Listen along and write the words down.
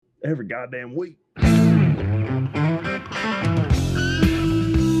every goddamn week.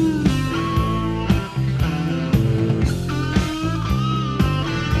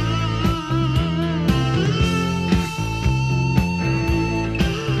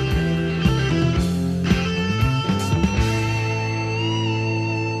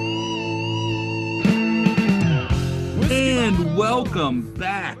 Welcome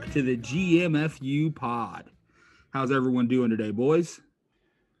back to the GMFU pod. How's everyone doing today, boys?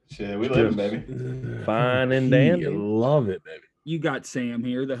 Shit, we living, baby. Fine and dandy. Love it, baby. You got Sam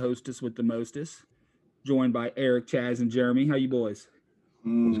here, the hostess with the mostest, joined by Eric, Chaz, and Jeremy. How you boys?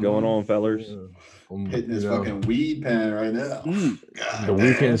 What's going on, fellers? Hitting this fucking weed pen right now. The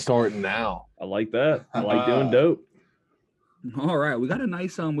weekend's starting now. I like that. I like doing dope. All right, we got a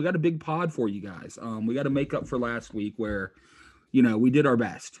nice we got a big pod for you guys. We got to make up for last week where, you know, we did our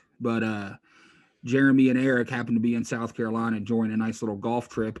best, but Jeremy and Eric happened to be in South Carolina enjoying a nice little golf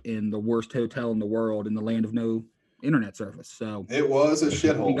trip in the worst hotel in the world in the land of no internet service. So it was a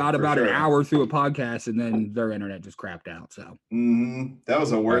shithole. We got about an hour through a podcast and then their internet just crapped out. So that was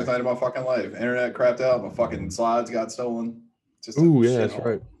the worst night of my fucking life. Internet crapped out. My fucking slides got stolen. Just that's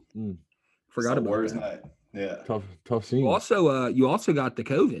right. Forgot about worst that. Night. Yeah, tough scene. You also got the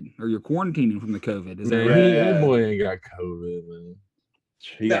COVID, or you're quarantining from the COVID. Is that right? That boy ain't got COVID, man.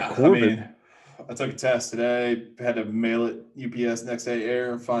 He got COVID. I mean, I took a test today. Had to mail it UPS next day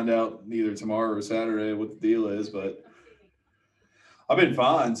air and find out either tomorrow or Saturday what the deal is. But I've been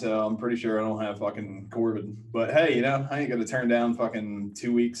fine, so I'm pretty sure I don't have fucking COVID. But hey, you know, I ain't gonna turn down fucking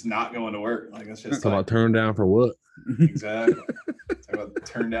 2 weeks not going to work. Like that's just about turn down for what? Exactly. Talk about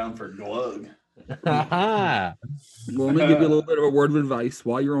turn down for glug. Well, let me give you a little bit of a word of advice.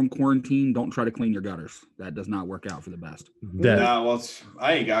 While you're on quarantine, don't try to clean your gutters. That does not work out for the best. Nah, well,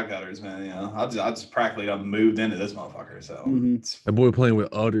 I ain't got gutters, man. You know, I just practically moved into this motherfucker. So that boy playing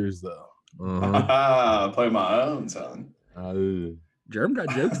with udders though. Play my own, son. Jerem got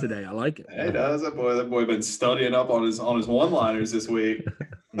jokes today. I like it. Hey, does that boy been studying up on his one-liners this week.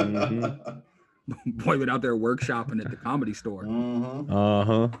 Boy been out there workshopping at the Comedy Store.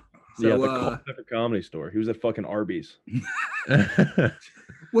 So, yeah, the Comedy Store. He was at fucking Arby's.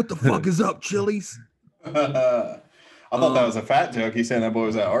 What the fuck is up, Chili's? I thought that was a fat joke. He's saying that boy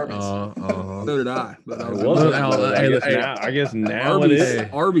was at Arby's. So did I. But I guess now Arby's, it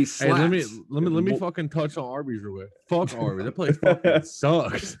is. Arby's slaps. Hey, let me fucking touch on Arby's real quick. Fuck Arby's. That place fucking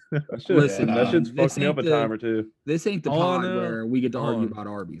sucks. Listen, that shit's fucked me up a time or two. This ain't the pod where we get to argue about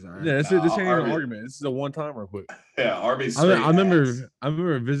Arby's, all right? Yeah, this ain't an argument. This is a one-time real quick. Yeah, Arby's. I remember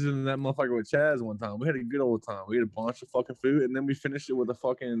visiting that motherfucker with Chaz one time. We had a good old time. We had a bunch of fucking food, and then we finished it with a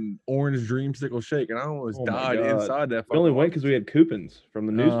fucking orange dreamsicle shake, and I almost died inside that. We only went because we had coupons from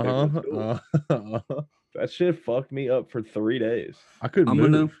the newspaper. That shit fucked me up for 3 days. I couldn't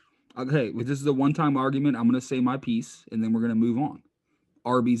move. Okay, this is a one-time argument. I'm gonna say my piece, and then we're gonna move on.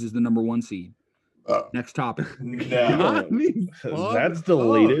 Arby's is the number 1 seed. Next topic. That's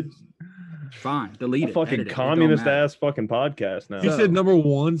deleted. Fine, delete it. Fucking communist ass fucking podcast now. He said number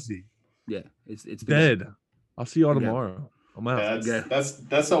 1 seed. Yeah, it's dead. I'll see y'all tomorrow. I'm out.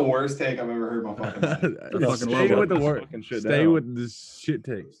 That's the worst take I've ever heard in my fucking life. Stay with the word. Stay with the shit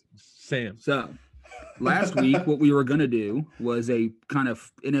takes. Sam. So last week, what we were gonna do was a kind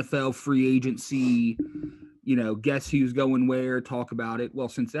of NFL free agency, you know, guess who's going where, talk about it. Well,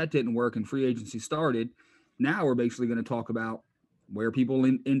 since that didn't work and free agency started, now we're basically going to talk about where people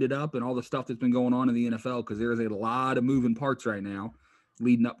ended up and all the stuff that's been going on in the NFL, because there is a lot of moving parts right now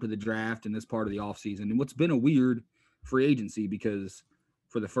leading up to the draft and this part of the offseason. And what's been a weird free agency, because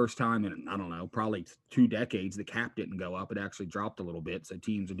for the first time in, I don't know, probably 2 decades, the cap didn't go up. It actually dropped a little bit. So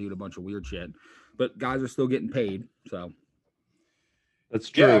teams are doing a bunch of weird shit, but guys are still getting paid. So that's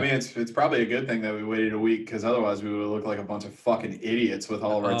true. Yeah, I mean, it's probably a good thing that we waited a week, because otherwise we would look like a bunch of fucking idiots with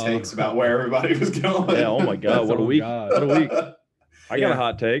all of our takes about where everybody was going. Yeah, oh my God, what a week. What a week. I got a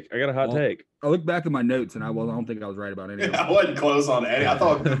hot take. I look back at my notes, and I don't think I was right about any of it. I wasn't close on any. I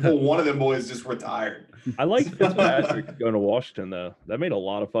thought one of them boys just retired. I like Fitzpatrick going to Washington, though. That made a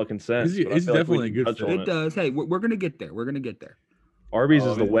lot of fucking sense. It's definitely a good fit. It does. Hey, we're going to get there. We're going to get there. Arby's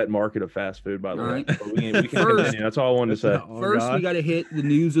is the wet market of fast food, by the way. Right. We can continue. That's all I wanted to say. First, we got to hit the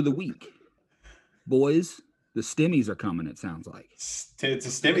news of the week. Boys, the stimmies are coming, it sounds like. It's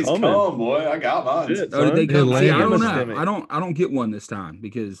a stimmy's come, boy. I got mine. Did they come? See, I don't know. I don't get one this time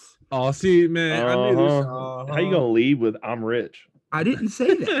because. Oh, see, man. I knew this. How you going to lead with I'm rich? I didn't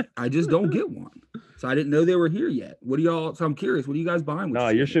say that. I just don't get one. So I didn't know they were here yet. What do y'all? So I'm curious. What are you guys buying? With Nah,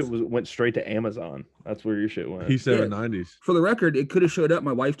 the your shit Stimulus? went straight to Amazon. That's where your shit went. P790s. For the record, it could have showed up.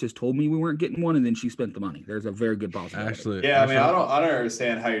 My wife just told me we weren't getting one, and then she spent the money. There's a very good possibility. Actually, Yeah, I mean, I don't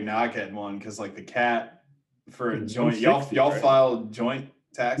understand how you're not getting one because like the cap for a joint, 160, y'all right? filed joint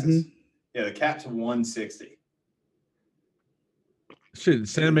taxes. Mhm. Yeah, the cap's 160. shit,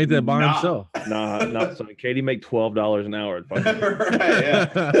 Sam made that by Nah. himself. Nah, son. Katie make $12 an hour. At fucking Right?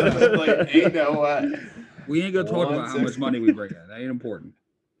 Yeah. Like, ain't no way. We ain't gonna talk about how much 160. money we bring in. That ain't important.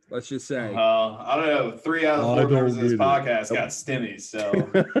 Let's just say I don't know. 3 out of I 4 don't members of this get it. podcast got stimmies. So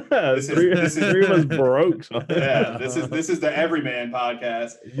three, this is- three of us broke. Son. yeah, this is the Everyman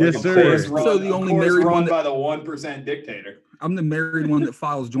podcast. Yes, Of sir. course, run, So the only of course married run one that- by the 1% dictator. I'm the married one that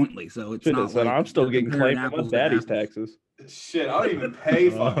files jointly, so it's Shit, not son, like I'm still we're getting comparing claimed for my apples to daddy's apples. taxes. Shit, I don't even pay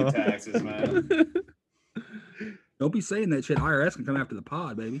fucking taxes, man. Don't be saying that shit. IRS can come after the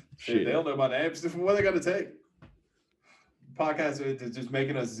pod, baby. Shit, Shit. they don't know my name. So what are they gonna take? Podcasts are just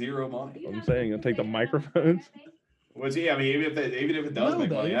making us zero money. I'm saying, I'll take the microphones. Which, yeah, I mean, even if it does No,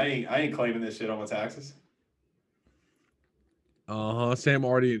 make money, baby. I ain't claiming this shit on my taxes. Sam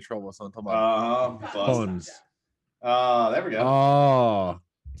already in trouble, son. Talking about funds. There we go. Oh,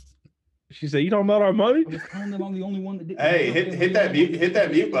 She said, "You talking about our money?" I was telling them I'm the only one that didn't. Hey, hit that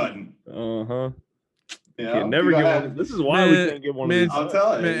mute button. Uh-huh. You know? Can't never You get gonna one. have- This is why we Man, can't get one man, of these. I'm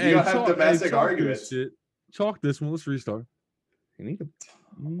telling you, man, you gonna have chalk- domestic chalk this arguments. shit. Chalk this one. Let's restart. You need a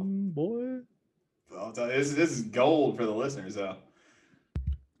boy. I'll tell you, this is gold for the listeners, though.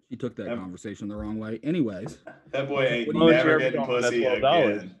 You took that Yep. conversation the wrong way. Anyways, That boy ain't What do you- never Much getting every- pussy that's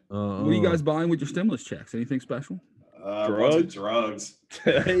 $12. again. what are you guys buying with your stimulus checks? Anything special? A bunch of drugs.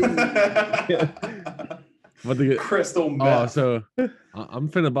 About to get, Crystal oh, meth. so I'm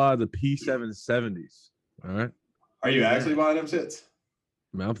finna buy the P770s. All right. Are you actually buying them shits?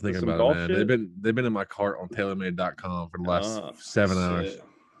 Man, I'm thinking Some about golf it, man. shit? They've been in my cart on TaylorMade.com for the last Ah, 7 hours. Shit.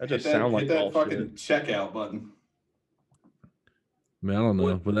 That just Hit sound like hit that golf fucking shit. checkout button. Man, I don't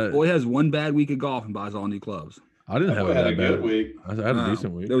know, but that Boy has one bad week of golf and buys all new clothes. I didn't That have boy it had that a bad. good week. I had a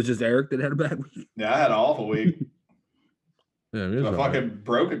decent week. It was just Eric that had a bad week. Yeah, I had an awful week. Yeah, it was I all right. fucking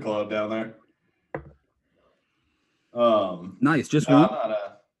broke a club down there. Nice, just No, one. I'm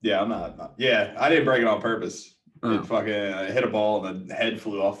not. Yeah, I'm not. Yeah, I didn't break it on purpose. Oh. It fucking I hit a ball and the head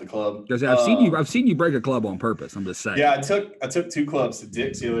flew off the club. Because I've seen you break a club on purpose. I'm just saying. Yeah, I took 2 clubs to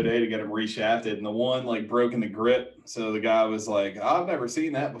Dick's the other day to get them reshafted, and the one like broke in the grip. So the guy was like, "I've never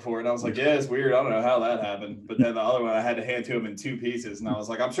seen that before," and I was like, "Yeah, it's weird. I don't know how that happened." But then the other one, I had to hand to him in 2 pieces, and I was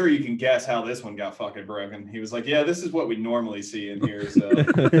like, "I'm sure you can guess how this one got fucking broken." He was like, "Yeah, this is what we normally see in here." So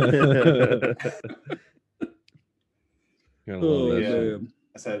Gotta love that yeah. shit.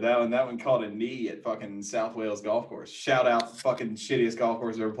 I said that one caught a knee at fucking South Wales Golf Course. Shout out, fucking shittiest golf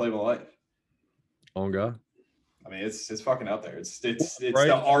course I've ever played in my life. On God. I mean, it's fucking up there. It's Right.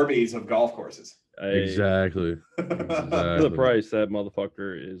 the Arby's of golf courses. Hey, Exactly. For the Exactly. price, that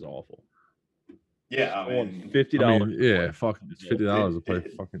motherfucker is awful. Yeah, I I want mean, $50. I mean, yeah, fuck. It's Yeah. $50 to play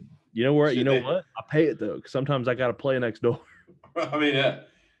fucking. You know where? You Shit, know they- what? I pay it though, because sometimes I gotta play next door. I mean, yeah.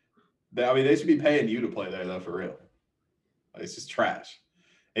 They should be paying you to play there though, for real. Like, it's just trash.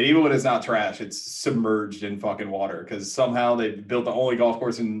 And even when it's not trash, it's submerged in fucking water because somehow they built the only golf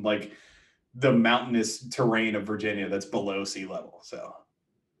course in like the mountainous terrain of Virginia that's below sea level. So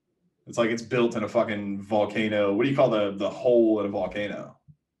it's like it's built in a fucking volcano. What do you call the hole in a volcano?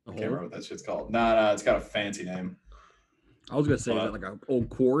 I can't remember what that shit's called. Nah, it's got a fancy name. I was gonna say is that like an old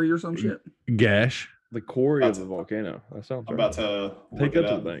quarry or some shit. Gash. The quarry That's- of the volcano. That sounds I'm right. about to Take look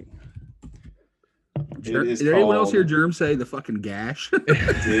up it the up. thing. It is Did anyone else hear called Germ say the fucking gash?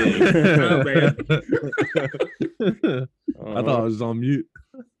 Dig. Oh, man. I thought I was on mute.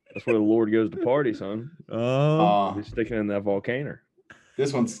 That's where the Lord goes to party, son. Oh, He's sticking in that volcano.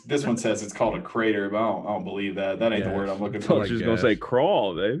 This one says it's called a crater, but I don't believe that. That ain't the Yes. word I'm looking I thought for. she was gonna say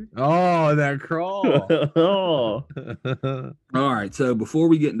crawl, baby. oh, that crawl. Oh, All right. So before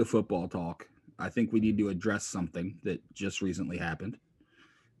we get into football talk, I think we need to address something that just recently happened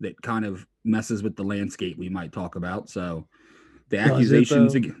that kind of messes with the landscape we might talk about. So the Does it,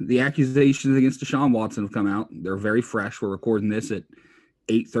 accusations though? the accusations against Deshaun Watson have come out. They're very fresh. We're recording this at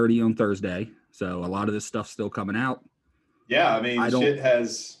 8:30 on Thursday. So a lot of this stuff's still coming out. Yeah, I mean, I don't- shit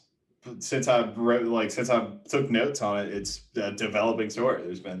has since I took notes on it. It's a developing story.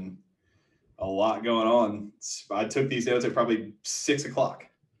 There's been a lot going on. I took these notes at probably 6 o'clock.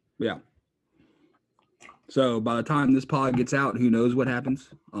 Yeah. So by the time this pod gets out, who knows what happens?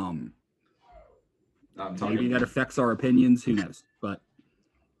 I'm Maybe talking. that affects our opinions. Who knows? But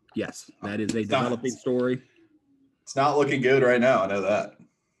yes, that is a It's not- developing story. It's not looking good right now. I know that.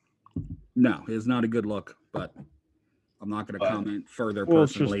 No, it's not a good look, but I'm not going to comment further Well,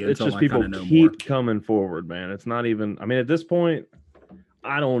 personally it's until just I people kind of know keep more. coming forward, man. It's not even. I mean, at this point,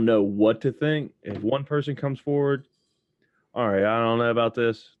 I don't know what to think. If one person comes forward, all right, I don't know about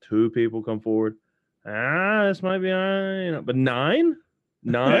this. 2 people come forward. This might be, but 9,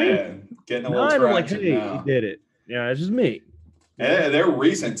 Yeah, getting a little 9. I'm like, traction hey, now. he did it. Yeah, it's just me. Yeah, they're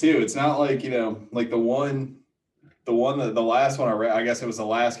recent too. It's not like, like the last one I read, I guess it was the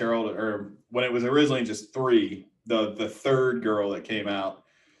last girl, or when it was originally just 3, the third girl that came out,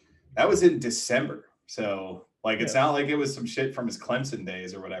 that was in December. So like, it's not like it was some shit from his Clemson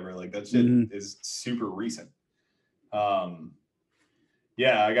days or whatever. Like that shit is super recent.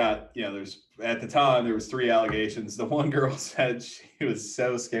 Yeah, I got, there's, at the time there was 3 allegations. The one girl said she was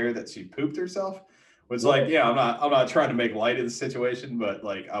so scared that she pooped herself. Was like, I'm not trying to make light of the situation, but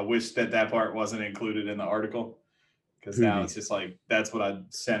like, I wish that part wasn't included in the article, because now it's just like, that's what I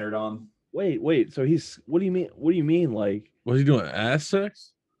centered on. Wait. So what do you mean? What do you mean? Like, Was he doing ass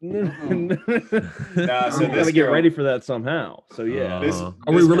sex? So gotta get ready for that somehow. So yeah,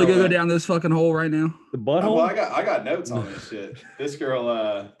 Are we really gonna go down this fucking hole right now? The butthole. Well, I got notes on this shit. This girl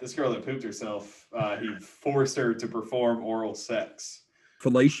that pooped herself, he forced her to perform oral sex.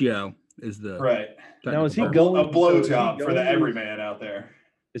 Fellatio is the right. Now is he going a blowjob so for the everyman out there?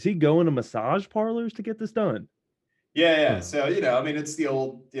 Is he going to massage parlors to get this done? Yeah. So, I mean, it's the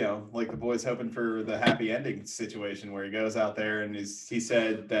old, like the boys hoping for the happy ending situation where he goes out there and he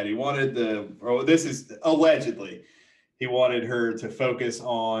said that he wanted this is allegedly, he wanted her to focus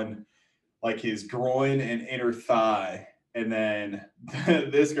on like his groin and inner thigh. And then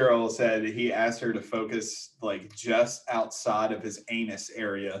this girl said he asked her to focus like just outside of his anus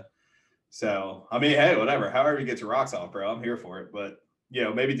area. So, I mean, hey, whatever, however you get your rocks off, bro, I'm here for it. But,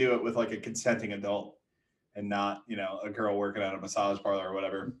 maybe do it with like a consenting adult. And not, a girl working at a massage parlor or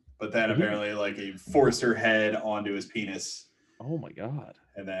whatever. But then apparently, like, he forced her head onto his penis. Oh my god!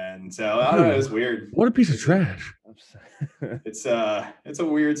 And then, so I don't know, it's weird. What a piece of trash! It's a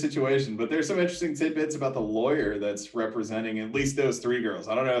weird situation. But there's some interesting tidbits about the lawyer that's representing at least those 3 girls.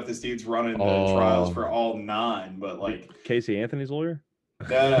 I don't know if this dude's running the trials for all 9, but like Casey Anthony's lawyer.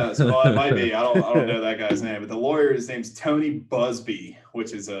 No. So it might be. I don't know that guy's name, but the lawyer, his name's Tony Busby,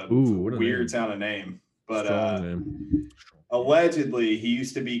 which is a weird sounding name. But allegedly, he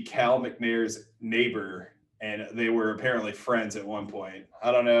used to be Cal McNair's neighbor, and they were apparently friends at one point.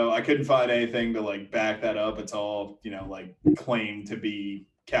 I don't know. I couldn't find anything to like back that up. It's all, like claimed to be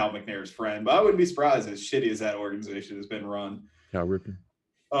Cal McNair's friend. But I wouldn't be surprised as shitty as that organization has been run. Cal Ripken.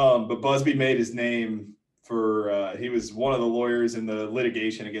 But Busby made his name for he was one of the lawyers in the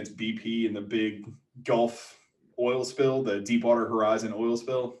litigation against BP in the big Gulf oil spill, the Deepwater Horizon oil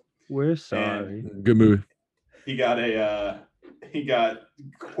spill. We're sorry. And good movie. He got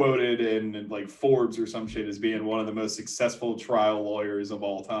quoted in like Forbes or some shit as being one of the most successful trial lawyers of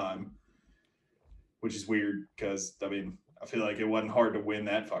all time, which is weird because I mean I feel like it wasn't hard to win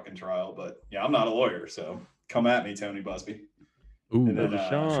that fucking trial. But yeah, I'm not a lawyer, so come at me, Tony Busby. Ooh, and then,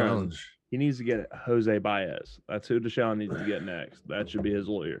 challenge. He needs to get Jose Baez. That's who Deshaun needs to get next. That should be his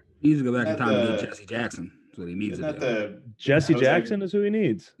lawyer. He needs to go back in time and get Jesse Jackson. That's what he needs to do. Jesse Jackson is who he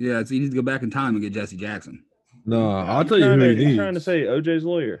needs. Yeah, he needs to go back in time and get Jesse Jackson. No, I'll tell you who he needs. He's trying to say OJ's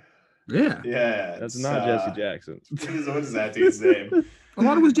lawyer. Yeah. Yeah. That's not Jesse Jackson. What is that dude's name? I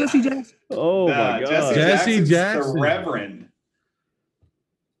thought it was Jesse Jackson. Oh my God. Jesse Jackson. The Reverend.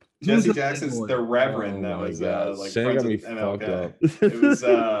 Jesse Jackson's the Reverend that was like friends with MLK. It was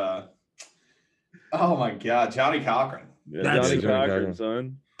oh my God, Johnny Cochran. Yeah, Johnny Cochran,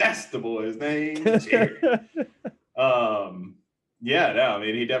 son. That's the boy's name. Yeah, no, I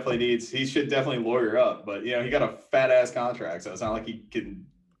mean he should definitely lawyer up, but he got a fat ass contract, so it's not like he can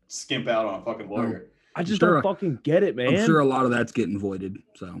skimp out on a fucking lawyer. I just don't fucking get it, man. I'm sure a lot of that's getting voided.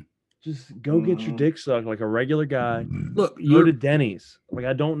 So just go get your dick sucked like a regular guy. Look, go to Denny's. Like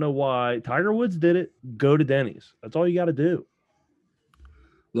I don't know why Tiger Woods did it. Go to Denny's. That's all you got to do.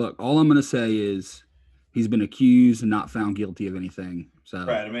 Look, all I'm gonna say is he's been accused and not found guilty of anything. So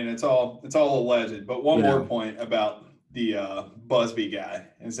right, I mean it's all alleged. But one more point about the Busby guy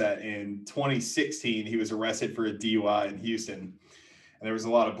is that in 2016 he was arrested for a DUI in Houston, and there was a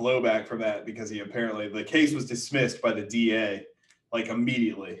lot of blowback from that because the case was dismissed by the DA like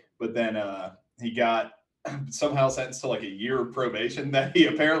immediately, but then he got somehow sentenced to like a year of probation that he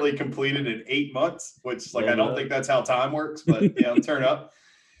apparently completed in 8 months, which I don't think that's how time works, but turn up.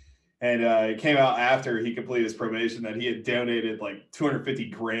 And it came out after he completed his probation that he had donated like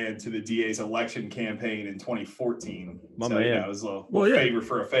 $250,000 to the DA's election campaign in 2014. My man. It was a little favor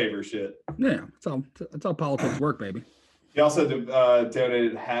for a favor shit. Yeah, that's how politics work, baby. He also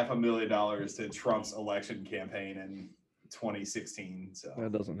donated $500,000 to Trump's election campaign in 2016. So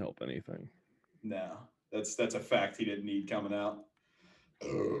That doesn't help anything. no, that's a fact he didn't need coming out.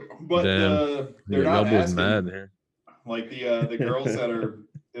 But Damn. they're Y'all not boys asking mad here. like the girls that are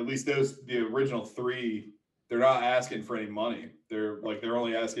at least the original 3. They're not asking for any money. They're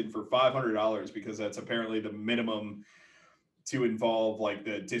only asking for $500 because that's apparently the minimum to involve like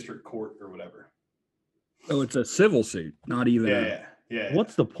the district court or whatever. Oh, it's a civil suit, not even. Yeah.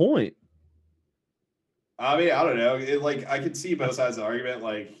 What's the point? I mean, I don't know. I could see both sides of the argument.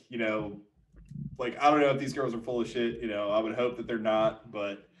 Like, you know, like I don't know if these girls are full of shit. You know, I would hope that they're not.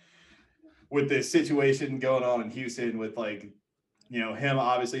 But with this situation going on in Houston, with like, you know, him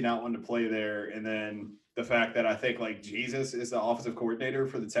obviously not wanting to play there, and then the fact that I think like Jesus is the offensive coordinator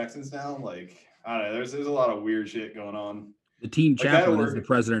for the Texans now. Like, I don't know. There's a lot of weird shit going on. The team Like, chaplain that'll is the work.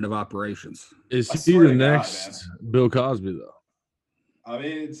 president of operations. Is I he swear the to God, next Bill Cosby though? I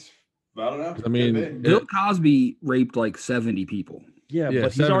mean, I don't know. I mean, Could be. Bill Cosby raped like 70 people. Yeah, Yeah,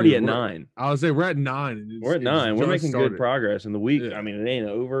 but he's already 70. at We're- 9. I would say we're at 9. and We're at it's 9. We're just making started. good progress in the week. Yeah. I mean, it ain't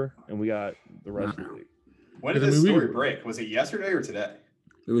over, and we got the rest of the week. When did Because, this I mean, story break? Was it yesterday or today?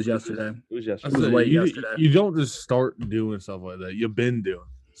 It was yesterday. It was I yesterday. was say, late you, yesterday. you don't just start doing stuff like that. You've been doing.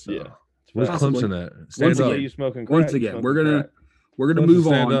 So. Yeah. Where's Possibly. Clemson at? Stand Once up. again, You smoking crack, Once you again, smoking we're gonna crack. Clemson, move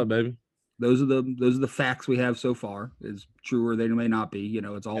stand on. up, baby. Those are the facts we have so far. Is true or they may not be. You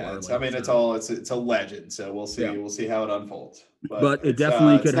know, it's all Yeah, early. I mean, so. it's a legend. So we'll see. Yeah. We'll see how it unfolds. But it it's,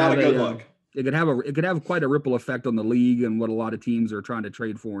 definitely it's could not have a good a, look. It could have quite a ripple effect on the league and what a lot of teams are trying to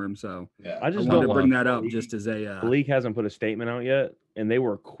trade for him. So Yeah. I I just wanted don't to bring want that up the just as a The league hasn't put a statement out yet, and they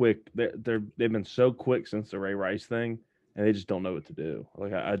were quick. They've been so quick since the Ray Rice thing, and they just don't know what to do.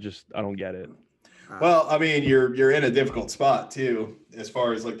 Like I don't get it. Well, I mean, you're in a difficult spot too, as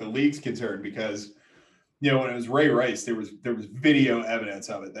far as like the league's concerned, because you know when it was Ray Rice, there was video evidence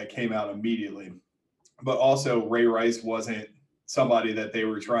of it that came out immediately, but also Ray Rice wasn't somebody that they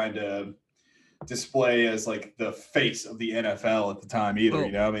were trying to display as like the face of the NFL at the time either. Well-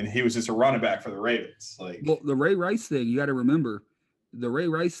 You know, I mean, he was just a running back for the Ravens. Like, Well, the Ray Rice thing, you got to remember, the Ray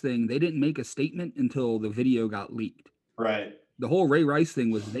Rice thing, they didn't make a statement until the video got leaked. right? The whole Ray Rice thing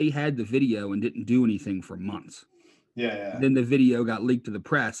was they had the video and didn't do anything for months. Yeah. Then the video got leaked to the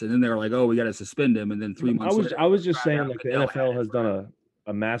press, and then they were like, "Oh, we got to suspend him." And then 3 months. later, I was just saying found out like the Goodell NFL had has it done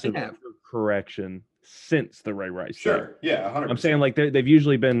a massive have. correction since the Ray Rice. thing. Sure. Yeah. 100%. I'm saying like they've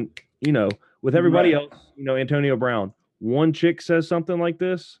usually been, you know, with everybody Right. else, you know, Antonio Brown. One chick says something like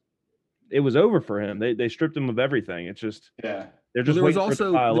this, it was over for him. They stripped him of everything. It's just yeah. they're Well, just there was waiting for it to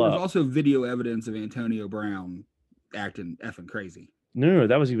also pile there was up. also video evidence of Antonio Brown acting effing crazy. No,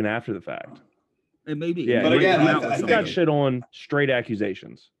 that was even after the fact. It may be. Yeah, But He might again, come I out with think- He got something. shit on straight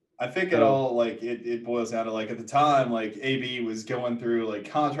accusations. I think it all like it boils down to like at the time, like AB was going through like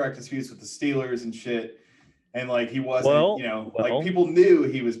contract disputes with the Steelers and shit. And like he wasn't, Well, you know, well. like people knew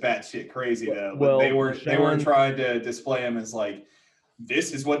he was batshit crazy though. But Well, they weren't Sean- trying to display him as like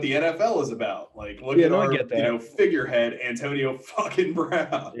this is what the NFL is about. Like look Yeah, at no, I our get that. you know figurehead Antonio fucking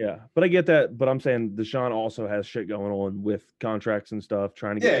Brown. Yeah, but I get that. But I'm saying Deshaun also has shit going on with contracts and stuff,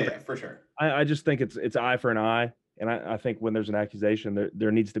 trying to get. Yeah, for sure. I just think it's eye for an eye, and I think when there's an accusation,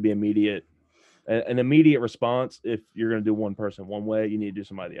 there needs to be an immediate response. If you're going to do one person one way, you need to do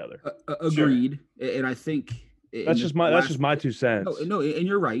somebody the other. Agreed. And I think That's just my 2 cents. No, and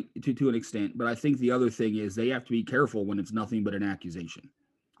you're right to an extent, but I think the other thing is they have to be careful when it's nothing but an accusation.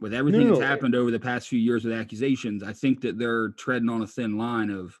 With everything that's No. happened over the past few years with accusations, I think that they're treading on a thin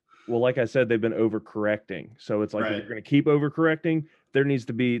line of Well, like I said, they've been overcorrecting. So it's like if Right. you're going to keep overcorrecting, there needs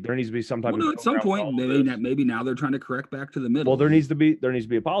to be some type well, no, of at some middle ground point with all of this. maybe now they're trying to correct back to the middle. Well, there needs to be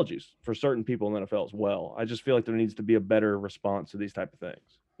apologies for certain people in the NFL as well. I just feel like there needs to be a better response to these type of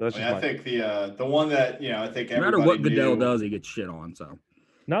things. That's I just mean, my I think the one that you know I think no matter everybody what Goodell knew, does, he gets shit on. So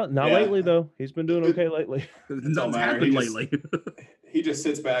not Yeah. lately though. He's been doing okay lately. nothing's matter. happened He just- lately. he just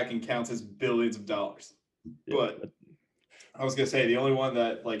sits back and counts his billions of dollars. But I was gonna say the only one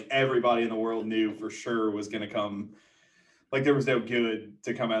that like everybody in the world knew for sure was gonna come, like there was no good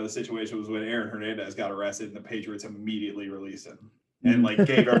to come out of the situation was when Aaron Hernandez got arrested and the Patriots immediately released him and like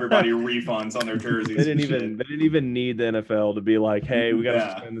gave everybody refunds on their jerseys. they didn't and even shit. they didn't even need the NFL to be like, hey, we got to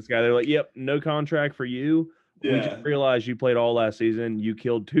Yeah. suspend this guy. They're like, yep, no contract for you. We Yeah. just realized you played all last season. You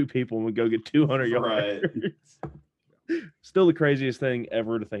killed 2 people and we go get 200 yards. Right. Still the craziest thing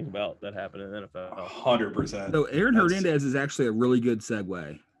ever to think about that happened in the NFL. 100%. So Aaron That's- Hernandez is actually a really good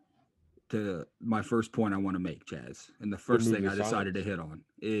segue to my first point I want to make, Chaz. And the first move thing to I decided to silence. hit on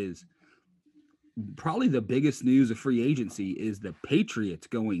is probably the biggest news of free agency is the Patriots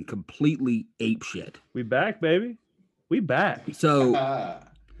going completely apeshit. We back, baby. We back. So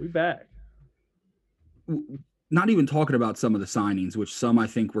We back. not even talking about some of the signings, which some I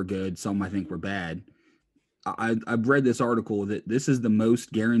think were good, some I think were bad. I've read this article that this is the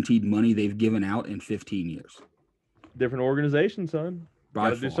most guaranteed money they've given out in 15 years. Different organization, son.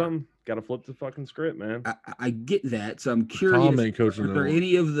 By Gotta do far. something. Gotta flip the fucking script, man. I get that. So I'm Tom curious. ain't coaching Are no there more.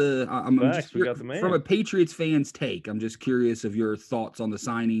 any of the I'm Facts, just we got the man. from a Patriots fan's take, I'm just curious of your thoughts on the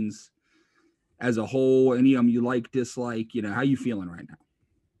signings as a whole. Any of them you like, dislike, how you feeling right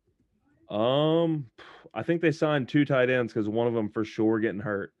now? I think they signed 2 tight ends because one of them for sure getting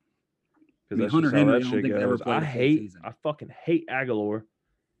hurt. I mean, Because Hunter that's just how Henry, I that don't shit think they ever goes. played a full season. I fucking hate Aguilar.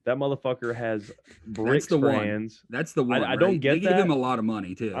 That motherfucker has bricks the for one. hands. That's the one. I don't get They gave that. him a lot of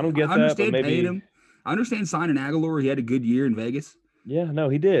money too. I don't get I that, but understand maybe- paying him. I understand signing Aguilar. He had a good year in Vegas. Yeah, no,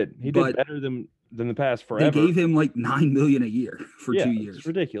 he did. He But did better than the past forever. They gave him like $9 million a year for 2 It's years.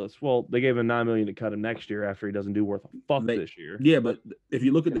 ridiculous. Well, they gave him $9 million to cut him next year after he doesn't do worth a fuck They- this year. Yeah, but if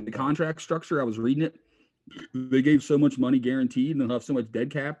you look at the contract structure, I was reading it. They gave so much money guaranteed, and they'll have so much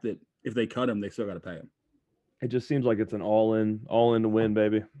dead cap that if they cut him, they still got to pay him. It just seems like it's an all in to win,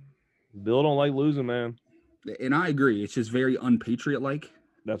 baby. Bill don't like losing, man. And I agree. It's just very unpatriot like.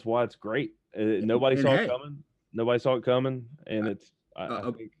 That's why it's great. Nobody And saw hey. it coming. Nobody saw it coming, and it's.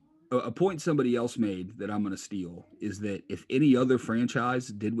 I think A point somebody else made that I'm going to steal is that if any other franchise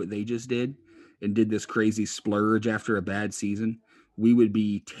did what they just did and did this crazy splurge after a bad season, we would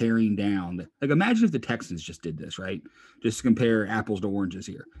be tearing down. Like, imagine if the Texans just did this, right? Just to compare apples to oranges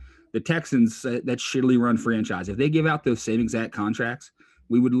here. The Texans, that shittily run franchise, if they give out those same exact contracts,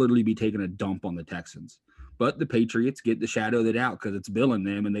 we would literally be taking a dump on the Texans. But the Patriots get the shadow of it out because it's billing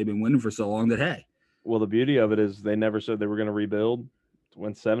them, and they've been winning for so long that, hey. well, the beauty of it is they never said they were going to rebuild.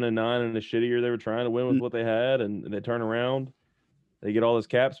 Went 7-9 in a shitty year. They were trying to win with what they had, and they turn around. They get all this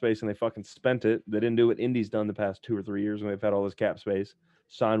cap space, and they fucking spent it. They didn't do what Indy's done the past 2 or 3 years when they've had all this cap space.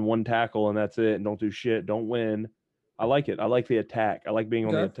 Sign 1 tackle, and that's it, and don't do shit. Don't win. I like it. I like the attack. I like being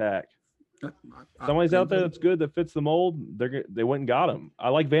on the attack. Somebody's out there that's good, that fits the mold. They went and got him. I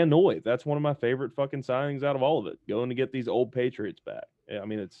like Van Noy. That's one of my favorite fucking signings out of all of it. Going to get these old Patriots back. Yeah, I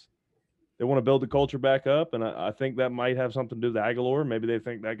mean, they want to build the culture back up, and I think that might have something to do with Aguilar. Maybe they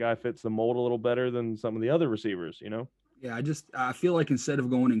think that guy fits the mold a little better than some of the other receivers, Yeah, I feel like instead of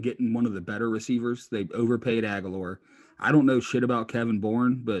going and getting one of the better receivers, they overpaid Aguilar. I don't know shit about Kevin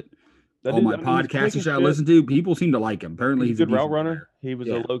Bourne, but my podcasts and shit I listen to, people seem to like him. Apparently, he's a good route runner. He was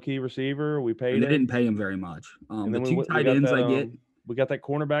a low-key receiver. We paid and they him. didn't pay him very much. And the then 2 tight ends I get. We got that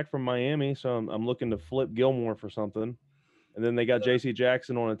cornerback from Miami, so I'm looking to flip Gilmore for something. And then they got J.C.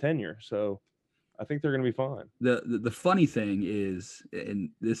 Jackson on a tenure, so I think they're going to be fine. The funny thing is, and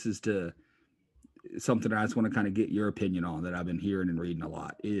this is something I just want to kind of get your opinion on that I've been hearing and reading a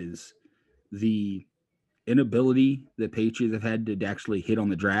lot, is the inability that Patriots have had to actually hit on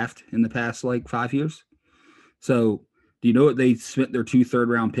the draft in the past 5 years. So do you know what they spent their 2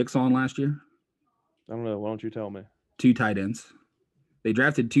 third-round picks on last year? I don't know. Why don't you tell me? 2 tight ends. They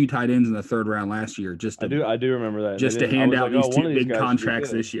drafted 2 tight ends in the 3rd round last year. I do remember that. Just to hand out these 2 big contracts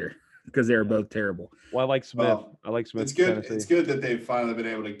this year because they were both terrible. Well, I like Smith. Well, I like Smith. It's good. Tennessee. It's good that they've finally been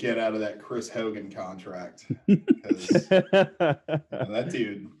able to get out of that Chris Hogan contract. That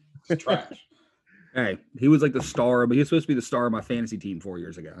dude is trash. Hey, he was like the star, but he was supposed to be the star of my fantasy team 4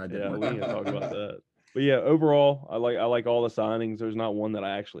 years ago. I didn't Yeah, we work. need to talk about that. But yeah, overall, I like all the signings. There's not one that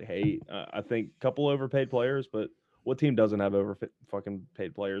I actually hate. I think a couple overpaid players, but what team doesn't have fucking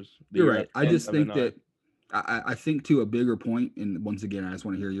paid players? You're right. I just think that I think to a bigger point, and once again, I just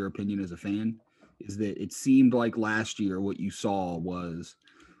want to hear your opinion as a fan, is that it seemed like last year what you saw was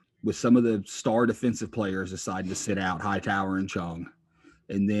with some of the star defensive players deciding to sit out, Hightower and Chung.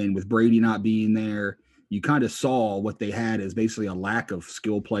 And then with Brady not being there, you kind of saw what they had as basically a lack of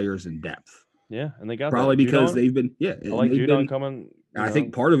skill players and depth. Yeah, and they got probably that. because Judon, they've been I like Judon coming. I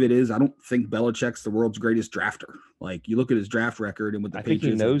think part of it is I don't think Belichick's the world's greatest drafter. Like you look at his draft record and what the I think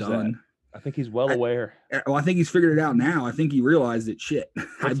he Patriots knows have done. that. I think he's well aware. Well, I think he's figured it out now. I think he realized that shit.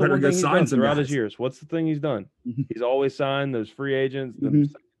 I better go sign some throughout guys. his years. What's the thing he's done? He's always signed those free agents, the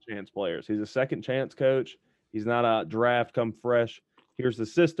second chance players. He's a second chance coach. He's not a draft come fresh. Here's the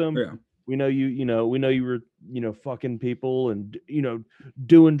system. Yeah. We know we know you were, fucking people and,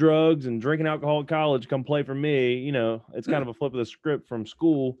 doing drugs and drinking alcohol at college. Come play for me. It's kind of a flip of the script from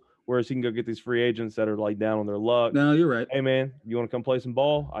school, whereas he can go get these free agents that are like down on their luck. No, you're right. Hey, man, you want to come play some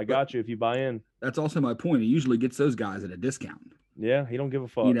ball? I got you if you buy in. That's also my point. He usually gets those guys at a discount. Yeah, he don't give a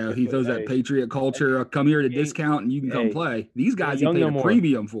fuck. He throws that Patriot culture. Come here at a discount and you can come play. These guys he paid a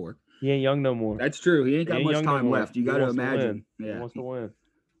premium for. He ain't young no more. That's true. He ain't got much time left. You got to imagine. He wants to win.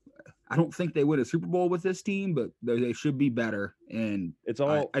 I don't think they win a Super Bowl with this team, but they should be better. And It's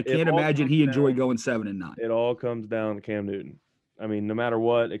all. I it can't all imagine comes he enjoyed down- going 7-9. It all comes down to Cam Newton. I mean, no matter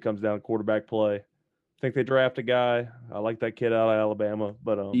what, it comes down to quarterback play. I think they draft a guy. I like that kid out of Alabama,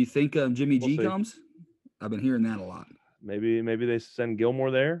 but Do you think Jimmy we'll G see. comes? I've been hearing that a lot. maybe they send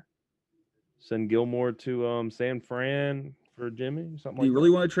Gilmore there. Send Gilmore to San Fran for Jimmy, something Do like you really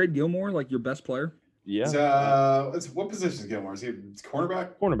want to trade Gilmore, like your best player? that. What position is Gilmore? Is he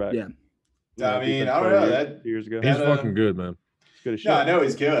cornerback? Cornerback. Yeah. I mean, defense I don't player know. year- That 2 years ago. He's That, fucking good, man. It's good as shit. Yeah, I know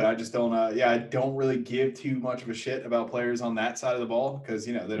he's good. I just don't. I don't really give too much of a shit about players on that side of the ball because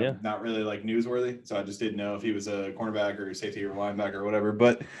they're Yeah. not really like newsworthy. So I just didn't know if he was a cornerback or safety or linebacker or whatever.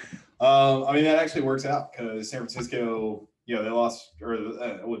 But I mean, that actually works out because San Francisco, they lost, or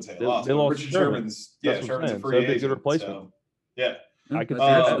I wouldn't say They lost. they but lost Richard Sherman. Sherman's, That's what I'm Sherman's a saying. So free it'd be a good agent. replacement. So, yeah. I could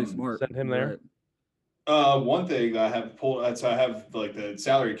That's see actually that. smart. Send him there. Right. One thing that I have pulled, so I have like the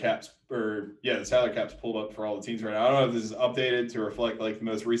salary caps, the salary caps pulled up for all the teams right now. I don't know if this is updated to reflect like the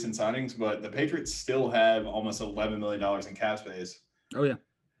most recent signings, but the Patriots still have almost $11 million in cap space. Oh yeah.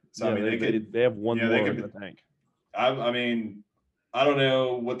 So Yeah, I mean, they have one yeah, more they in could- the tank. I mean, I don't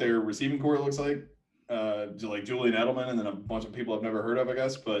know what their receiving core looks like. Like Julian Edelman and then a bunch of people I've never heard of, I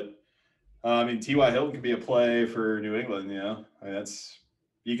guess. But I mean, T.Y. Hilton could be a play for New England. I mean,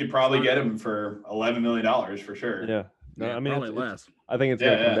 you could probably get him for $11 million for sure. Yeah. No, Yeah, I mean, probably it's- less. I think it's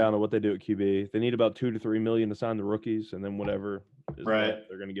going to Yeah, come yeah. down to what they do at QB. They need about $2 to $3 million to sign the rookies, and then whatever is Right. left,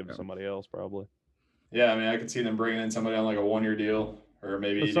 they're going to give to somebody else probably. Yeah, I mean, I could see them bringing in somebody on like a 1-year deal or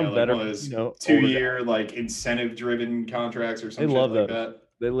maybe But some like better, one of those older 2-year like incentive-driven contracts or They something love like those. that.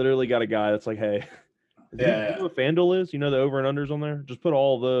 They literally got a guy that's like, hey, Yeah, you know what FanDuel is? You know the over and unders on there? Just put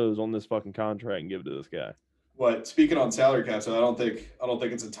all those on this fucking contract and give it to this guy. What speaking on salary cap, so I don't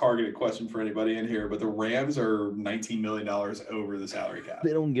think it's a targeted question for anybody in here, but the Rams are $19 million over the salary cap.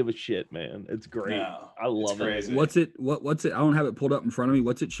 They don't give a shit, man. It's great. No, I love it's it. crazy. What's it? What's it? I don't have it pulled up in front of me.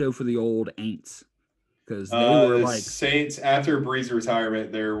 What's it show for the old Aints? Because they were the like, Saints after Bree's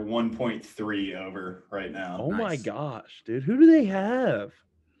retirement, they're 1.3 over right now. Oh my Nice. gosh, dude. Who do they have?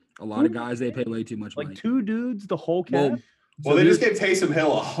 a lot of guys they pay way too much Like money. 2 dudes, the whole cap? Well, Well, they just gave Taysom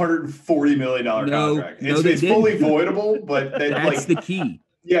Hill a $140 million contract. no, they It's fully didn't. voidable, but they, that's like the key.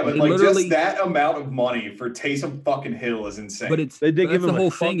 yeah, but they like literally- just that amount of money for Taysom fucking Hill is insane. But it's They did but give that's him the a whole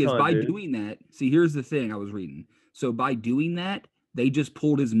fuck thing is ton, by dude. doing that. See, here's the thing I was reading. So by doing that, they just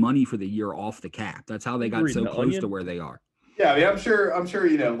pulled his money for the year off the cap. That's how they got Reading so The close to Onion? where they are. yeah, I mean, I'm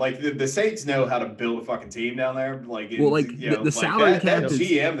sure, like the Saints know how to build a fucking team down there. Like, Well, like, the salary cap that is-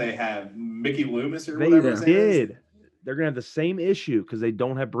 GM they have, Mickey Loomis or They whatever his name is. did. They're gonna have the same issue because they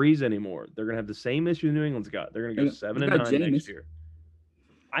don't have Breeze anymore. They're gonna have the same issue New England's got. They're gonna go They 7 and got 9 next Jameis. year.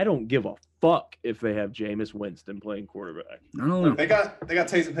 I don't give a fuck if they have Jameis Winston playing quarterback. I don't know. Look, they got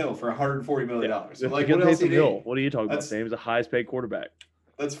Taysom Hill for $140 million. So If like, you what get else do Taysom you Hill, need? what are you talking about? That's- Sam is the highest paid quarterback.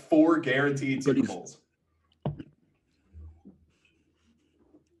 That's 4 guaranteed But Super he's- Bowls.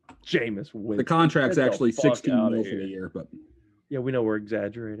 Jameis Winston. The contract's Get the actually fuck 16 outta mil for here. the year, but Yeah, we know we're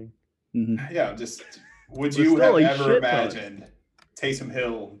exaggerating. Yeah, just would But you still, have he ever shit ton. imagined Taysom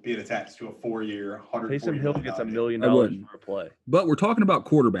Hill being attached to a 4-year, $140 Taysom Hill million gets $1 deal? million I wouldn't. for a play. but we're talking about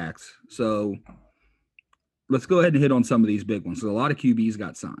quarterbacks, so let's go ahead and hit on some of these big ones. So a lot of QBs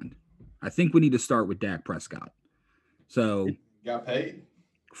got signed. I think we need to start with Dak Prescott. So Got paid.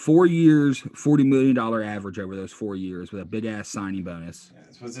 4 years, $40 million average over those 4 years with a big ass signing bonus.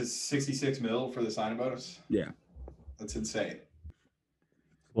 Yeah, was it 66 mil for the signing bonus? Yeah. That's insane.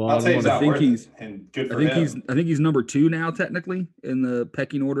 Well, I'll tell you, I it's not think worth he's- it, and good I for think him. he's number 2 now technically in the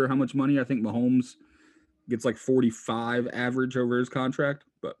pecking order. How much money? I think Mahomes gets like 45 average over his contract,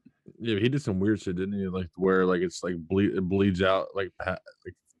 but yeah, he did some weird shit, didn't he? Like where like it's like it bleeds out like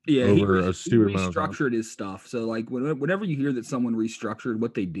yeah, over he a stupid amount of time. restructured his stuff. So like whenever you hear that someone restructured,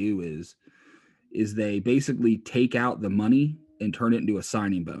 what they do is they basically take out the money and turn it into a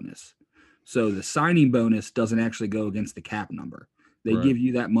signing bonus. So the signing bonus doesn't actually go against the cap number. They Right. give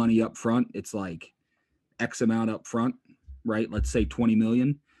you that money up front. It's like X amount up front, right? Let's say 20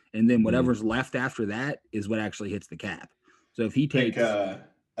 million. And then whatever's left after that is what actually hits the cap. So if he I think, takes I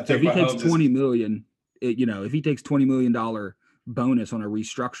so think if he takes Mahomes 20 million, if he takes $20 million bonus on a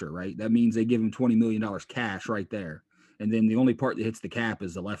restructure, right? That means they give him $20 million cash right there. And then the only part that hits the cap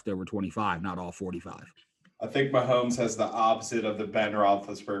is the leftover 25, not all 45. I think Mahomes has the opposite of the Ben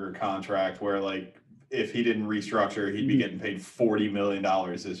Roethlisberger contract, where like if he didn't restructure, he'd be getting paid $40 million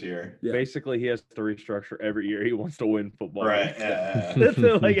this year. Yeah. Basically, he has to restructure every year. He wants to win football. Right. Yeah.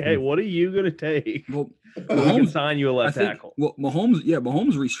 They're like, hey, what are you gonna take? Well, We can Mahomes, sign you a I left think, tackle. well, Mahomes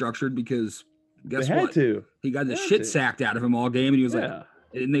restructured because guess They had what? to. He got the They had shit to. sacked out of him all game, and he was like, Yeah.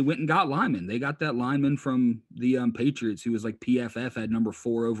 And they went and got linemen. They got that lineman from the Patriots who was like PFF, had number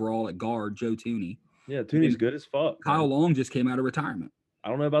 4 overall at guard, Joe Tooney. Yeah, Tooney's good as fuck. Kyle man. Long just came out of retirement. I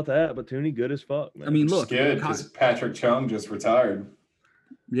don't know about that, but Tooney good as fuck, man. I mean, It's look, good because Patrick Chung just retired.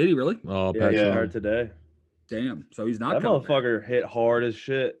 did he really? Oh, yeah, he Yeah. retired today. Damn. So he's not That coming back. motherfucker hit hard as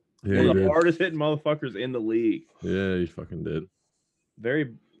shit. yeah, One he of the did. hardest hitting motherfuckers in the league. Yeah, he fucking did.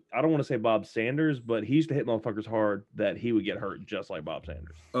 Very, I don't want to say Bob Sanders, but he used to hit motherfuckers hard that he would get hurt just like Bob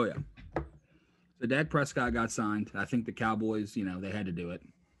Sanders. Oh yeah. So Dak Prescott got signed. I think the Cowboys, they had to do it.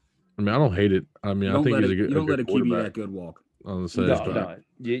 I mean, I don't hate it. I mean, I think he's a good. You don't let a QB quarterback that good walk. on the No, side. no,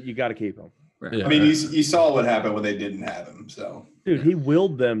 you got to keep him. Right. Yeah. I mean, you saw what happened when they didn't have him. So Dude, he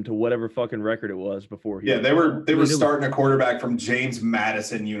willed them to whatever fucking record it was before he. yeah, they were They were- starting a quarterback from James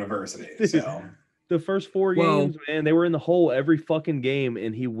Madison University. So The first 4 Well- games, man, they were in the hole every fucking game,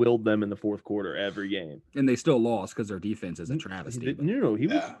 and he willed them in the fourth quarter every game. And they still lost because their defense is a travesty. but No, he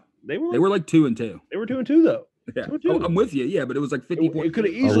was. yeah, They were. They were like 2-2. They were 2-2 though. Yeah. 2-2. Oh, I'm with you. Yeah, but it was like 50 It points. could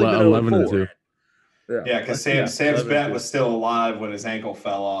have easily been 11 11-4. 2. yeah, because Yeah, Sam's 11-2. bet was still alive when his ankle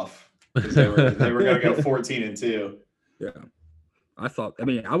fell off. 'Cause they were going to go 14-2. Yeah. I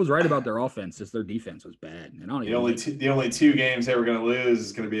mean, I was right about their offense, just their defense was bad. And I don't The even only the only 2 games they were going to lose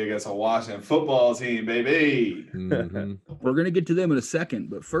is going to be against a Washington football team, baby. Mhm. we're gonna get to them in a second,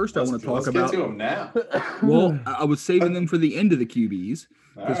 but first I want to talk about Get to them now. well, I was saving them for the end of the QBs.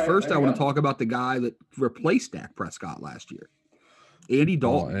 All Because right, first there I you want to go. talk about the guy that replaced Dak Prescott last year. Andy Oh,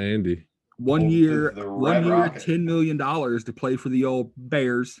 Dalton. Andy. One Oh, year, the Red 1 year, Rocket. $10 million to play for the old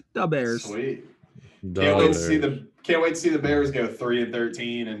Bears. The Bears. Sweet. Duh, Can't wait to there. see the Bears go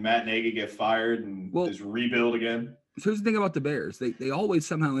 3-13 and Matt Nagy get fired and Well- just rebuild again. So here's the thing about the Bears. They always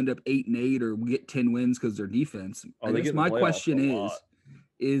somehow end up 8-8 or get 10 wins because their defense. Oh, I they guess get in the my playoffs question a is,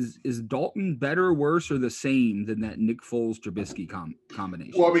 lot. is Dalton better, worse, or the same than that Nick Foles Trubisky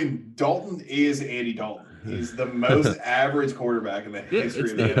combination? Well, I mean, Dalton is Andy Dalton. He's the most average quarterback in the Yeah, history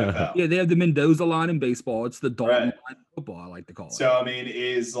it's of the NFL. yeah, they have the Mendoza line in baseball. It's the Dalton Right. line in football, I like to call it. So, I mean,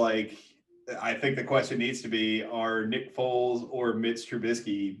 I think the question needs to be, are Nick Foles or Mitch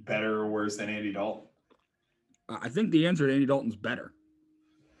Trubisky better or worse than Andy Dalton? I think the answer to Andy Dalton's better.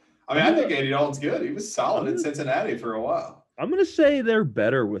 I mean, I think Andy Dalton's good. He was solid in Cincinnati for a while. I'm gonna say they're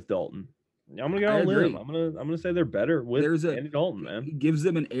better with Dalton. I'm gonna go I on a limb. agree. I'm gonna say they're better with There's a- Andy Dalton, man. He gives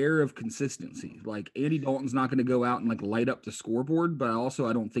them an air of consistency. Like Andy Dalton's not going to go out and like light up the scoreboard, but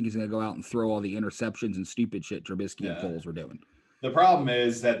I don't think he's going to go out and throw all the interceptions and stupid shit Trubisky and Yeah. Foles were doing. The problem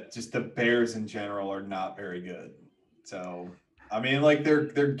is that just the Bears in general are not very good. So, I mean, like they're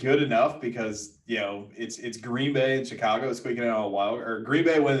good enough because it's Green Bay and Chicago squeaking out a wild, or Green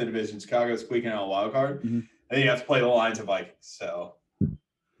Bay win the division, Chicago squeaking out a wild card, Mhm. and then you have to play the Lions and Vikings. So,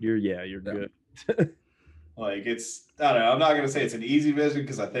 You're Yeah. good. like I don't know. I'm not gonna say it's an easy division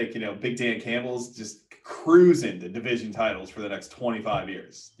because I think Big Dan Campbell's just cruising to division titles for the next 25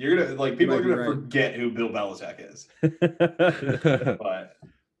 years. You're gonna people are Might be gonna right. forget who Bill Belichick is. But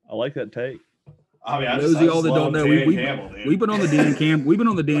I like that take. I mean, Those of y'all that love don't know, Dan we- Campbell, dude. We've been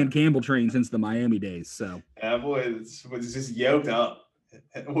on the Dan Campbell train since the Miami days. So That boy was just yoked up.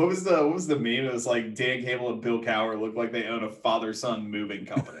 What was the meme? It was like Dan Campbell and Bill Cowher look like they own a father-son moving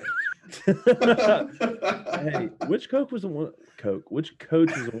company. Hey, which coach was the one? Which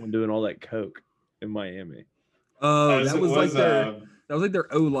coach was the one doing all that coke in Miami? that was like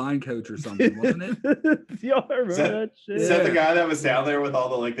their O line coach or something, wasn't it? Y'all remember that- that shit? Is that the guy that was down there with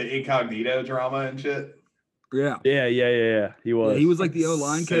all the incognito drama and shit? Yeah. Yeah. He was. Yeah, he was like the O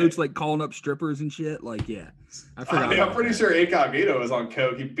line Sick. coach, like calling up strippers and shit. Like, yeah, I forgot. I mean, about I'm pretty that. sure Incognito was on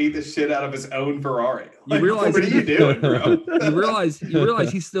coke. He beat the shit out of his own Ferrari. You realize- what are you doing, bro? You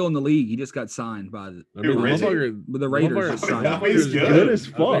realize he's still in the league. He just got signed by the I mean, the Rizzy? motherfucker- with the Raiders. motherfucker- just I mean, signed him. he's Dude, good. good as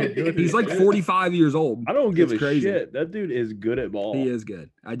I fuck. mean, He's like 45 years old. I don't give It's a crazy. shit. That dude is good at ball. He is good.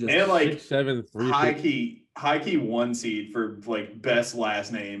 I just And like 6'7", 350. high key 1 seed for like best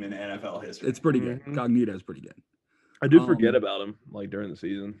last name in NFL history. it's pretty good. Mhm. Cognito's pretty good. I do forget Um, about him like during the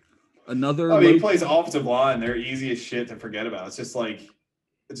season. Another I mean, he low- plays offensive line. They're easy as shit to forget about. It's just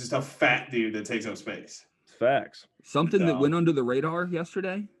a fat dude that takes up space. It's facts. something that No. went under the radar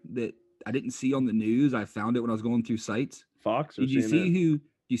yesterday that I didn't see on the news. I found it when I was going through sites. Fox or Did you see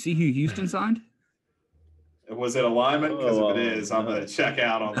who Houston signed? Was it a lineman? Because if Oh, it is, I'm no. gonna check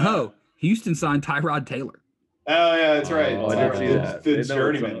out on that. Oh, Houston signed Tyrod Taylor. Oh yeah, that's right. Oh, I didn't see that. The They know what's up.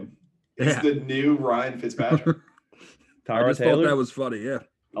 journeyman. He's Yeah. the new Ryan Fitzpatrick. I Tyrod just thought Taylor. that was funny. Yeah.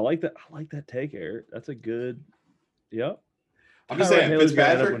 I like that take, Eric. That's a good. Yep. I'm just Tyrod saying, Taylor's gonna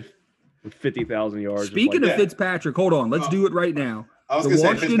end up Fitzpatrick. with 50,000 yards. just Speaking like of that. Fitzpatrick, hold on. Let's do it right now. I was the gonna say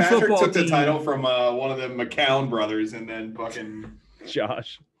Washington Fitzpatrick football took the team- title from one of the McCown brothers, and then fucking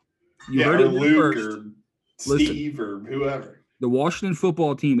Josh. You yeah, heard or it here Luke first. or Listen. Steve or whoever. The Washington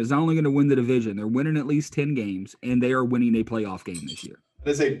football team is not only going to win the division, they're winning at least 10 games, and they are winning a playoff game this year.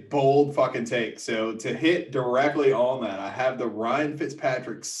 That is a bold fucking take. So to hit directly on that, I have the Ryan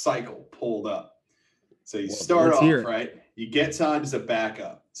Fitzpatrick cycle pulled up. So you start let's off, hear it. right? You get signed as a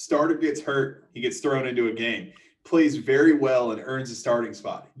backup. Starter gets hurt. He gets thrown into a game. Plays very well and earns a starting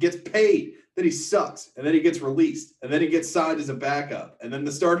spot. Gets paid. Then he sucks. And then he gets released. And then he gets signed as a backup. And then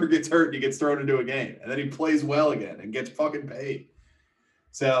the starter gets hurt and he gets thrown into a game. And then he plays well again and gets fucking paid.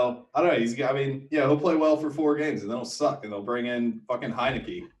 So, I don't know. He'll play well for 4 games and then he'll suck. And they'll bring in fucking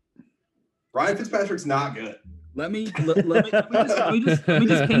Heineke. Ryan Fitzpatrick's not good. Let me just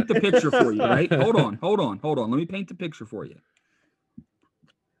paint the picture for you, right? Hold on. Let me paint the picture for you.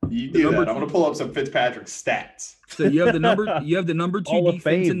 You do that. I'm going to pull up some Fitzpatrick stats. So you have the number 2 Hall of defense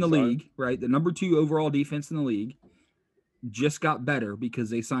Fame, in the son. league, right? The number 2 overall defense in the league just got better because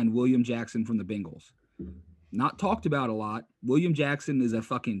they signed William Jackson from the Bengals. Not talked about a lot. William Jackson is a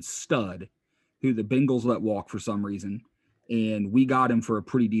fucking stud who the Bengals let walk for some reason, and we got him for a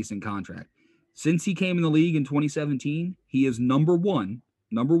pretty decent contract. Since he came in the league in 2017, he is number one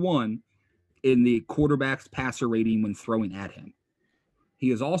in the quarterback's passer rating when throwing at him. He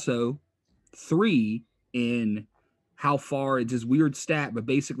is also 3 in how far, it's this weird stat, but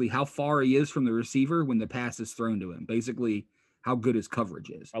basically how far he is from the receiver when the pass is thrown to him. Basically how good his coverage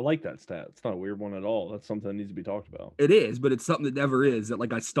is. I like that stat. It's not a weird one at all. That's something that needs to be talked about. It is, but it's something that never is that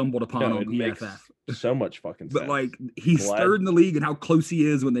like I stumbled upon No, on it makes PFF. so much fucking sense. But like he's Glad- 3rd in the league and how close he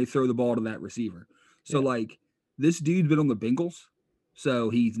is when they throw the ball to that receiver. So Yeah. like this dude's been on the Bengals,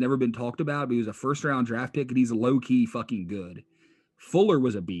 so he's never been talked about, but he was a 1st-round draft pick and he's low-key fucking good. Fuller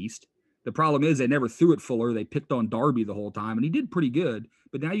was a beast. The problem is they never threw at Fuller. They picked on Darby the whole time, and he did pretty good.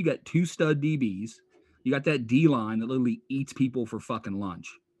 But now you got 2 stud DBs. You got that D-line that literally eats people for fucking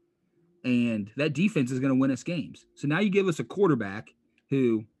lunch. And that defense is going to win us games. So now you give us a quarterback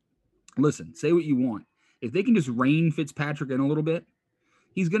who, listen, say what you want. If they can just rein Fitzpatrick in a little bit,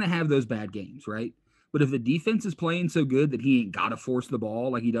 he's going to have those bad games, right? But if the defense is playing so good that he ain't got to force the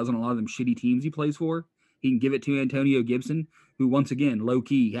ball like he does on a lot of them shitty teams he plays for, he can give it to Antonio Gibson, who once again,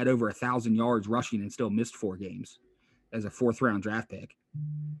 low-key, had over 1,000 yards rushing and still missed 4 games as a 4th-round draft pick.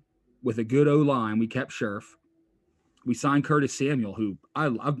 With a good O-line, we kept Scherf. We signed Curtis Samuel, who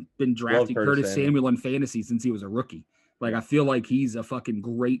I've been drafting Curtis Samuel in fantasy since he was a rookie. Like, I feel like he's a fucking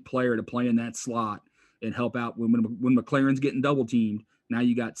great player to play in that slot and help out when McLaren's getting double-teamed. Now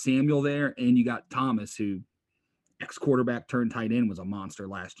you got Samuel there, and you got Thomas, who ex-quarterback turned tight end was a monster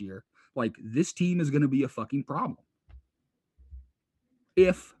last year. Like, this team is going to be a fucking problem.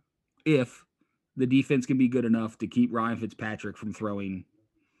 If the defense can be good enough to keep Ryan Fitzpatrick from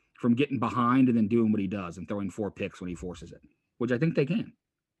getting behind and then doing what he does and throwing 4 picks when he forces it, which I think they can.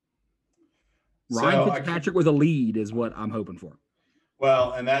 Ryan Fitzpatrick with a lead is what I'm hoping for.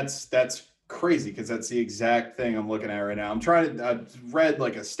 Well, and that's crazy because that's the exact thing I'm looking at right now. I read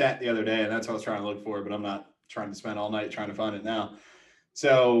like a stat the other day, and that's what I was trying to look for, but I'm not trying to spend all night trying to find it now.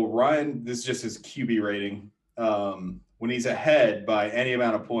 So Ryan, this is just his QB rating. When he's ahead by any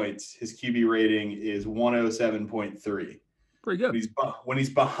amount of points, his QB rating is 107.3. Pretty good. When he's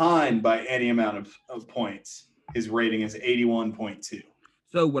behind by any amount of points, his rating is 81.2.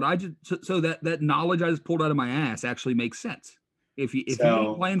 So that knowledge I just pulled out of my ass actually makes sense. If you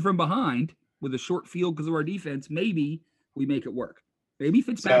ain't playing from behind with a short field because of our defense, maybe we make it work. Maybe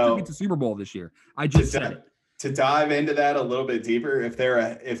Fitzpatrick gets a Super Bowl this year. I just said it. To dive into that a little bit deeper, if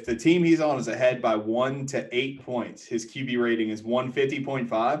the team he's on is ahead by 1 to 8 points, his QB rating is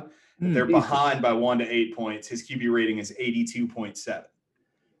 150.5. If they're behind by 1 to 8 points, his QB rating is 82.7.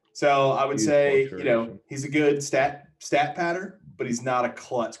 So I would say, he's a good stat pattern, but he's not a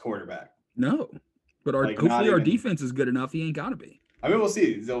clutch quarterback. No, but hopefully our defense is good enough. He ain't got to be. I mean, we'll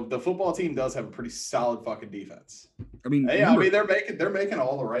see. The football team does have a pretty solid fucking defense. I mean, they're making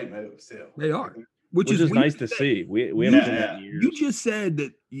all the right moves too. They are. Which is nice to see. We haven't seen that in years.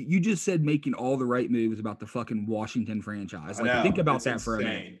 You just said making all the right moves about the fucking Washington franchise. Like, think about that for a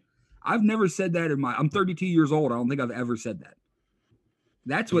minute. I've never said that I'm 32 years old. I don't think I've ever said that.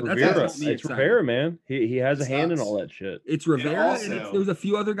 That's Rivera, man. He has a hand in all that shit. It's Rivera, and there's a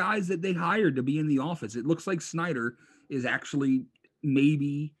few other guys that they hired to be in the office. It looks like Snyder is actually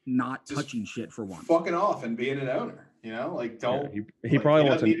maybe not touching shit for once. Fucking off and being an owner. Don't. Yeah, he probably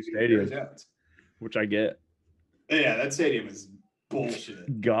wants a new stadium, which I get. Yeah, that stadium is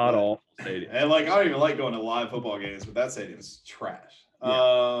bullshit. God awful stadium. And I don't even like going to live football games, but that stadium is trash.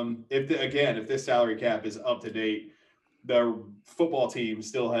 Yeah. If this salary cap is up to date, the football team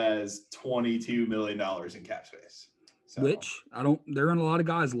still has $22 million in cap space. So. Which there aren't a lot of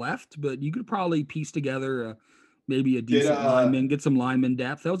guys left, but you could probably piece together maybe a decent lineman, get some lineman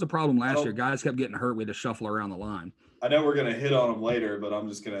depth. That was a problem last year. Guys kept getting hurt. We had to shuffle around the line. I know we're going to hit on him later, but I'm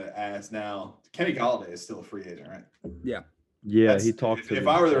just going to ask now. Kenny Golladay is still a free agent, right? Yeah. Yeah, he talked to If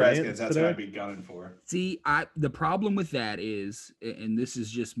I were the Redskins, that's what I'd be gunning for. See, the problem with that is, and this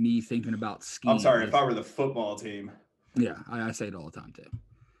is just me thinking about scheme. I'm sorry, if I were the football team. Yeah, I say it all the time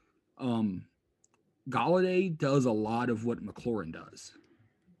too. Galladay does a lot of what McLaurin does,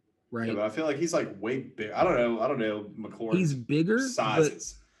 right? Yeah, but I feel like he's like way big. I don't know. McLaurin. He's bigger.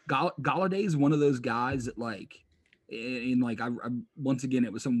 Sizes. Galladay is one of those guys that I once again,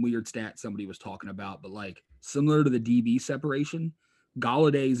 it was some weird stat somebody was talking about, but like similar to the DB separation,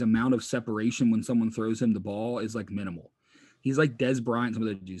 Galladay's amount of separation when someone throws him the ball is like minimal. He's like Des Bryant, some of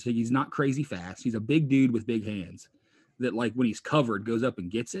the dudes. He's not crazy fast. He's a big dude with big hands that, like, when he's covered, goes up and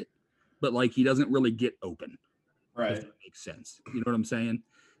gets it, but like he doesn't really get open. Right. If that makes sense. You know what I'm saying?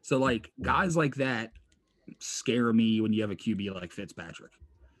 So like guys like that scare me when you have a QB like Fitzpatrick.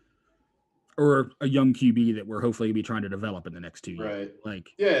 Or a young QB that we're hopefully going to be trying to develop in the next 2 years. Right. Like,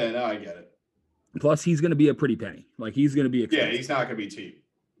 yeah, no, I get it. Plus, he's going to be a pretty penny. Like, he's going to be expensive. Yeah, he's not going to be cheap.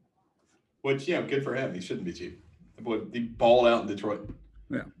 Which, good for him. He shouldn't be cheap. The boy, he balled out in Detroit.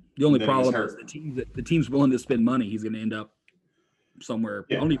 Yeah. The only problem is the team's willing to spend money. He's going to end up somewhere.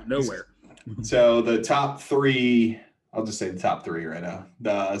 I don't even know where. So the top three, I'll just say the top three right now.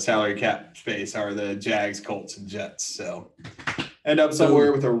 The salary cap space are the Jags, Colts, and Jets. So end up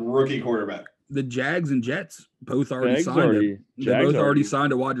somewhere with a rookie quarterback. The Jags and Jets both already signed him. They both already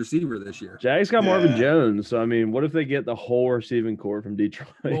signed a wide receiver this year. Jags got Marvin Jones. So, I mean, what if they get the whole receiving core from Detroit?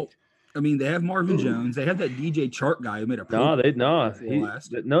 Well, I mean, they have Marvin Jones. They have that DJ Chark guy who made a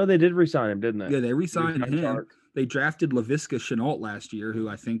they did re-sign him, didn't they? Yeah, they re-signed him. Chark. They drafted Laviska Shenault last year, who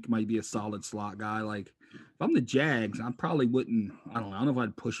I think might be a solid slot guy. Like, if I'm the Jags, I probably wouldn't. I don't know if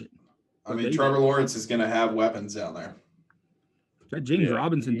I'd push it. I mean, Trevor Lawrence is going to have weapons down there. That James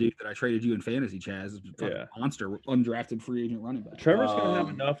Robinson dude that I traded you in fantasy, Chaz, is a monster, undrafted free agent running back. Trevor's going to have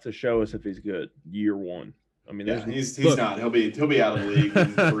enough to show us if he's good year one. I mean, he's not. He'll be out of the league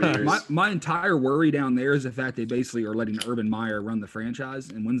in 3 years. My entire worry down there is the fact they basically are letting Urban Meyer run the franchise.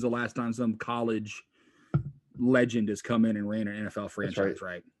 And when's the last time some college legend has come in and ran an NFL franchise,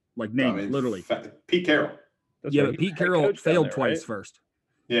 right? Like, literally. Pete Carroll. But Pete Carroll failed twice first.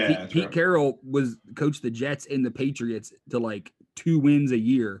 Yeah, Pete Carroll coached the Jets and the Patriots to like 2 wins a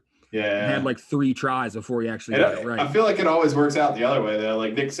year. Yeah, and had like 3 tries before he actually got it right. I feel like it always works out the other way though.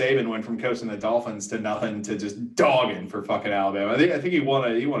 Like Nick Saban went from coaching the Dolphins to nothing to just dogging for fucking Alabama. I think he won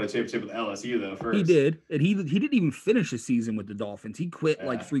a championship with LSU though first. He did, and he didn't even finish a season with the Dolphins. He quit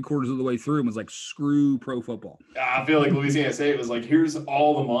like 3/4 of the way through and was like, "Screw pro football." I feel like Louisiana State was like, "Here's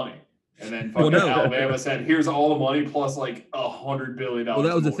all the money." And then fucking Alabama said, "Here's all the money plus like $100 billion." Well,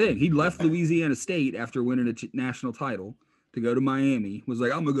 that was the thing. He left Louisiana State after winning a national title to go to Miami. Was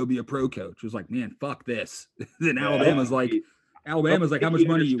like, "I'm gonna go be a pro coach." Was like, "Man, fuck this." Then Alabama's like, "How much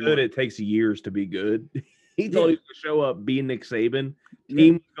money you want?" It takes years to be good. He thought he was gonna show up, be Nick Saban.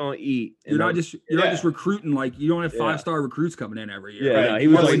 Team was gonna eat. You're not just recruiting, like you don't have 5-star recruits coming in every year. Yeah, he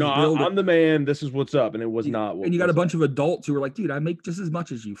was like, "No, I'm the man. This is what's up," and it was not. And you got a bunch of adults who were like, "Dude, I make just as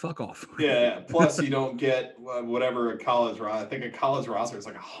much as you. Fuck off." Yeah. Plus, you don't get whatever a college roster. I think a college roster is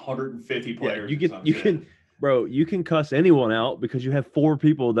like 150 players. You can cuss anyone out because you have 4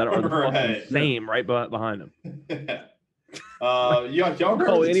 people that are the fucking same right behind them. Y'all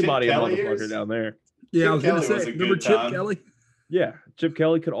call anybody a motherfucker down there. Yeah, I was going to say, remember Chip Kelly? Yeah, Chip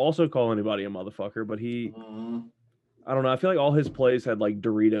Kelly could also call anybody a motherfucker, but he, I don't know. I feel like all his plays had like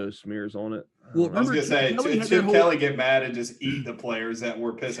Doritos smears on it. Well, I was going to say, Chip Kelly get mad and just eat the players that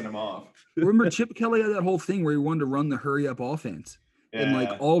were pissing him off. Remember Chip Kelly had that whole thing where he wanted to run the hurry-up offense. Yeah. And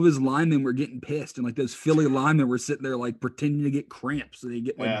like all of his linemen were getting pissed, and like those Philly linemen were sitting there like pretending to get cramps, so they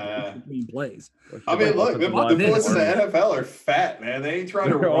get like between plays. I mean, look, the boys in the NFL are fat, man. They ain't trying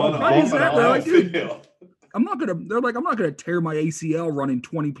to run off the field. I'm not gonna tear my ACL running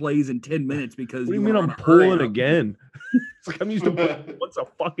 20 plays in 10 minutes because what do you mean I'm pulling again? It's like I'm used to pulling once a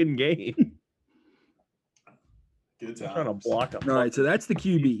fucking game. Good time. Trying to block up. All right, so that's the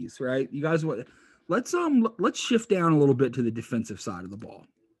QBs, right? You guys want. Let's shift down a little bit to the defensive side of the ball.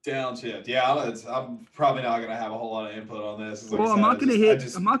 Downshift, yeah. I'm probably not going to have a whole lot of input on this. Well, I'm not going to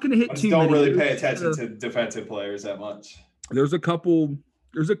hit. I'm not going to hit too many. Don't really pay attention to defensive players that much. There's a couple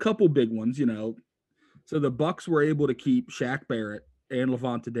big ones, you know. So the Bucs were able to keep Shaq Barrett and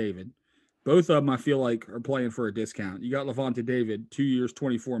Levante David. Both of them, I feel like, are playing for a discount. You got Levante David, 2 years,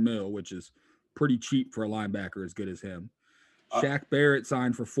 $24 million, which is pretty cheap for a linebacker as good as him. Shaq Barrett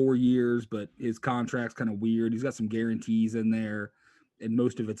signed for 4 years, but his contract's kind of weird. He's got some guarantees in there, and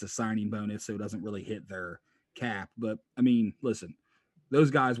most of it's a signing bonus, so it doesn't really hit their cap. But I mean, listen,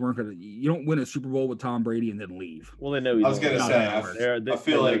 those guys weren't going to. You don't win a Super Bowl with Tom Brady and then leave. Well, they know. He's I was going to not say, there. I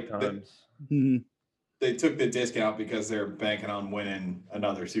feel like times. they took the discount because they're banking on winning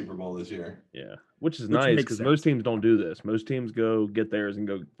another Super Bowl this year. Yeah, which is nice makes because sense. most teams don't do this. Most teams go get theirs and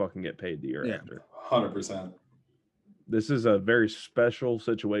go fucking get paid the year after. 100%. This is a very special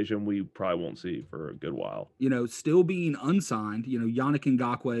situation we probably won't see for a good while. You know, still being unsigned. You know, Yannick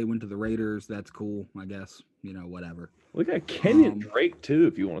Ngakoue went to the Raiders. That's cool, I guess. You know, whatever. We got Kenyon Drake too,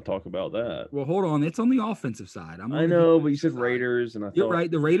 if you want to talk about that. Well, hold on. It's on the offensive side. I know, but you said Raiders, and I You're thought right.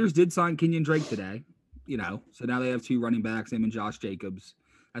 The Raiders did sign Kenyon Drake today. You know, so now they have 2 running backs, him and Josh Jacobs.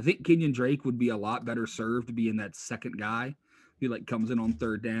 I think Kenyon Drake would be a lot better served to be in that second guy who like comes in on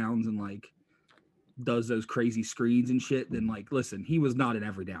 3rd downs and like does those crazy screens and shit. Then like, listen, he was not an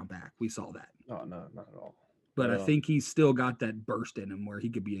every down back. We saw that. Oh no, not at all. But I think he's still got that burst in him where he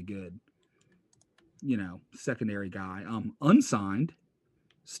could be a good, you know, secondary guy. Unsigned,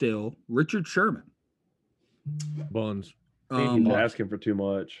 still Richard Sherman. Buns. I think he's asking for too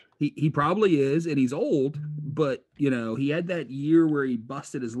much. He probably is, and he's old, but you know, he had that year where he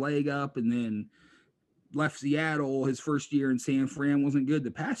busted his leg up and then left Seattle. His first year in San Fran wasn't good.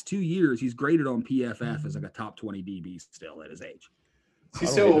 The past 2 years, he's graded on PFF as like a top 20 DB still at his age.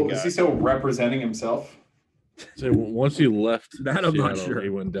 Is he still representing himself? So once he left, That I'm not Seattle, sure. He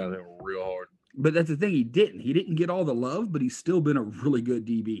went downhill real hard. But that's the thing, he didn't. He didn't get all the love, but he's still been a really good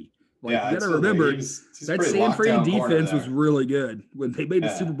DB. Like, Yeah, you got to remember he's that pretty San locked Fran down corner defense was there. really good when they made the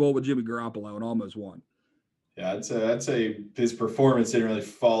Yeah. Super Bowl with Jimmy Garoppolo and almost won. Yeah, I'd say his performance didn't really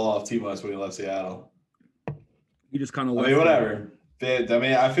fall off too much when he left Seattle. He just kind of I mean, whatever. But, I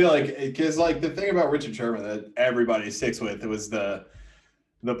mean, I feel like because like the thing about Richard Sherman that everybody sticks with, it was the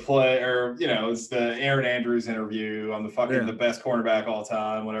play, or you know, it's the Aaron Andrews interview on the best cornerback all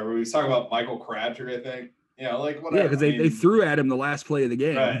time. Whatever we was talking about Michael Crabtree, I think. You know, like whatever. Yeah, because they threw at him the last play of the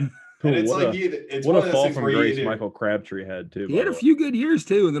game. Right. And it's What like a- it's what one a of those fall things from where grace you do. Michael Crabtree had too. He had a few good years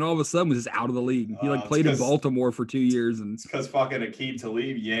too, and then all of a sudden was just out of the league. He like It's played in 'cause- Baltimore for 2 years, and It's because fucking Aqib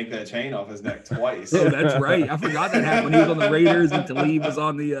Talib yanked that chain off his neck twice. oh, that's right. I forgot that happened. He was on the Raiders, and Talib was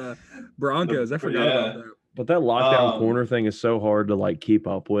on the Broncos. I forgot about that. But that lockdown corner thing is so hard to like keep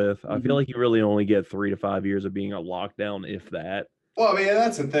up with. I feel like you really only get 3 to 5 years of being a lockdown, if that. Well, I mean,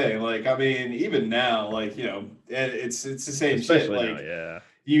 that's the thing. Like, I mean, even now, like, you know, it's the same shit. Especially Like, now, yeah.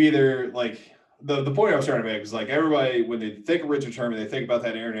 you either like the point I was trying to make is like everybody when they think of Richard Sherman, they think about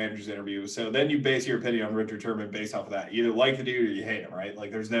that Aaron Andrews interview. So then you base your opinion on Richard Sherman based off of that. You either like the dude or you hate him, right?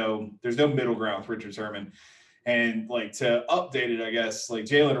 Like, there's no middle ground with Richard Sherman. And like to update it, I guess like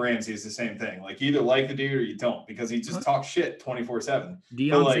Jalen Ramsey is the same thing. Like, you either like the dude or you don't because he just talks shit 24/7.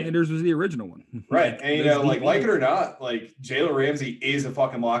 Deion like- Sanders was the original one, Right. Like, And you those know, like DBs. it or not, like Jalen Ramsey is a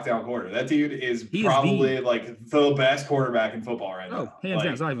fucking lockdown corner. That dude is He is probably like the best quarterback in football right Oh, now. hands Like,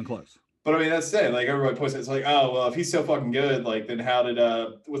 down, it's not even close. but I mean, that's the thing. Like, everybody puts it. It's like, oh, well, if he's so fucking good, like, then how did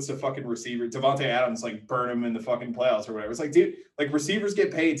what's the fucking receiver Devontae Adams like burn him in the fucking playoffs or whatever? It's like, dude, like receivers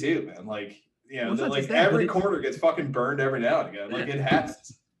get paid too, man. Like, you know, Well, it's not like just that, every but it's- corner gets fucking burned every now and again. Like, Yeah. it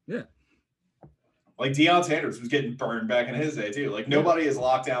happens. Yeah. Like Deion Sanders was getting burned back in his day too. Like, nobody is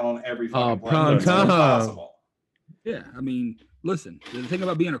locked down on every fucking play. prime It's time. impossible. Yeah, I mean, listen, the thing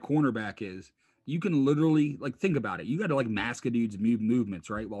about being a cornerback is you can literally like think about it. You got to like mask a dude's movements,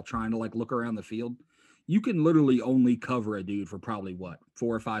 right, while trying to like look around the field. You can literally only cover a dude for probably what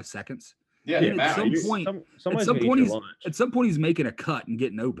 4 or 5 seconds. Yeah, And it at matters. some point, Somebody's some gonna point eat your he's- lunch. At some point, he's making a cut and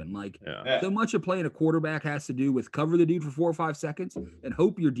getting open. Like Yeah. Yeah. so much of playing a quarterback has to do with cover the dude for 4 or 5 seconds and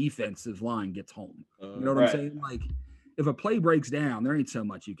hope your defensive line gets home. You know what Right. I'm saying? Like if a play breaks down, there ain't so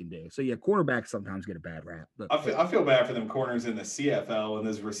much you can do. So yeah, quarterbacks sometimes get a bad rap. But I feel bad for them corners in the CFL when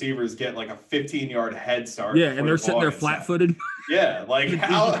those receivers get like a 15-yard head start. yeah, before and they're the sitting ball there gets snapped. flat-footed. Yeah, like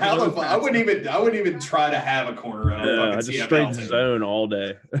how the fuck, I wouldn't even try to have a corner on a Yeah, fucking I just CFL straight team. zone all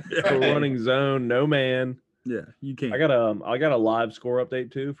day. We're running zone, no man. Yeah, you can't. I got a live score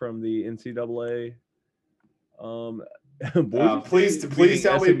update too from the NCAA. Please beating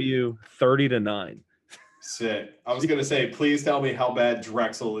tell me. SMU 30-9. Sick. I was gonna say, please tell me how bad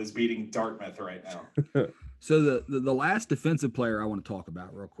Drexel is beating Dartmouth right now. So the last defensive player I want to talk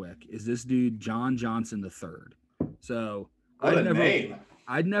about real quick is this dude John Johnson III. So What a name!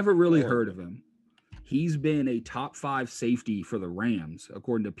 I'd never really heard of him. He's been a top 5 safety for the Rams,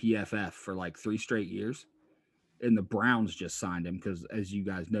 according to PFF, for like 3 straight years. And the Browns just signed him because, as you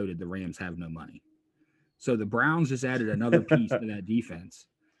guys noted, the Rams have no money. So the Browns just added another piece to that defense.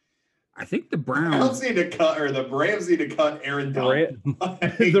 I think the The Browns. Browns need to cut, or the Rams need to cut Aaron Donald.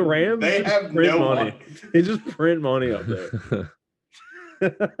 Like, The Rams they just have print no money. money. They just print money up there.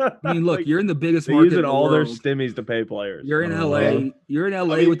 I mean, look, Like, you're in the biggest they're market using in the all their world. stimmies to pay players. You're in Uh-huh. LA. You're in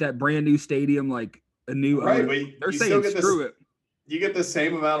LA mean- with that brand new stadium, like a new Right, owner. but They're you still saying get this- screw it. You get the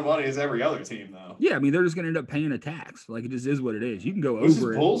same amount of money as every other team, though. Yeah, I mean, they're just going to end up paying a tax. Like, it just is what it is. You can go Which is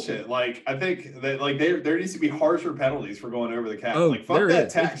over it. bullshit. Like, I think that there needs to be harsher penalties for going over the cap. Oh, Like, fuck there that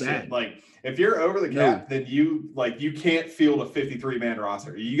is. tax It's shit. bad. Like, if you're over the No. cap, then you can't field a 53-man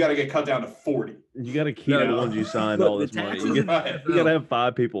roster. You got to get cut down to 40. You got to keep No, the ones you signed look, all the this money. taxes You in the got NFL, to have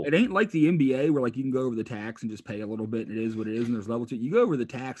 5 people. it ain't like the NBA where like you can go over the tax and just pay a little bit and it is what it is and there's level to it. You go over the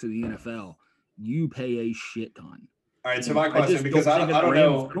tax in the NFL, you pay a shit ton. All right, so my I question, just because I think don't that the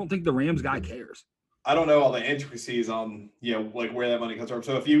Rams- know. I don't think the Rams guy cares. I don't know all the intricacies on like where that money comes from.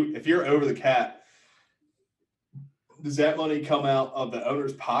 So if you're over the cap, does that money come out of the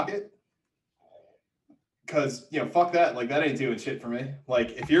owner's pocket? Because fuck that. Like that ain't doing shit for me.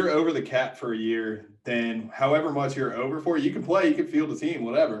 Like if you're over the cap for a year, then however much you're over for, you can play, you can field a team,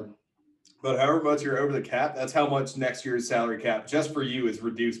 whatever. But however much you're over the cap, that's how much next year's salary cap just for you is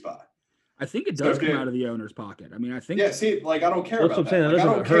reduced by. I think it So does if come you- out of the owner's pocket. I mean, I think Yeah, see, like I don't care That's about what I'm saying. that. Like, That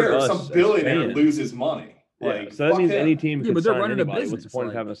I don't doesn't hurt care if us some as billionaire fans. loses money. Yeah, Like so that fuck means him. any team Yeah, can but they're sign running a anybody. What's the business, point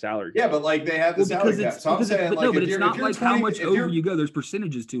like- of having a salary? Yeah, but like they have the well, salary because cap. it's So I'm because saying, but like, no, but if it's you're, not if you're like 20, how much if over you're, you go. There's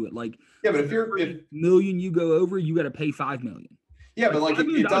percentages to it. Like yeah, but if you're, every if million you go over, you got to pay $5 million. yeah, but like $5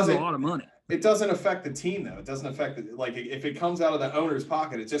 million it is a doesn't, lot of money. it doesn't affect the team though. It doesn't affect the, like if it comes out of the owner's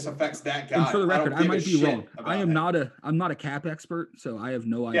pocket, it just affects that guy. And for the I don't record, I give a might be shit wrong. about I am that. I'm not a cap expert, so I have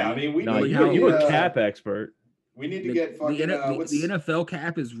no idea. Yeah, I mean, we No, need Like you, how- to you get, a cap expert. we need to the, get fucking the NFL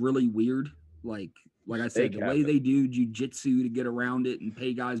cap is really weird. Like I said, Stay the way capping. they do jujitsu to get around it and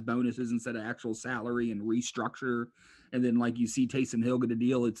pay guys bonuses instead of actual salary and restructure. And then like you see Taysom Hill get a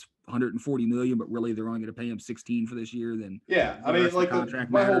deal, it's 140 million, but really they're only going to pay him 16 for this year. Then yeah, I the mean, rest of like the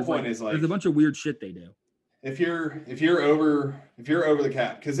contract my whole matters. point Like, is like there's a bunch of weird shit they do. if you're over the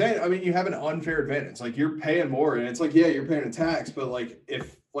cap, because then I mean you have an unfair advantage. Like you're paying more, and it's like yeah, you're paying a tax, but like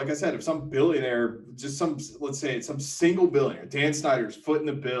like I said, if some billionaire, let's say it's some single billionaire, Dan Snyder's footing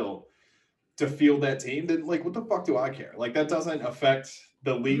the bill to field that team, then like what the fuck do I care? Like that doesn't affect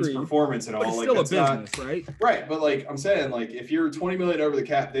the league's Agreed. performance at all. But it's Like still a that's not business, right? right. But like I'm saying, like if you're 20 million over the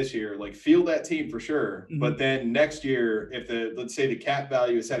cap this year, like field that team for sure. Mhm. But then next year, if let's say the cap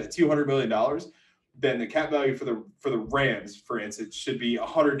value is set at $200 million, then the cap value for the Rams, for instance, should be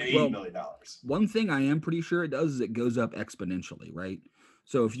 $180 million. One thing I am pretty sure it does is it goes up exponentially, right?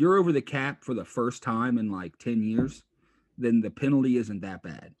 So if you're over the cap for the first time in like 10 years, then the penalty isn't that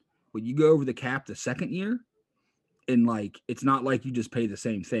bad. When you go over the cap the second year, and like it's not like you just pay the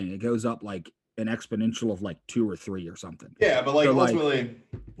same thing. It goes up like an exponential of like 2 or 3 or something. Yeah, but like So, like- ultimately,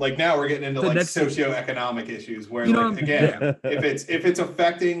 like now we're getting into The like next- socioeconomic issues where You know like what I'm- again, if it's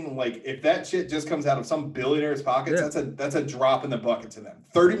affecting like if that shit just comes out of some billionaire's pockets, Yeah. that's a drop in the bucket to them.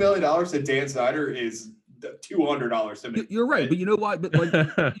 $30 million to Dan Snyder is $200 to me. You're right, but you know what? But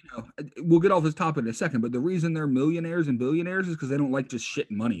like, we'll get off this topic in a second. But the reason they're millionaires and billionaires is because they don't like just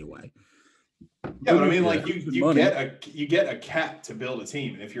shitting money away. Yeah, but I mean, like It's you money. get a cap to build a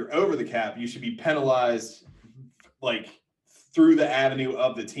team, and if you're over the cap, you should be penalized like through the avenue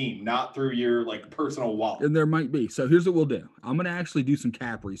of the team, not through your like personal wallet. And there might be. So here's what we'll do. I'm going to actually do some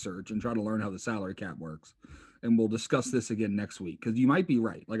cap research and try to learn how the salary cap works. And we'll discuss this again next week because you might be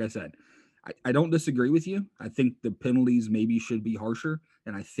right. Like I said, I don't disagree with you. I think the penalties maybe should be harsher.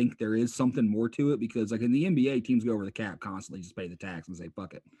 And I think there is something more to it because like in the NBA, teams go over the cap constantly, just pay the tax and say,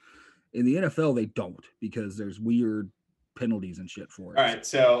 fuck it. In the NFL, they don't because there's weird penalties and shit for it. All right,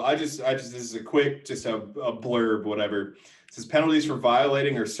 so I just this is a quick, just a blurb, whatever. It says penalties for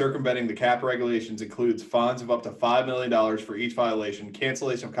violating or circumventing the cap regulations includes fines of up to $5 million for each violation,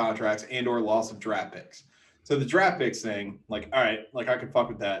 cancellation of contracts, and/or loss of draft picks. So the draft picks thing, like, all right, like I can fuck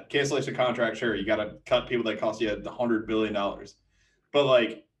with that. Cancellation of contract, sure, you got to cut people that cost you $100 billion, but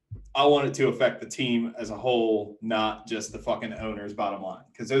like, I want it to affect the team as a whole, not just the fucking owner's bottom line,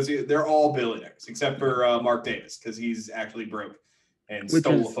 because they're all billionaires except for Mark Davis, because he's actually broke and Which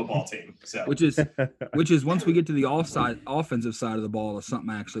stole is- a football team. So Which is once we get to the offensive side of the ball is something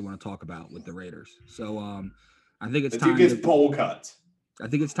I actually want to talk about with the Raiders. So I think it's the dude time gets to, bowl cuts. I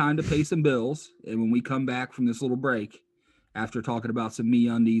think it's time to pay some bills. And when we come back from this little break, after talking about some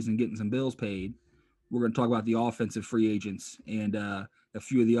MeUndies and getting some bills paid, we're going to talk about the offensive free agents and a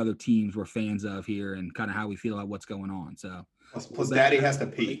few of the other teams we're fans of here and kind of how we feel about what's going on. So Plus Daddy has to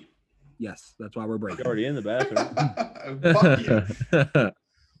pee. yes, that's why we're breaking. You're already in the bathroom. Fuck you.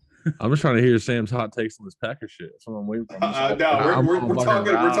 I'm just trying to hear Sam's hot takes on this Packer shit. That's what I'm waiting for. No, we're fucking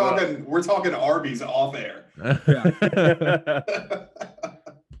talking riled we're talking Arby's off air.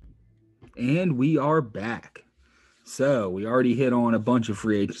 And we are back. So we already hit on a bunch of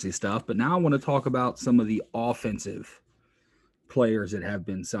free agency stuff, but now I want to talk about some of the offensive players that have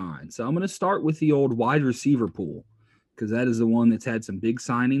been signed. So I'm going to start with the old wide receiver pool because that is the one that's had some big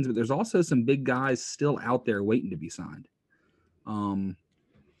signings, but there's also some big guys still out there waiting to be signed.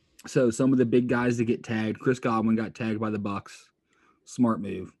 So some of the big guys that get tagged, Chris Godwin got tagged by the Bucks. Smart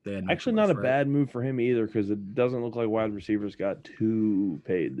move. Actually, not a bad move for him either because it doesn't look like wide receivers got too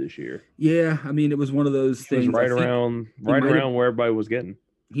paid this year. Yeah, I mean, it was one of those things. Right around where everybody was getting.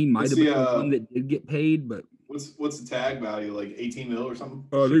 He might have been the one that did get paid, but what's the tag value? Like 18 mil or something?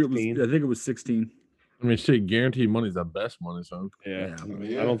 Oh, I think it was 16. I mean, shit, guaranteed money is the best money, so yeah.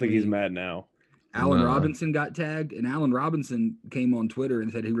 I don't think he's mad now. Allen Robinson got tagged, and Allen Robinson came on Twitter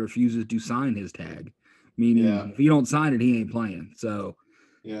and said he refuses to sign his tag. Meaning, if you don't sign it, he ain't playing. So,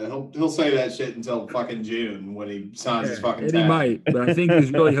 yeah, he'll say that shit until fucking June when he signs his fucking tag. He might, but I think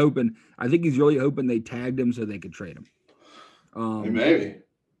he's really hoping. I think he's really hoping they tagged him so they could trade him. Maybe,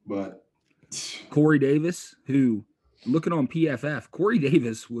 but Corey Davis, who looking on PFF, Corey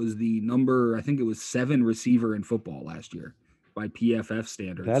Davis was the number, I think it was 7 receiver in football last year by PFF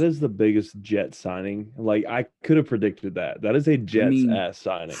standards. That is the biggest Jet signing. Like, I could have predicted that. That is a Jets ass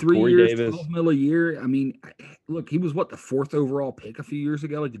signing. 3 Corey years, Davis. $12 million a year. I mean, look, he was the 4th overall pick a few years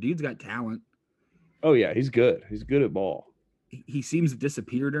ago. Like, the dude's got talent. Oh yeah, he's good. He's good at ball. He seems to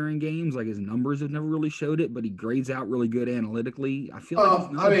disappear during games. Like, his numbers have never really showed it, but he grades out really good analytically. I feel like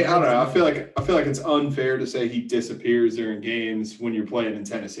I don't know. I feel like it's unfair to say he disappears during games when you're playing in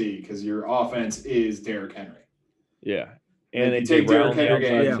Tennessee because your offense is Derrick Henry. Yeah. And you take Derrick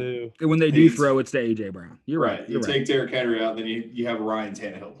Henry out. Too. And when they do throw, it's to AJ Brown. You're right. You take Derrick Henry out, then you have Ryan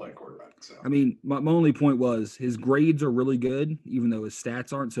Tannehill play quarterback. So I mean, my only point was his grades are really good, even though his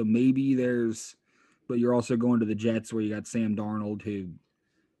stats aren't. So maybe but you're also going to the Jets where you got Sam Darnold, who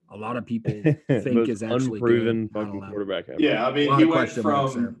a lot of people think is actually unproven fucking quarterback ever. Yeah, I mean,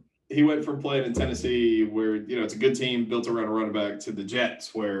 he went from playing in Tennessee where it's a good team built around a running back to the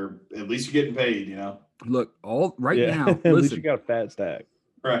Jets where at least you're getting paid. Look, now, at least you got a fat stack.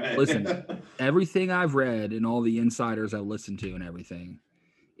 Right. Listen, everything I've read and all the insiders I've listened to and everything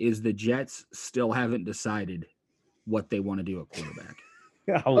is the Jets still haven't decided what they want to do at quarterback.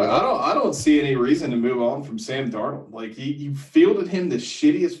 I don't see any reason to move on from Sam Darnold. Like you fielded him the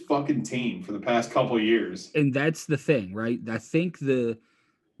shittiest fucking team for the past couple of years. And that's the thing, right? I think the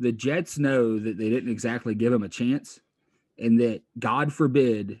Jets know that they didn't exactly give him a chance and that God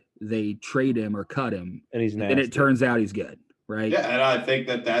forbid they trade him or cut him. And he's nasty. And it turns out he's good, right? Yeah, and I think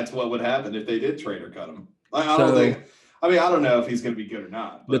that's what would happen if they did trade or cut him. I don't know if he's going to be good or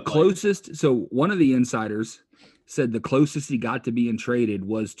not. So one of the insiders said the closest he got to being traded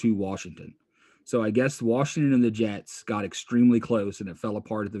was to Washington. So I guess Washington and the Jets got extremely close and it fell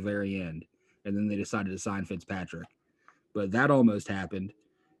apart at the very end. And then they decided to sign Fitzpatrick. But that almost happened.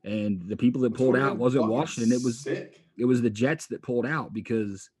 And the people that pulled out wasn't Washington. It was the Jets that pulled out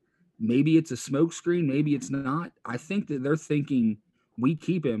because maybe it's a smokescreen, maybe it's not. I think that they're thinking we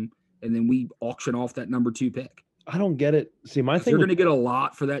keep him and then we auction off that number 2 pick. I don't get it. See, my thing, you're going to get a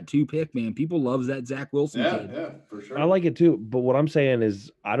lot for that 2 pick, man. People loves that Zach Wilson kid. Yeah, for sure. I like it too. But what I'm saying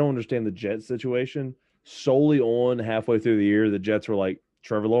is I don't understand the Jets situation solely on halfway through the year. The Jets were like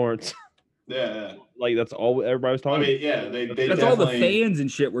Trevor Lawrence. Yeah. Like that's all everybody was talking about. Yeah, that's all the fans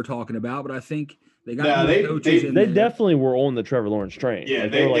and shit we're talking about, but I think they got coaches they definitely were on the Trevor Lawrence train. Yeah,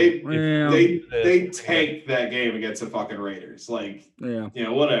 like, they tanked that game against the fucking Raiders. Like,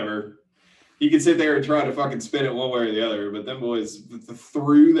 whatever. You can sit there and try to fucking spin it one way or the other, but them boys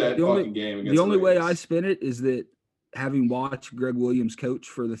threw that fucking game against the only way I spin it is that having watched Greg Williams coach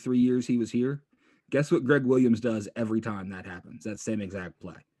for the 3 years he was here, guess what Greg Williams does every time that happens? That same exact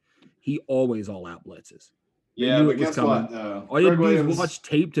play. He always all out blitzes. Yeah, but guess what? All you have to do is watch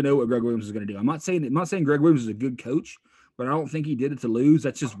tape to know what Greg Williams is going to do. I'm not saying Greg Williams is a good coach, but I don't think he did it to lose.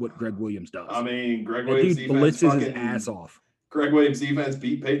 That's just what Greg Williams does. I mean, Greg Williams blitzes his ass off. Greg Williams' defense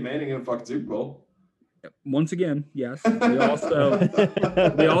beat Peyton Manning in a fucking Super Bowl. Once again, yes.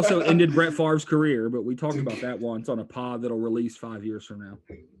 They also ended Brett Favre's career, but we talked about that once on a pod that'll release 5 years from now.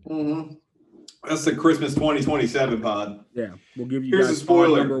 Mm-hmm. That's the Christmas 2027 pod. Yeah, we'll give you. Here's guys a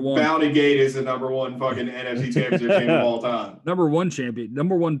spoiler: number 1. Bounty Gate is the number 1 fucking NFC Championship game of all time. Number 1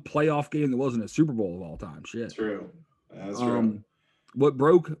 playoff game that wasn't a Super Bowl of all time. Shit. That's true. That's true. What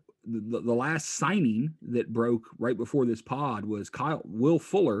broke the last signing that broke right before this pod was Will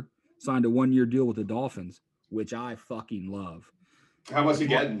Fuller signed a 1-year deal with the Dolphins, which I fucking love. How much you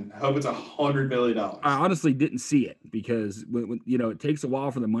getting? I hope it's $100 million. I honestly didn't see it because when it takes a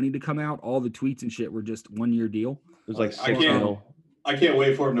while for the money to come out. All the tweets and shit were just 1 year deal. It was like I 6 can't- mil. I can't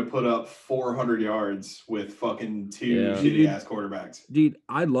wait for him to put up 400 yards with fucking two shitty ass quarterbacks. Dude,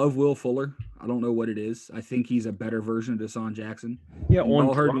 I love Will Fuller. I don't know what it is. I think he's a better version of Deshaun Jackson. Yeah,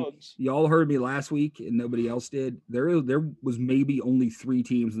 Y'all heard me last week and nobody else did. There was maybe only 3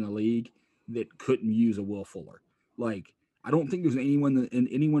 teams in the league that couldn't use a Will Fuller. Like, I don't think there's anyone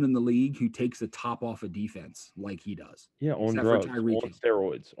in the league who takes the top off a defense like he does. Yeah, on except drugs, for on Tyreek Hill.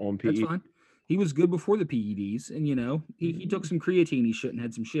 steroids, on PE. That's fine. He was good before the PEDs, and he took some creatine he shouldn't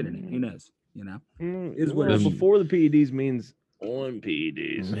had some shit in it. Who knows? Is what Well, it is. before the PEDs means on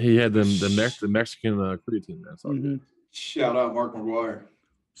PEDs. He had the Mexican creatine. That's all. Mhm. Shout out Mark McGuire.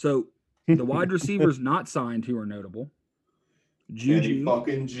 So the wide receivers not signed who are notable. Kenny Juju.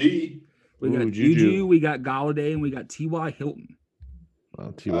 fucking G. We got Ooh, Juju. Juju. We got Galladay, and we got T.Y. Hilton.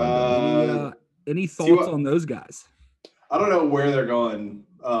 Well, T.Y. Any thoughts on those guys? I don't know where they're going.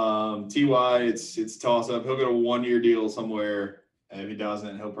 Ty, it's toss up. He'll get a 1 year deal somewhere, and if he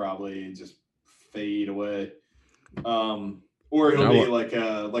doesn't, he'll probably just fade away. Or he'll be like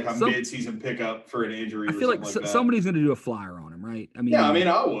a mid-season pickup for an injury. I feel like that. somebody's going to do a flyer on him, right? I mean,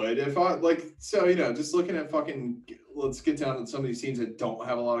 I would if I just looking at fucking. Let's get down to some of these teams that don't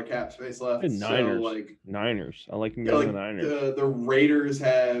have a lot of cap space left. Niners. Niners. I like him going to the Niners. The Raiders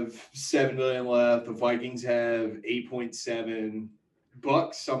have $7 million left. The Vikings have 8.7.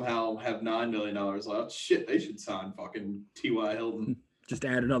 Bucks somehow have $9 million left. Shit, they should sign fucking T.Y. Hilton. Just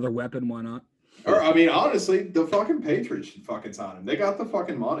add another weapon. Why not? Or I mean, honestly, the fucking Patriots should fucking sign him. They got the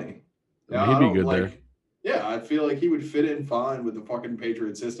fucking money. Yeah, he'd be good there. Yeah, I feel like he would fit in fine with the fucking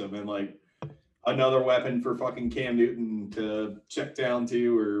Patriot system, and like another weapon for fucking Cam Newton to check down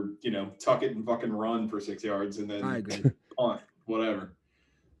to, or tuck it and fucking run for 6 yards and then I agree. punt, whatever.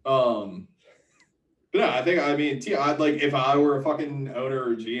 But no, I'd like if I were a fucking owner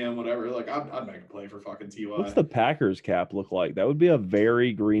or GM, whatever, like I'd make a play for fucking Ty. What's the Packers cap look like? That would be a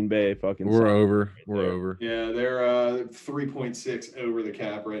very Green Bay fucking. We're sign over. right We're there. over. Yeah, they're 3.6 over the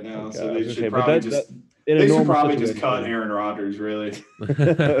cap right now, Okay, so I they was should gonna say, probably but just in a they should normal probably just situation- cut Aaron Rodgers. Really,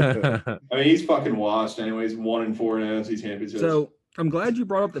 I mean he's fucking washed anyways. 1-4 in NFC championships. So I'm glad you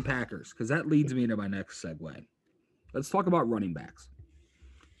brought up the Packers because that leads me to my next segue. Let's talk about running backs.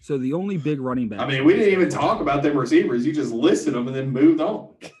 So the only big running back. I mean, we didn't even talk about them receivers. You just listed them and then moved on.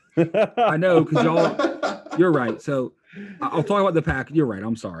 I know because you're right. So I'll talk about the pack. You're right.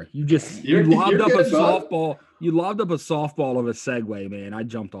 I'm sorry. You lobbed up a good, bud. softball. You lobbed up a softball of a segue, man. I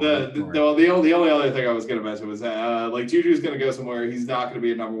jumped on it. The only other thing I was going to mention was that like Juju's going to go somewhere. He's not going to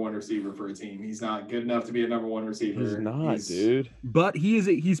be a number one receiver for a team. He's not good enough to be a number one receiver. He's not, dude. But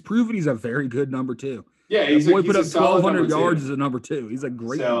he's proven he's a very good number two. Yeah, He's put up solid 1,200 number yards two. as a number two. He's a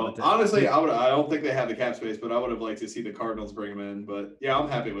great So number two. honestly, I don't think they have the cap space, but I would have liked to see the Cardinals bring him in. But yeah, I'm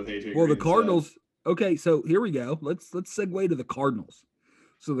happy with AJ. Well, the Green, Cardinals. Okay, so here we go. Let's segue to the Cardinals.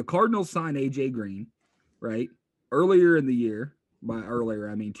 So the Cardinals signed AJ Green, right? Earlier in the year. By earlier,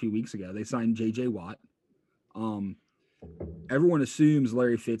 I mean 2 weeks ago, they signed JJ Watt. Everyone assumes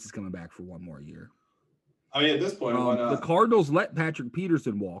Larry Fitz is coming back for one more year. I mean, at this point, why not? The Cardinals let Patrick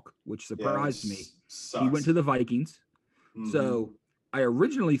Peterson walk, which surprised me. Sucks. He went to the Vikings. Mhm. So I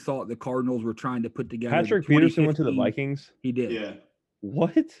originally thought the Cardinals were trying to put together. Patrick the Peterson went to the 2015 Vikings. He did. yeah.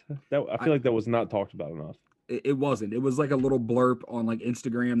 What? I feel like that was not talked about enough. It wasn't. It was like a little blurb on like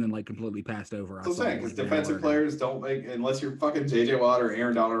Instagram, then like completely passed over. That's what I'm saw it, saying, because like, an defensive hour ago. players don't make, unless you're fucking JJ Watt or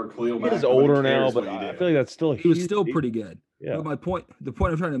Aaron Donald or Khalil Mack. He's nobody older now, cares but what you I do. feel like that's still a He was huge still deal. pretty good. Yeah. But the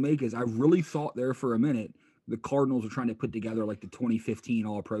point I'm trying to make is I really thought there for a minute the Cardinals were trying to put together like the 2015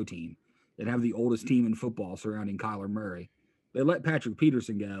 All-Pro team and have the oldest team in football surrounding Kyler Murray. They let Patrick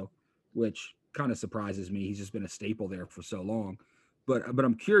Peterson go, which kind of surprises me. He's just been a staple there for so long. But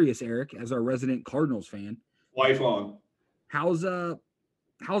I'm curious, Eric, as our resident Cardinals fan, Lifelong. does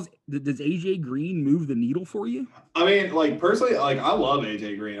AJ Green move the needle for you? I mean, like, personally, like, I love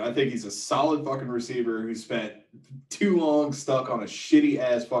AJ Green. I think he's a solid fucking receiver who spent too long stuck on a shitty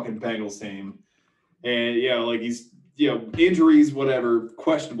ass fucking Bengals team. And, like, he's, injuries, whatever,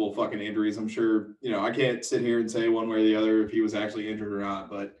 questionable fucking injuries. I'm sure, I can't sit here and say one way or the other if he was actually injured or not.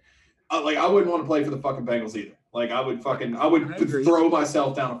 But, I wouldn't want to play for the fucking Bengals either. Like, I would agree. throw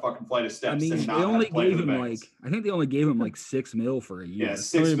myself down a fucking flight of I steps mean, and they not have only to play gave for the him Bengals. I think they only gave him like $6 million for a year. Yeah,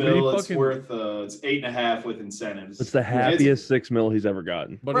 6 I mean, but mil. he It's fucking- worth it's 8.5 with incentives. It's the happiest $6 million he's ever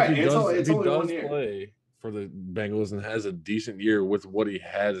gotten. But Right, if he it's does, only- if it's he only 1 does year. play for the Bengals and has a decent year with what he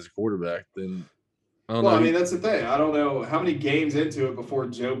had as quarterback, then I don't Well, know. I mean, that's the thing. I don't know how many games into it before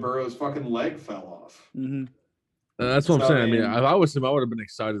Joe Burrow's fucking leg fell off. Mm-hmm. That's what I'm So, saying. I mean, if I was him, I would have been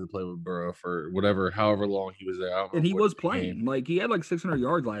excited to play with Burrow for however long he was there. I don't And know he what was game. playing. Like he had like 600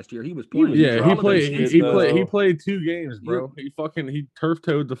 yards last year. He was He playing. was Yeah, he dropping played. shit, He though. played 2 games, bro. You're- He turf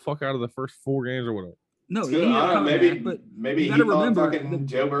toed the fuck out of the first 4 games or whatever. No, So, he I don't know, back, but maybe you he gotta thought remember fucking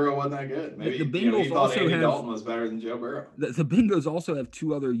Joe Burrow wasn't that good. Maybe the he Bengals thought also Andy have- Dalton was better than Joe Burrow. the Bengals also have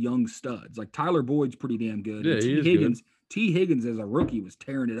 2 other young studs. Like Tyler Boyd's pretty damn good. Yeah, and he is Higgins. T. Higgins as a rookie was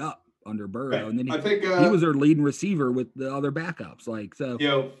tearing it up under Burrow, and then I think he was their leading receiver with the other backups. Like so, you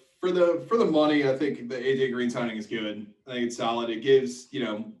know, for the money, I think the AJ Green signing is good. I think it's solid. It gives, you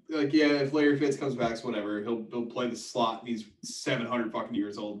know, like if Larry Fitz comes back, so whatever, he'll play the slot. And he's 700 fucking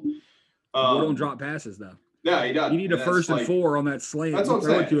years old. Boy don't drop passes though. Yeah, he does. You need a first and 4 on that slant. That's what I'm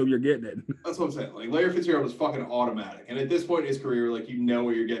Throw it saying. to him, you're getting it. That's what I'm saying. Like Larry Fitzgerald was fucking automatic, and at this point in his career, like you know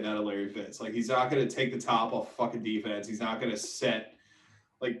what you're getting out of Larry Fitz. Like he's not going to take the top off fucking defense. He's not going to set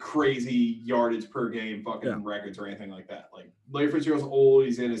like crazy yardage per game fucking records or anything like that. Like Larry Fitzgerald's old,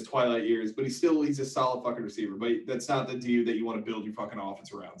 he's in his twilight years, but he's a solid fucking receiver. But that's not the dude that you want to build your fucking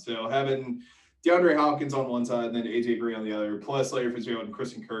offense around. So having DeAndre Hopkins on one side and then AJ Green on the other, plus Larry Fitzgerald and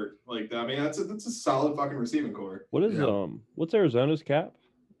Christian Kirk, like I mean that's a solid fucking receiving core. What is what's Arizona's cap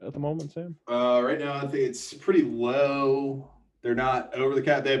at the moment, Sam? Right now I think it's pretty low. They're not over the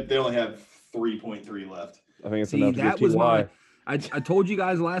cap. They only have 3.3 left. I think it's See, enough to that get was TY. I told you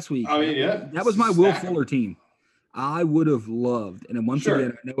guys last week. I mean, yeah, that was my Will stack 'em. Fuller team. I would have loved, and then once Sure.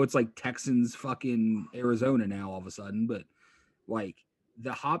 again, I know it's like Texans, fucking Arizona now all of a sudden, but like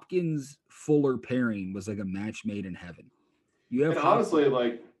the Hopkins Fuller pairing was like a match made in heaven. You have And honestly,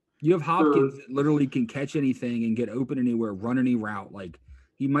 like you have Hopkins that literally can catch anything and get open anywhere, run any route. Like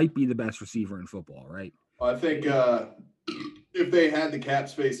he might be the best receiver in football, right? I think if they had the cap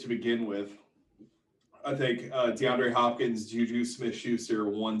space to begin with, I think DeAndre Hopkins, Juju Smith-Schuster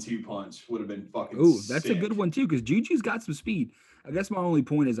 1-2 punch would have been fucking. Oh, that's a sick. good one too, because Juju's got some speed. I guess my only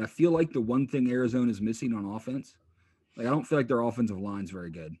point is I feel like the one thing Arizona's missing on offense, like I don't feel like their offensive line's very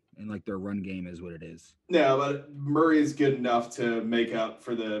good, and like their run game is what it is. No, but Murray is good enough to make up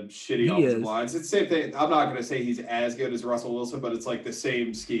for the shitty offensive lines. It's the same thing. I'm not going to say he's as good as Russell Wilson, but it's like the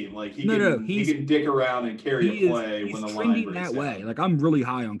same scheme. Like he can dick around and carry a play when the line breaks that down. way. Like I'm really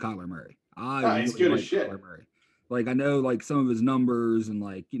high on Kyler Murray. He's good as shit. Kyler Murray. Like I know like some of his numbers and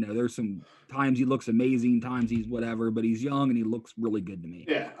like, you know, there's some times he looks amazing, times he's whatever, but he's young and he looks really good to me.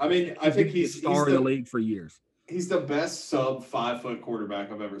 Yeah. I mean, I think he's star in the league for years. He's the best sub 5-foot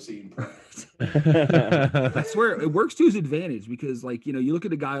quarterback I've ever seen play. I swear it works to his advantage because, like, you know, you look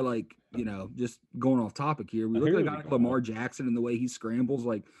at a guy like, you know, just going off topic here, we look at a guy like Lamar Jackson and the way he scrambles.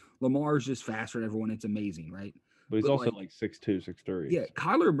 Like, Lamar's just faster than everyone. It's amazing, right? But he's also like 6'2", 6'3". Yeah,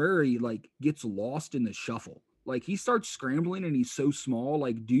 Kyler Murray like gets lost in the shuffle. Like he starts scrambling and he's so small,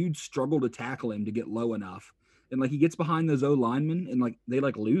 like dudes struggle to tackle him to get low enough. And like he gets behind those O linemen and like they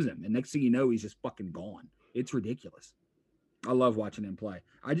like lose him. And next thing you know, he's just fucking gone. It's ridiculous. I love watching him play.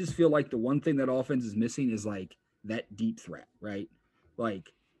 I just feel like the one thing that offense is missing is like that deep threat, right?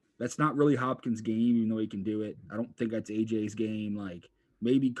 Like that's not really Hopkins' game, even though he can do it. I don't think that's AJ's game. Like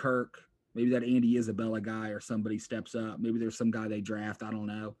maybe Kirk, maybe that Andy Isabella guy or somebody steps up. Maybe there's some guy they draft. I don't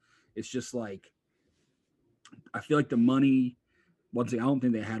know. It's just like I feel like the money. Once again, I don't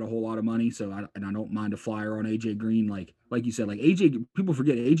think they had a whole lot of money, so I don't mind a flyer on AJ Green. Like you said, like AJ. People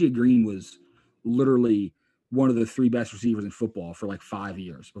forget AJ Green was literally one of the 3 best receivers in football for like 5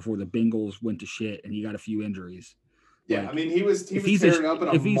 years before the Bengals went to shit and he got a few injuries. Yeah, like, I mean he was tearing up in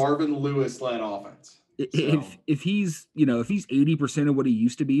a Marvin Lewis led offense. If he's 80% of what he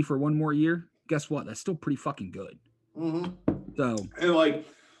used to be for one more year, guess what? That's still pretty fucking good. Mm-hmm. So and like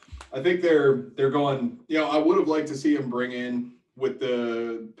I think they're going. You know, I would have liked to see him bring in with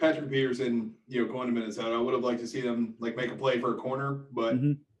the Patrick Peterson. You know, going to Minnesota. I would have liked to see them like make a play for a corner, but.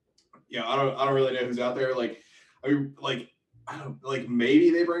 Yeah, I don't really know who's out there. Like, I mean, like maybe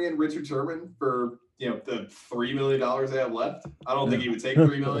they bring in Richard Sherman for the $3 million they have left. I don't think he would take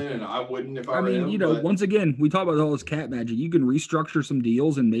 $3 million, and I wouldn't if I were him. You know, once again, we talk about all this cat magic. You can restructure some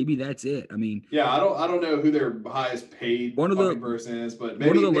deals, and maybe that's it. I mean, yeah, I don't know who their highest paid person is, but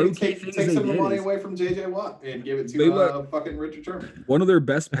maybe, take some of the money away from JJ Watt and give it to fucking Richard Sherman. One of their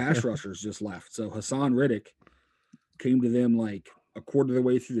best pass rushers just left. So Hassan Riddick came to them like a quarter of the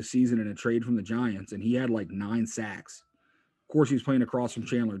way through the season in a trade from the Giants, and he had like 9 sacks. Of course, he was playing across from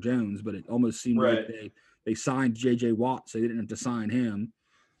Chandler Jones, but it almost seemed like they signed J.J. Watt, so they didn't have to sign him.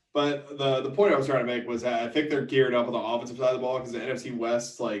 But the point I was trying to make was that I think they're geared up on the offensive side of the ball because the NFC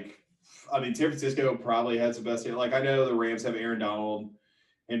West, like, I mean, San Francisco probably has the best. Like, I know the Rams have Aaron Donald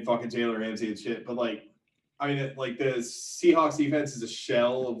and fucking Jalen Ramsey and shit, but like, I mean, like the Seahawks defense is a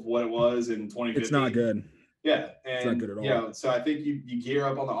shell of what it was in 2015. It's not good. Yeah, not and good at all. you know, so I think you gear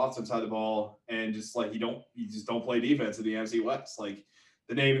up on the offensive side of the ball, and just like you just don't play defense in the NFC West. Like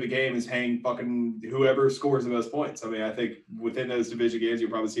the name of the game is hang fucking whoever scores the most points. I mean, I think within those division games, you'll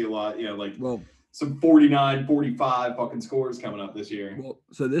probably see a lot. You know, like some 49, 45 fucking scores coming up this year. Well,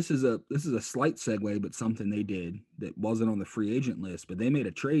 so this is a slight segue, but something they did that wasn't on the free agent list, but they made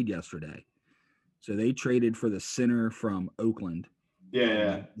a trade yesterday. So they traded for the center from Oakland,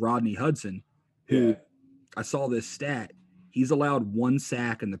 Rodney Hudson, who I saw this stat. He's allowed 1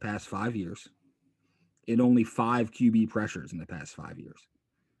 sack in the past 5 years and only 5 QB pressures in the past 5 years.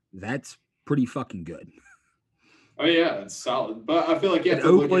 That's pretty fucking good. Oh yeah, it's solid. But I feel like you have and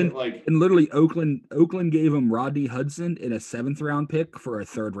to Oakland, look at it like, and literally Oakland gave him Rodney Hudson in a 7th round pick for a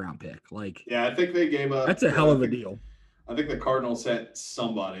 3rd round pick. Like, yeah, I think they gave up. That's a hell of a deal. I think the Cardinals sent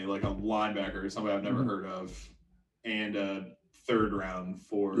somebody like a linebacker, somebody I've never heard of, and a 3rd round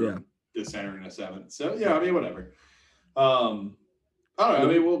for the center in a 7th. So yeah, I mean whatever. I don't know. I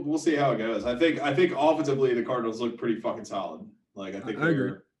mean we'll see how it goes. I think offensively the Cardinals look pretty fucking solid. Like I think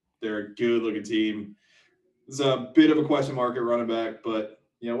they're a good looking team. It's a bit of a question mark at running back, but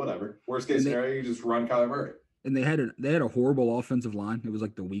you know whatever. Worst case scenario, you just run Kyler Murray. And they had a horrible offensive line. It was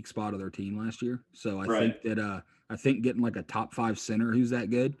like the weak spot of their team last year. So I think getting like a top 5 center who's that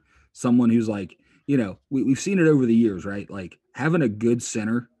good, someone who's like, you know, we've seen it over the years, right? Like having a good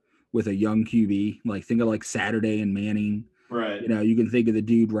center with a young QB, like think of like Saturday and Manning. Right. You know, you can think of the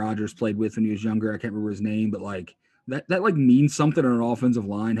dude Rodgers played with when he was younger. I can't remember his name, but like that like means something on an offensive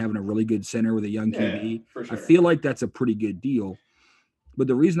line, having a really good center with a young QB. For sure. I feel like that's a pretty good deal. But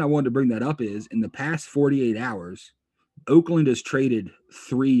the reason I wanted to bring that up is in the past 48 hours, Oakland has traded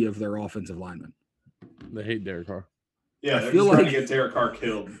 3 of their offensive linemen. They hate Derek Carr. Yeah, they're just trying to get Derek Carr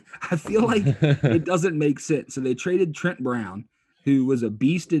killed. I feel like it doesn't make sense. So they traded Trent Brown, who was a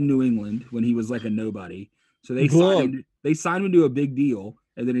beast in New England when he was like a nobody. So they signed him to a big deal,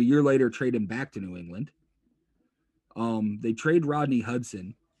 and then a year later trade him back to New England. They trade Rodney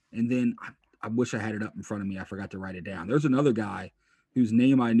Hudson, and then I wish I had it up in front of me. I forgot to write it down. There's another guy whose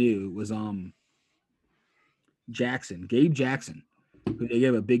name I knew was Gabe Jackson, who they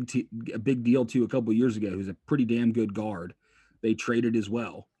gave a big deal to a couple years ago, who's a pretty damn good guard. They traded as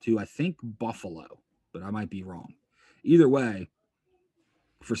well to, I think, Buffalo, but I might be wrong. Either way,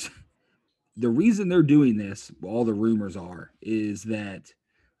 for the reason they're doing this, all the rumors are, is that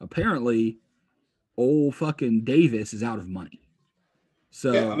apparently old fucking Davis is out of money.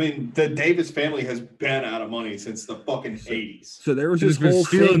 So yeah, I mean, the Davis family has been out of money since the fucking 80s. So there was this whole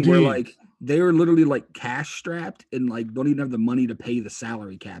thing where like they were literally like cash strapped and like don't even have the money to pay the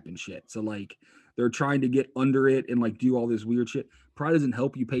salary cap and shit. So like they're trying to get under it and like do all this weird shit. Probably doesn't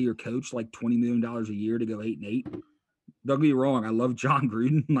help you pay your coach like $20 million a year to go 8-8. Don't get me wrong, I love John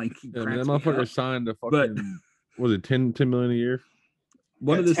Gruden. Like that motherfucker signed a fucking was it 10 million a year?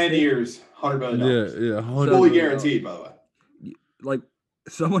 One of the 10 years, $100 million. Yeah, fully guaranteed, by the way. Like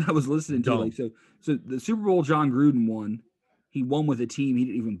someone I was listening to, like so the Super Bowl John Gruden won. He won with a team he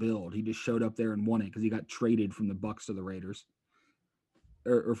didn't even build. He just showed up there and won it because he got traded from the Bucs to the Raiders,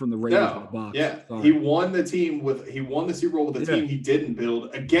 or from the Raiders to the Bucs. Yeah, Sorry. he won the Super Bowl with a team he didn't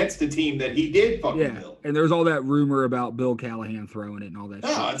build against a team that he did fucking build. And there's all that rumor about Bill Callahan throwing it and all that.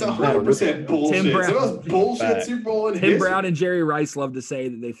 No, it's 100% bullshit. It's the most bullshit Super Bowl in history. Tim Brown and Jerry Rice love to say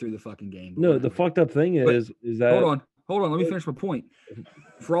that they threw the fucking game. No, the fucked up thing is that Hold on. Let me finish my point.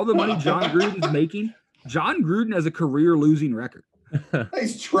 For all the money John Gruden is making, John Gruden has a career losing record.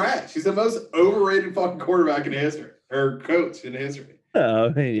 He's trash. He's the most overrated fucking quarterback in history, or coach in history. I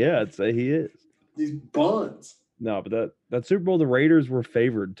mean, yeah, I'd say he is. These buns. No, but that Super Bowl, the Raiders were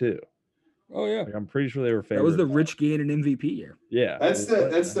favored too. Oh yeah, like, I'm pretty sure they were favored. That was the Rich Gannon MVP year. Yeah, that's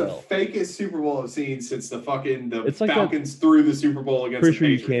the fakest Super Bowl I've seen since the it's like Falcons threw the Super Bowl against the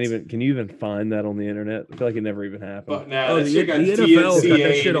Patriots. Can you even find that on the internet? I feel like it never even happened. But now the NFL got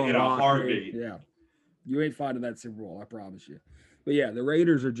that shit on lock, heartbeat. Yeah, you ain't finding that Super Bowl, I promise you. But yeah, the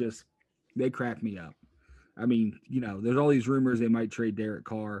Raiders are they crack me up. I mean, you know, there's all these rumors they might trade Derek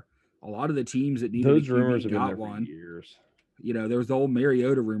Carr. A lot of the teams that need those rumors have been there for years. You know, there was the old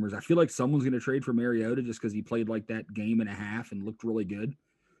Mariota rumors. I feel like someone's going to trade for Mariota just because he played like that game and a half and looked really good.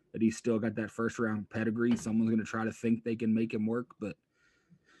 That he's still got that first round pedigree. Someone's going to try to think they can make him work, but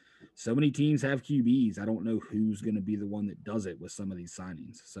so many teams have QBs. I don't know who's going to be the one that does it with some of these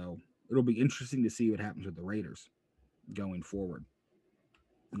signings. So it'll be interesting to see what happens with the Raiders going forward.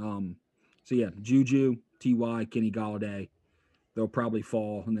 So yeah, Juju, T.Y., Kenny Golladay, they'll probably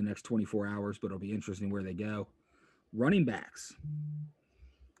fall in the next 24 hours, but it'll be interesting where they go. Running backs.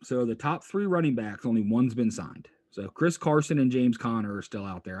 So the top 3 running backs, only one's been signed. So Chris Carson and James Conner are still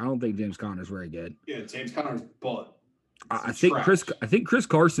out there. I don't think James Conner's very good. Yeah, James Conner's butt. I think trash. Chris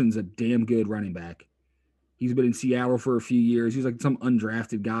Carson's a damn good running back. He's been in Seattle for a few years. He's like some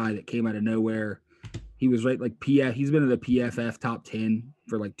undrafted guy that came out of nowhere. He was right like PF. He's been in the PFF top 10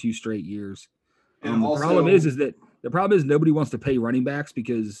 for like 2 straight years. And The problem is nobody wants to pay running backs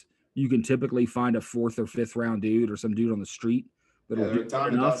because you can typically find a 4th or 5th round dude or some dude on the street that'll do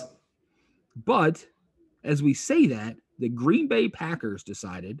enough. But as we say that, the Green Bay Packers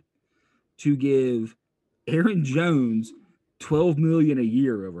decided to give Aaron Jones $12 million a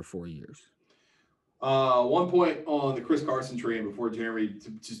year over 4 years. 1 point on the Chris Carson train before Jeremy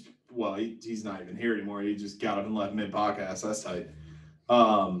he's not even here anymore. He just got up and left mid podcast. That's tight.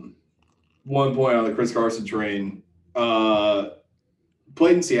 1 point on the Chris Carson train.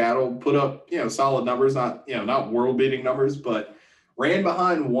 Played in Seattle, put up solid numbers, not world beating numbers, but ran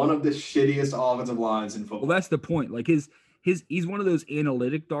behind one of the shittiest offensive lines in football. Well, that's the point. Like he's one of those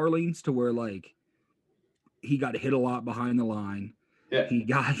analytic darlings to where like he got hit a lot behind the line. Yeah. He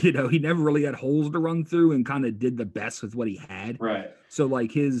got, he never really had holes to run through and kind of did the best with what he had. Right. So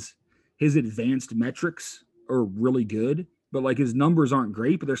like his advanced metrics are really good, but like his numbers aren't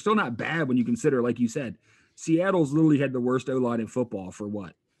great, but they're still not bad when you consider, like you said, Seattle's literally had the worst O-line in football for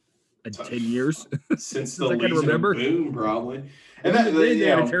what? 10 years? Since the I can Legion of remember. Boom, probably. And they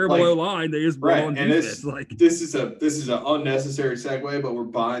had a terrible O-line. They just brought on and defense. this is an unnecessary segue, but we're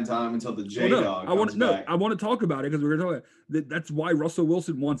buying time until the J-Dog comes back. I want to talk about it because we're going to talk about that's why Russell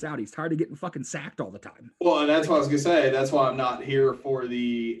Wilson wants out. He's tired of getting fucking sacked all the time. Well, and that's what I was going to say. That's why I'm not here for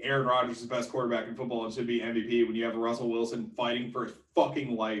the Aaron Rodgers is the best quarterback in football and should be MVP when you have Russell Wilson fighting for his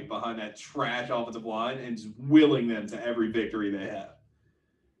fucking life behind that trash offensive line and just willing them to every victory they have.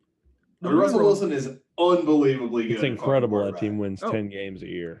 Russell Wilson is unbelievably good. It's incredible that team wins 10 games a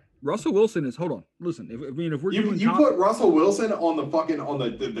year. We're hold on. Listen, if we're you put Russell Wilson on the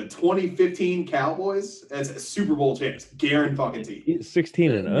 2015 Cowboys as a Super Bowl champs, guaranteed. He's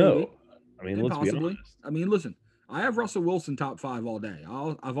 16-0. I mean, let's be honest. I mean, listen, I have Russell Wilson top 5 all day.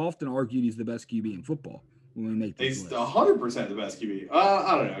 I've often argued he's the best QB in football when we make this He's list. 100% the best QB.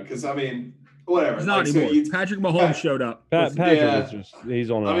 I don't know, because I mean, whatever. He's not anymore. Patrick Mahomes showed up.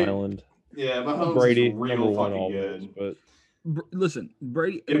 He's on an island. Yeah, Mahomes Brady, is real fucking good. But listen,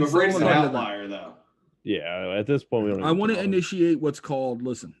 Brady. Yeah, but Brady's an outlier, though. Yeah, at this point, we don't. I want to initiate what's called.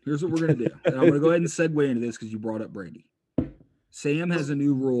 Listen, here's what we're gonna do, and I'm gonna go ahead and segue into this because you brought up Brady. Sam has a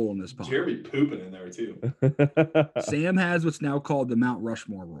new rule in this podcast. Jeremy pooping in there too. Sam has what's now called the Mount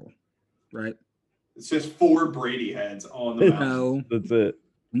Rushmore rule, right? It's just 4 Brady heads on the mountain. No, that's it.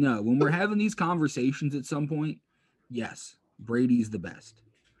 No, when we're having these conversations at some point, yes, Brady's the best.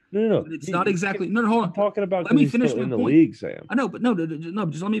 No. It's not exactly. No, hold on. I'm talking about. Let me finish my in the point. league, Sam. I know, but no.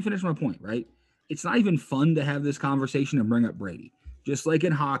 Just let me finish my point. Right? It's not even fun to have this conversation and bring up Brady. Just like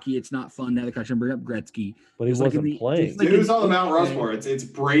in hockey, it's not fun to have the conversation and bring up Gretzky. But he wasn't playing. Who's on the Mount Rushmore? It's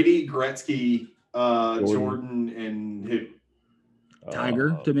Brady, Gretzky, Jordan, and who?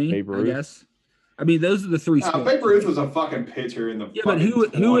 Tiger to me, I guess. I mean, those are the 3. Babe Ruth was a fucking pitcher in the. Yeah, but who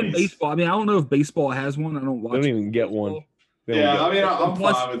in baseball? I mean, I don't know if baseball has one. I don't watch. They don't even get one. Yeah, I mean, I'm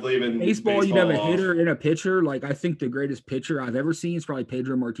fine with leaving baseball. You'd have a hitter and a pitcher. Like, I think the greatest pitcher I've ever seen is probably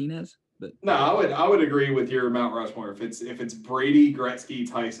Pedro Martinez. But no, I would agree with your Mount Rushmore. If it's Brady, Gretzky,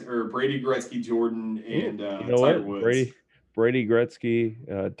 Tyson, or Brady, Gretzky, Jordan, and Tiger Woods. Brady,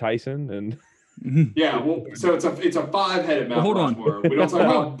 Gretzky, Tyson, and yeah. Well, so it's a 5-headed Mount Rushmore. We don't talk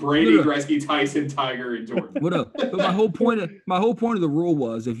about Brady, Gretzky, Tyson, Tiger, and Jordan. What up? But my whole point of the rule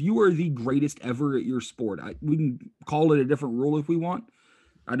was if you are the greatest ever at your sport, we can call it a different rule if we want.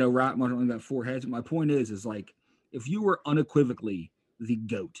 I know Rat might only got 4 heads. But my point is like if you were unequivocally the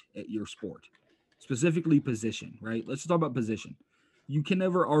GOAT at your sport, specifically position, right? Let's talk about position. You can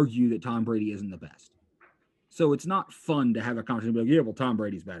never argue that Tom Brady isn't the best. So it's not fun to have a conversation like, yeah, well, Tom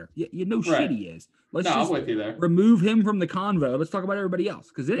Brady's better. Yeah, shit he is. I'm with you there. Remove him from the convo. Let's talk about everybody else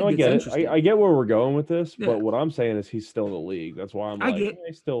because then it gets interesting. I get where we're going with this, but what I'm saying is he's still in the league. That's why I'm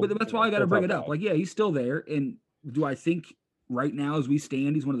but that's why I got to bring it up. Like, yeah, he's still there. And do I think right now as we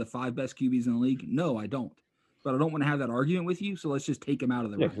stand, he's one of the 5 best QBs in the league? No, I don't. But I don't want to have that argument with you, so let's just take him out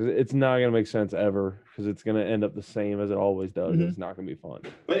of the race. It's not going to make sense ever because it's going to end up the same as it always does. Mm-hmm. It's not going to be fun.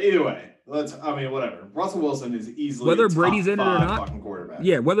 But either way, whatever. Russell Wilson is easily whether Brady's in it or not. Quarterback.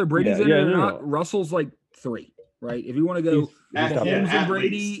 Yeah, whether Brady's in it or not, Russell's like 3, right? If you want to go Mahomes and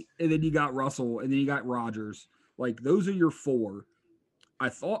Brady, and then you got Russell, and then you got Rodgers. Like those are your 4. I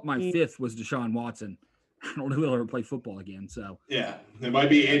thought my 5th was Deshaun Watson. I don't know if he'll ever play football again. So yeah, it might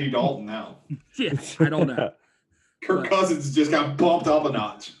be Andy Dalton now. Yeah, I don't know. Kirk Cousins just got bumped up a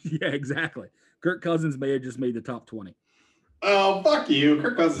notch. Yeah, exactly. Kirk Cousins may have just made the top 20. Oh, fuck you.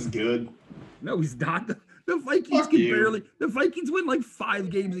 Kirk Cousins is good. No, he's not. The Vikings Fuck can you. barely. The Vikings win like 5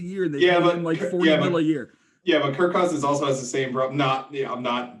 games a year, and they Yeah, pay but- him like yeah, 40 mil a year. Yeah, but Kirk Cousins also has the same problem. I'm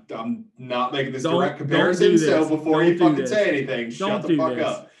not making this Don't direct do comparison. this. So before you Don't do fucking this. say anything, shut Don't the do fuck this.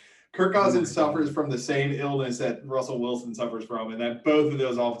 up. Kirk Cousins Oh my God. suffers from the same illness that Russell Wilson suffers from, and that both of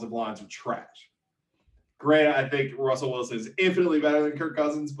those offensive lines are trash. Granted, I think Russell Wilson is infinitely better than Kirk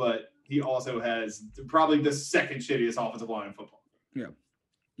Cousins, but he also has probably the second shittiest offensive line in football.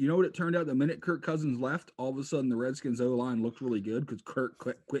 You know what it turned out? The minute Kirk Cousins left, all of a sudden the Redskins O-line looked really good because Kirk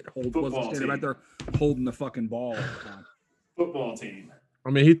wasn't Football standing right team. there holding the fucking ball all the time. Football team. I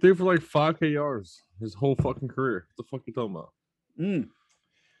mean, he threw for like 5K yards his whole fucking career. What the fuck you talking about?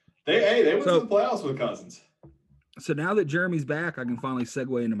 They went So- to the playoffs with Cousins. So now that Jeremy's back, I can finally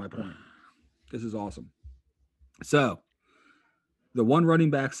segue into my point. This is awesome. So, the one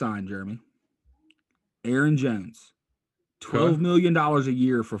running back signed, Jeremy, Aaron Jones, $12 million a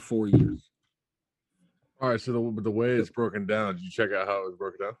year for 4 years. All right, so the way it's broken down, did you check out how it was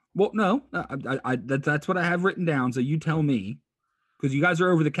broken down? Well, no, that's what I have written down. So you tell me, because you guys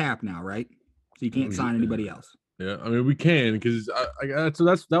are over the cap now, right? So you can't sign anybody else. Yeah, I mean we can because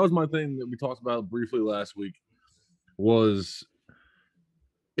that was my thing that we talked about briefly last week. Was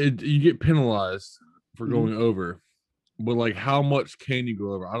you get penalized for going over, but like how much can you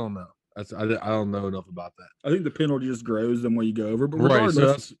go over? I don't know. I don't know enough about that. I think the penalty just grows the more you go over. But Right,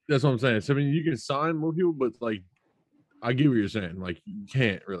 regardless, so that's what I'm saying. So I mean, you can sign more people, but like, I get what you're saying. Like, you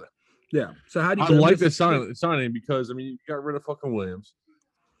can't really. yeah. So how do you? I like that signing because I mean, you got rid of fucking Williams,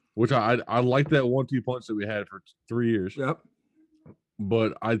 which I like that 1-2 punch that we had for 3 years. Yep.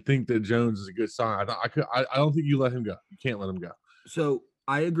 But I think that Jones is a good sign. I don't think you let him go. You can't let him go. So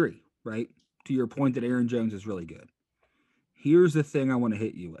I agree, right? To your point that Aaron Jones is really good. Here's the thing I want to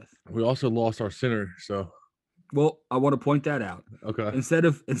hit you with. We also lost our center, so Well, I want to point that out. okay. Instead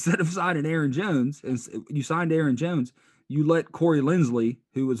of signing Aaron Jones, and you signed Aaron Jones, you let Corey Linsley,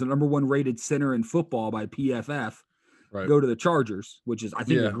 who was the number 1 rated center in football by PFF, Right. go to the Chargers, which is I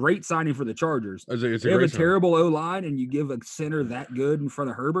think Yeah. a great signing for the Chargers. It's a They have a great sign. terrible O line, and you give a center that good in front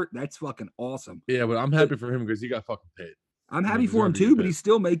of Herbert. That's fucking awesome. Yeah, but I'm happy for him because he got fucking paid. I'm Yeah, happy for him deserved to get too, but paid. he's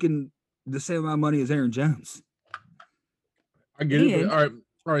still making the same amount of money as Aaron Jones. I get it. And- But,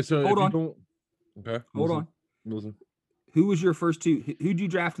 all right. So Hold if on. you don't, okay. Hold on. Listen. Who was your first two? Who'd you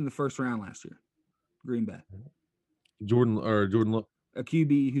draft in the first round last year? Green Bay. Jordan Love. A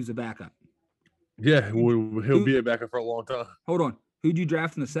QB who's a backup. Yeah, he'll be a backup for a long time. Hold on. Who'd you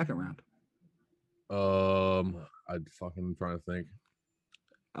draft in the second round? I'd fucking trying to think.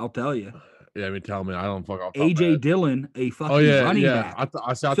 I'll tell you. Yeah, I mean, tell me. I don't fuck off. AJ Dillon, a fucking Oh yeah, running yeah. back. I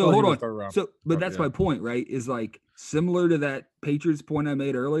thought So he hold was on. third round. So, but Oh, that's yeah. my point, right? Is like similar to that Patriots point I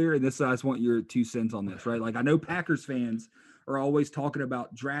made earlier. And this, I just want your 2 cents on this, right? Like I know Packers fans are always talking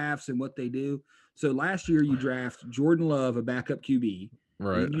about drafts and what they do. So last year you draft Jordan Love, a backup QB.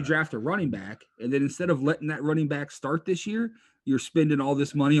 Right. You draft a running back, and then instead of letting that running back start this year, you're spending all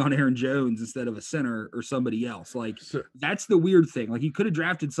this money on Aaron Jones instead of a center or somebody else. Like So, that's the weird thing. Like you could have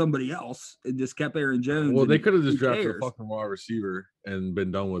drafted somebody else and just kept Aaron Jones. well, they and could have who just drafted cares? a fucking wide receiver and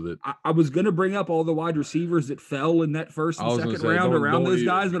been done with it. I was gonna bring up all the wide receivers that fell in that first I and was gonna second say, round don't- around don't those either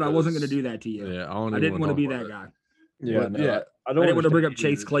guys, but I wasn't gonna because- do that to you. Yeah, I didn't want to be that guy. Yeah, But, no, yeah, I don't didn't want to bring up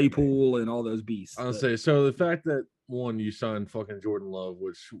understand Chase either. Claypool and all those beasts. I'll but- say so. The fact that one you signed fucking Jordan Love,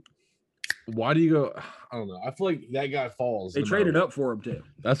 which why do you go? I don't know. I feel like that guy falls. they no matter traded what. up for him too.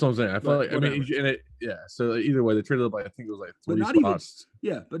 That's what I'm saying. I feel But like I mean, and it, yeah. So either way, they traded up. Like, I think it was like But 3 not even- spots.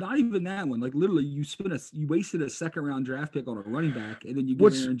 Yeah, but not even that one. Like literally, you wasted a second round draft pick on a running back, and then you give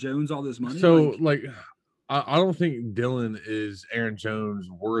Which- Aaron Jones all this money. So like, I don't think Dylan is Aaron Jones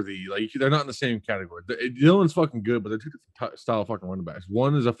worthy. Like they're not in the same category. Dylan's fucking good, but they're two different style fucking running backs.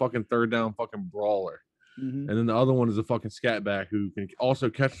 One is a fucking third down fucking brawler, Mhm. and then the other one is a fucking scat back who can also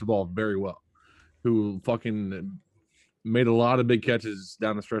catch the ball very well, who fucking made a lot of big catches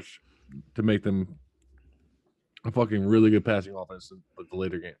down the stretch to make them a fucking really good passing offense in the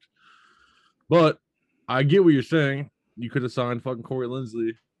later games. But I get what you're saying. You could have signed fucking Corey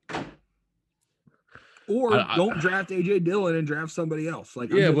Linsley. Or I- don't draft AJ Dillon and draft somebody else.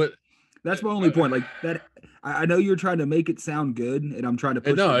 Like I'm Yeah, just- but that's my only point. Like that, I know you're trying to make it sound good, and I'm trying to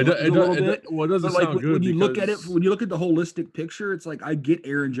push no, the it, buttons it, a little it, bit. well, it doesn't But like sound when good you look at it, because- when you look at the holistic picture, it's like I get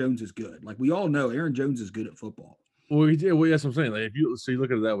Aaron Jones is good. Like we all know Aaron Jones is good at football. Well, yeah, well, that's what I'm saying. Like, if you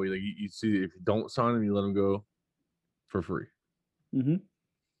look at it that way, like you see, if you don't sign him, you let him go for free. Mm-hmm.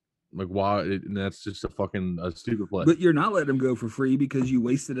 Like, why? And that's just a stupid play. But you're not letting him go for free because you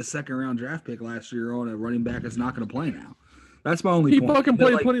wasted a second round draft pick last year on a running back that's not going to play now. That's my only He point. fucking But,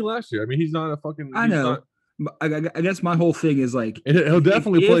 played like, plenty last year. I mean, he's not a fucking. I he's know. not- I guess my whole thing is like he'll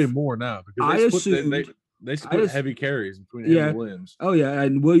definitely if- play more now because I they assumed- split ass- heavy carries between him Yeah. and Williams. Oh yeah,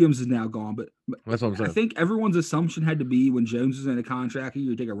 and Williams is now gone, but That's what I'm I saying. think everyone's assumption had to be when Jones was in a contract,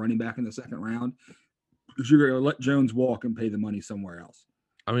 you take a running back in the second round, because you're going to let Jones walk and pay the money somewhere else,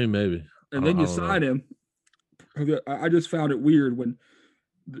 I mean, maybe. and I then you don't know. sign him. I just found it weird when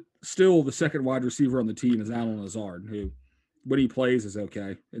still the second wide receiver on the team is Alan Lazard, who when he plays is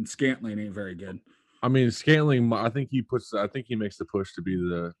okay, and Scantling ain't very good. I mean, Scantling. I think he makes the push to be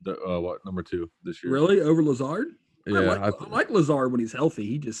the number 2 this year. Really over Lazard? Yeah, I like Lazard when he's healthy.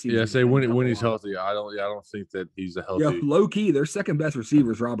 He just seems yeah. to Say be when a he's lot. healthy. I don't think that he's a healthy. Yeah, low key, their second best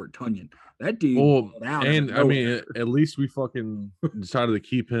receiver is Robert Tunyon. That dude. Well, balled out and out I of mean, nowhere. at least we fucking decided to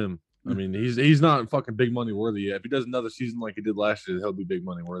keep him. I mean, he's not fucking big money worthy yet. If he does another season like he did last year, he'll be big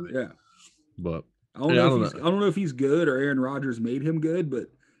money worthy. Yeah. But I don't Yeah, know I if don't he's, know. I don't know if he's good or Aaron Rodgers made him good, but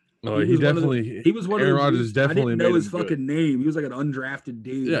no, he he was one of the- definitely he was one Aaron of those Rodgers dudes- definitely I didn't know made his him good. fucking name. He was like an undrafted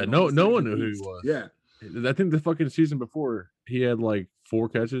dude. Yeah, and all no of a one sudden knew who he beast. was. Yeah. I think the fucking season before he had like 4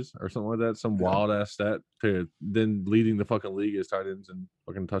 catches or something like that, some Yeah. wild ass stat to then leading the fucking league as tight ends and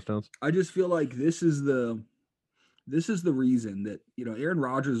fucking touchdowns. I just feel like this is the reason that, Aaron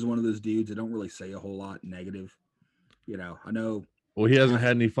Rodgers is one of those dudes that don't really say a whole lot negative. I know Well, he hasn't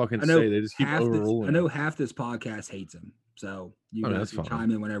had any fucking I know say. They just keep overruling. I know him. half this podcast hates him. So you I mean, guys that's can fine.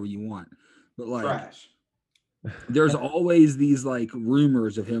 chime in whenever you want. But like Trash. there's always these like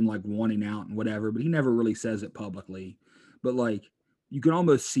rumors of him like wanting out and whatever, but he never really says it publicly. But like you can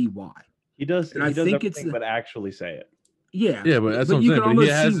almost see why. He does. And He I does think it's everything the- but actually say it. Yeah. Yeah, but that's But what I'm you saying. can But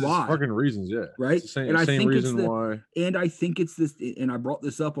he almost has see his why. fucking reasons. Yeah, Right? It's the same, And I same think it's reason why. And I think it's this, and I brought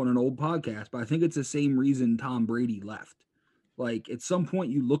this up on an old podcast, but I think it's the same reason Tom Brady left. Like at some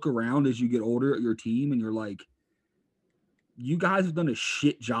point, you look around as you get older at your team, and you're like, "You guys have done a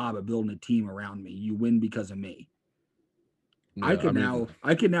shit job of building a team around me. You win because of me. I Yeah, can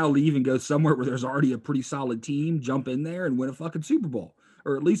mean, now leave and go somewhere where there's already a pretty solid team, jump in there and win a fucking Super Bowl,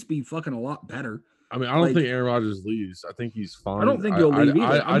 or at least be fucking a lot better." I don't like- think Aaron Rodgers leaves. I think he's fine. I don't think he'll leave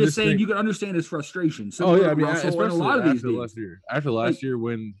either. I'm I just saying think- you can understand his frustration. Oh similar yeah, to I mean, Russell and especially a lot of these after dudes. last year. After last year,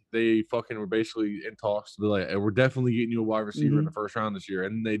 when they fucking were basically in talks to be like, "Hey, we're definitely getting you a wide receiver in the first round this year,"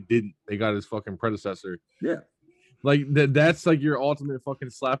 and they didn't. They got his fucking predecessor. Yeah. Like that's like your ultimate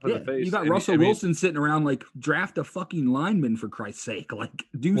fucking slap in the face. You got And, Russell I mean, Wilson sitting around like draft a fucking lineman for Christ's sake. Like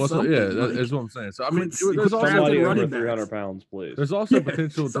do well, so, something. yeah, like, that's what I'm saying. So I mean, quit- there's quit also drafting Somebody running over backs. 300 pounds, please. there's also Yeah,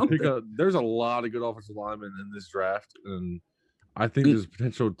 potential to pick something. up. There's a lot of good offensive linemen in this draft, and I think It- there's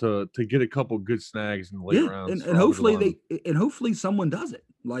potential to get a couple good snags in the late yeah, rounds. and for offensive linemen. hopefully someone does it.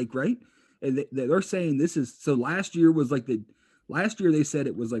 Like right, and they're saying this is so. Last year they said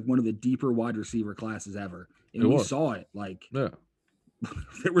it was like one of the deeper wide receiver classes ever, and It we was. saw it. Like Yeah.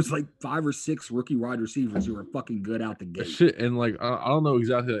 there was like 5 or 6 rookie wide receivers who were fucking good out the gate. Shit, and like I don't know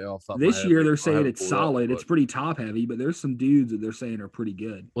exactly off the top of my This head, year like, they're I saying haven't it's pulled it up, solid. It's but- pretty top heavy, but there's some dudes that they're saying are pretty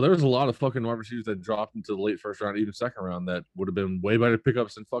good. well, there was a lot of fucking wide receivers that dropped into the late first round, even second round, that would have been way better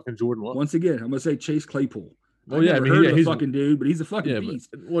pickups than fucking Jordan Love. Once again, I'm gonna say Chase Claypool. Well, yeah, I never mean, heard yeah, of the he's fucking dude, but he's a fucking yeah, beast.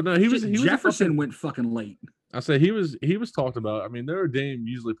 but well, no, he was Jefferson a fucking, went fucking late. I say he was talked about. I mean, Notre Dame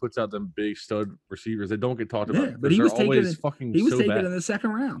usually puts out them big stud receivers that don't get talked Yeah, about. but he because was they're taken always in- fucking He was so taken bad. in the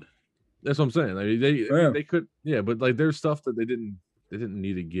second round. That's what I'm saying. I mean, Yeah. they could, yeah, but like there's stuff that they didn't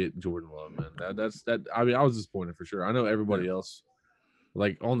need to get Jordan Love, man. That's I mean, I was disappointed for sure. I know everybody else,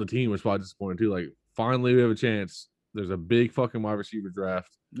 like on the team, was probably disappointed too. Like, finally we have a chance. There's a big fucking wide receiver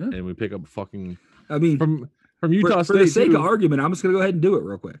draft, Yeah. and we pick up a fucking I mean, from Utah for State. the sake too. of argument, I'm just gonna go ahead and do it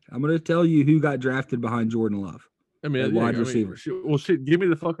real quick. I'm gonna tell you who got drafted behind Jordan Love. I mean, at yeah, wide I mean, receiver. shit, well, shit. Give me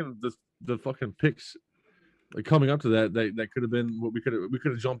the fucking the fucking picks. Like coming up to that could have been what we could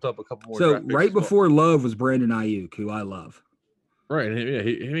have jumped up a couple more. So draft picks right as well. before Love was Brandon Ayuk, who I love. right? And yeah,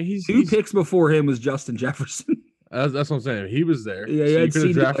 I mean, he's 2 picks before him was Justin Jefferson. that's what I'm saying. He was there. Yeah, so you you had could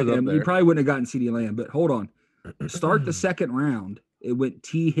have CeeDee drafted up Lamb. there. You probably wouldn't have gotten CeeDee Lamb, but hold on. Start the second round. It went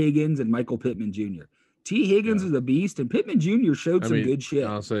T. Higgins and Michael Pittman Jr. T. Higgins Yeah. is a beast, and Pittman Jr. showed I some mean, good shit.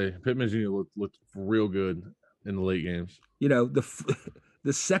 I'll say Pittman Jr. looked real good in the late games. You know,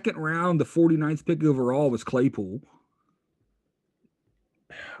 the second round, the 49th pick overall was Claypool.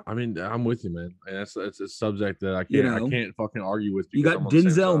 I mean, I'm with you, man. And that's a subject that I can't You know, I can't fucking argue with. You because got I'm on the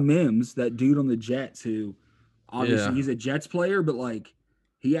same Denzel side. Mims, that dude on the Jets, who obviously Yeah. he's a Jets player, but like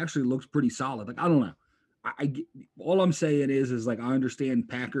he actually looks pretty solid. Like I don't know. All I'm saying is like I understand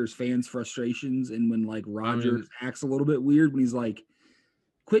Packers fans' frustrations, and when like Rodgers acts a little bit weird when he's like,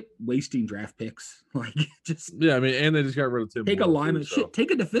 "Quit wasting draft picks." Like just Yeah, I mean, and they just got rid of Tim. take a Moore, too, lineman. so. Shit,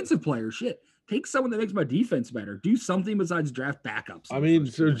 take a defensive player. Shit, take someone that makes my defense better. Do something besides draft backups. I mean,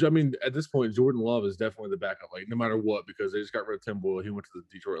 at this point, Jordan Love is definitely the backup, like no matter what, because they just got rid of Tim Boyle. He went to the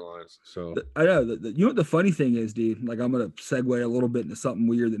Detroit Lions. So I know. You know what the funny thing is, dude? Like, I'm gonna segue a little bit into something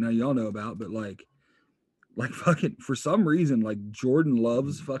weird that none of y'all know about, but like fucking for some reason, like Jordan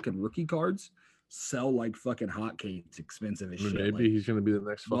Love's fucking rookie cards sell like fucking hotcakes, expensive as shit. maybe Like, he's gonna be the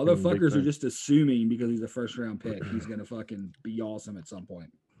next fucking motherfuckers are thing. just assuming because he's a first round pick, he's gonna fucking be awesome at some point.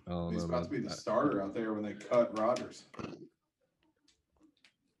 He's about to be the starter out there when they cut Rodgers.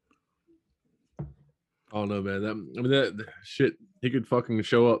 Oh no, man! That shit, he could fucking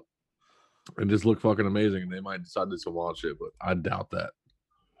show up and just look fucking amazing, and they might decide to do some wild shit, but I doubt that.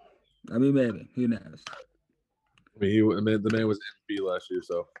 I mean, maybe, who knows? I mean, the man was MVP last year,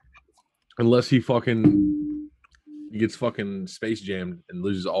 so unless he gets fucking space jammed and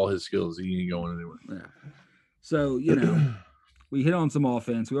loses all his skills, he ain't going anywhere. Yeah. So, you know, we hit on some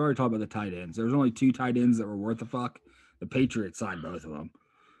offense. We already talked about the tight ends. There's only 2 tight ends that were worth the fuck. The Patriots signed both of them.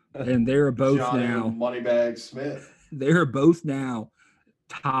 And they're both Johnny now Moneybag Smith. They're both now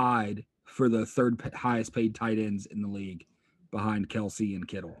tied for the third highest paid tight ends in the league behind Kelsey and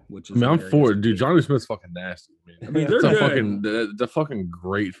Kittle, which is I'm for it, dude. Johnny Smith's fucking nasty. I mean, they're a fucking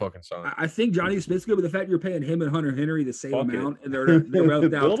great fucking sign. I think Johnny Smith's good, but the fact you're paying him and Hunter Henry the same amount, and they're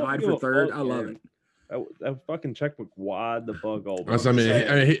both now tied for third, I love it. That fucking checkbook wide the fuck all. He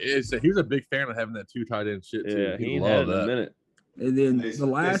was a big fan of having that 2 tight end shit too. Yeah, he had it in a minute. And then they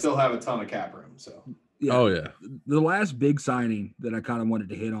still have a ton of cap room. So yeah, oh yeah, the last big signing that I kind of wanted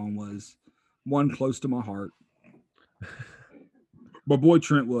to hit on was one close to my heart. My boy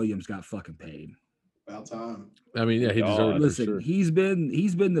Trent Williams got fucking paid. About time. I mean, yeah, he deserved it. Listen, for sure. he's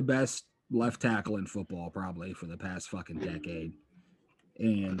been the best left tackle in football probably for the past fucking decade,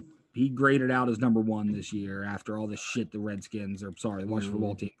 and he graded out as number 1 this year after all the shit the Washington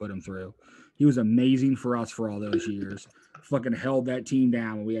football team put him through. He was amazing for us for all those years. Fucking held that team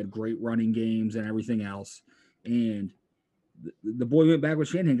down when we had great running games and everything else. And the boy went back with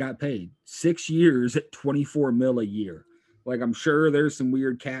Shanahan, got paid 6 years at $24 million a year. Like, I'm sure there's some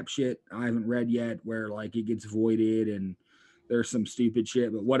weird cap shit I haven't read yet where like it gets voided and there's some stupid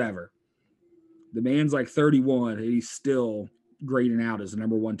shit, but whatever. The man's like 31 and he's still grading out as the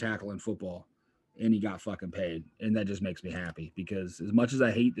number 1 tackle in football, and he got fucking paid. And that just makes me happy because as much as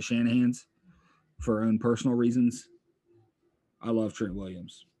I hate the Shanahans for own personal reasons, I love Trent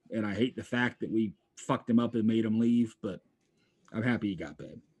Williams, and I hate the fact that we fucked him up and made him leave, but I'm happy he got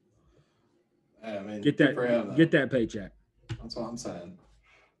paid. Yeah, I mean, Get that paycheck. That's what I'm saying.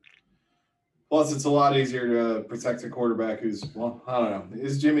 Plus, it's a lot easier to protect a quarterback who's, well, I don't know.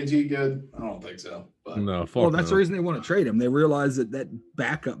 Is Jimmy G good? I don't think so. But No, fuck Well, that's the no. reason they want to trade him. They realize that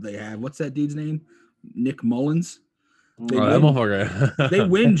backup they have, what's that dude's name? Nick Mullins. They Oh, that win. motherfucker. They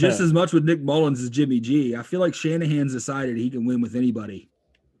win just as much with Nick Mullins as Jimmy G. I feel like Shanahan's decided he can win with anybody.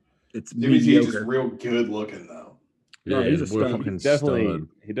 It's Jimmy G's mediocre. just real good looking though. No, he's a we're stud. fucking Definitely, stud.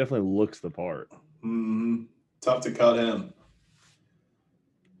 he definitely looks the part. Mm-hmm. Tough to cut him.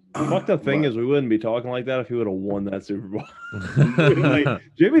 The fucked up thing is we wouldn't be talking like that if he would have won that Super Bowl. Like, Like,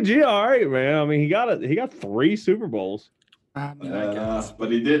 Jimmy G, all right, man. I mean, he got 3 Super Bowls. I mean, I guess.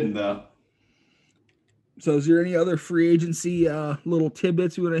 But he didn't though. So is there any other free agency little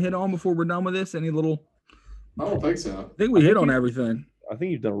tidbits we want to hit on before we're done with this? Any little? I don't think so. I think we hit on you- everything. I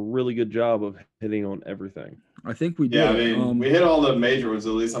think you've done a really good job of hitting on everything. I think we did. Yeah, I mean, we hit all the major ones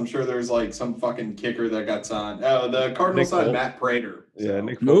at least. I'm sure there's like some fucking kicker that got signed. Oh, the Cardinals Nick signed Folk. Matt Prater. Yeah, so.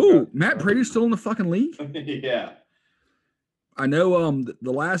 Nick No, Folk. Matt Brady's still in the fucking league. Yeah. I know.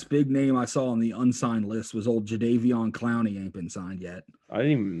 The last big name I saw on the unsigned list was old Jadeveon Clowney. Ain't been signed yet. I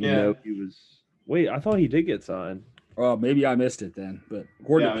didn't even Yeah. know he was. Wait, I thought he did get signed. Well, maybe I missed it then. But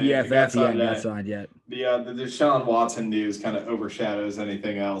according Yeah, to I mean, he PFF, got he hadn't got signed signed yet. The Deshaun Watson news kind of overshadows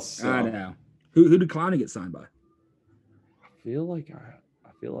anything else. So. I know. Who did Clowney get signed by? I feel like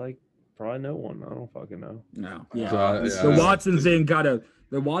probably no one. I don't fucking know. No. Yeah. So, The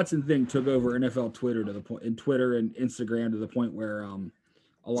yeah. Watson thing took over NFL Twitter to the point, and Twitter and Instagram to the point where a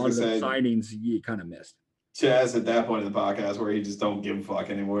lot of the say- signings you kind of missed. Chaz at that point in the podcast where he just don't give a fuck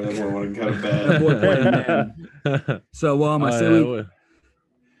anymore. They want to go to That boy bed. playing man. So I Oh, say yeah, we,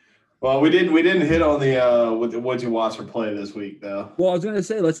 Well, we didn't hit on the what'd you watch or play this week though. well, I was gonna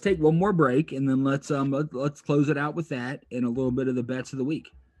say let's take one more break and then let's close it out with that and a little bit of the bets of the week.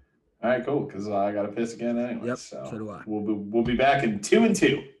 All right, cool. Because I got to piss again anyway. Yep, So so do I. We'll be back in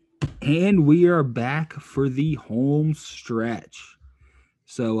 2-2. And we are back for the home stretch.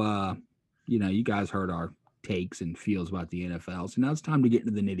 So you guys heard our takes and feels about the NFL. So now it's time to get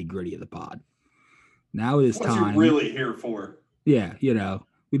into the nitty-gritty of the pod. Now it is What time. you really here for? Yeah,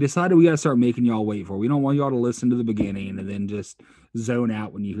 We decided we got to start making y'all wait for it. We don't want y'all to listen to the beginning and then just zone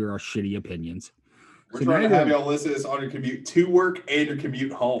out when you hear our shitty opinions. We're So trying now to have you're- y'all listen to this on your commute to work and your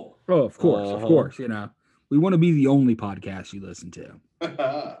commute home. Oh, of course. You know, we want to be the only podcast you listen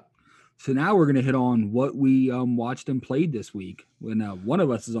to. So now we're going to hit on what we watched and played this week when one of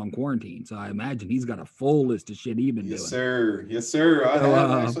us is on quarantine. So I imagine he's got a full list of shit he's been Yes, doing. sir. Yes, sir. I So,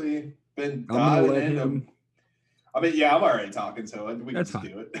 have actually been I'm gonna diving let into. him. I mean, yeah, I'm already talking, so we can That's just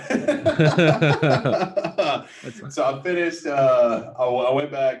fine. do it. That's fine. So I finished. I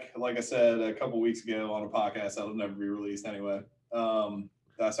went back, like I said, a couple weeks ago on a podcast that'll never be released anyway.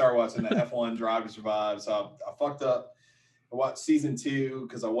 I started watching the F1 Drive to Survive. So I fucked up. I watched season 2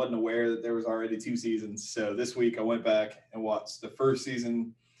 because I wasn't aware that there was already 2 seasons. So this week I went back and watched the first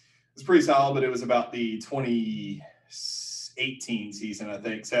season. It was pretty solid, but it was about the 2018 season, I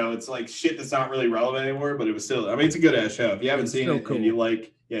think. So it's like shit that's not really relevant anymore, but it was still, I mean, it's a good ass show. If you haven't It's seen still it cool. and you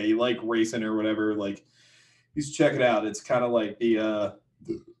like racing or whatever, like you should check it out. It's kind of like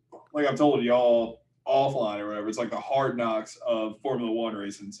like I've told y'all offline or whatever, it's like the Hard Knocks of Formula One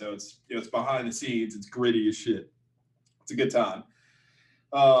racing. So it's, it's behind the scenes, it's gritty as shit. It's a good time.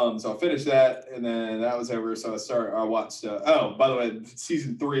 So I finished that, and then that was over. So I watched. By the way,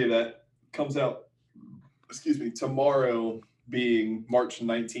 season 3 of that comes out. Excuse me, tomorrow being March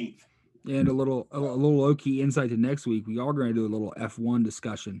 19th. And a little low key insight to next week. We are going to do a little F1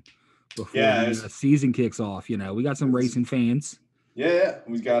 discussion before the season kicks off. You know, we got some racing fans. Yeah,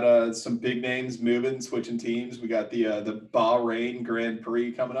 we got some big names moving, switching teams. We got the Bahrain Grand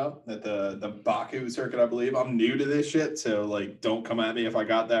Prix coming up at the Baku circuit, I believe. I'm new to this shit, so like, don't come at me if I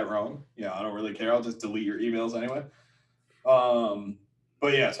got that wrong. Yeah, I don't really care. I'll just delete your emails anyway.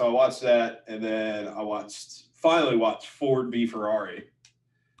 But yeah, so I watched that, and then I finally watched Ford v Ferrari.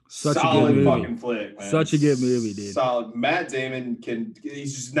 Such solid a good movie. Fucking flick, man. Such a good movie, dude. Solid. Matt Damon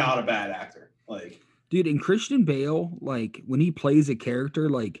he's just not a bad actor. Like, dude, and Christian Bale, like when he plays a character,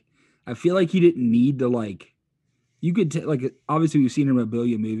 like I feel like he didn't need to like. You could like obviously we've seen him in a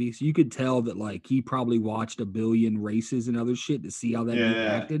billion movies. You could tell that like he probably watched a billion races and other shit to see how that dude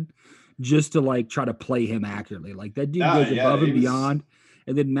acted, just to like try to play him accurately. Like that dude goes above and beyond.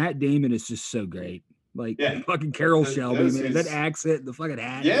 And then Matt Damon is just so great. Like fucking Carol Shelby, man, that accent, the fucking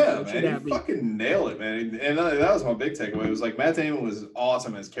hat. Yeah, man, he fucking nailed it, man. And that was my big takeaway. It was like Matt Damon was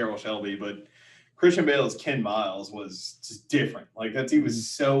awesome as Carol Shelby, but Christian Bale as Ken Miles was just different. Like that team was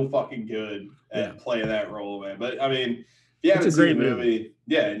so fucking good at playing that role, man. But I mean, if you haven't seen the movie,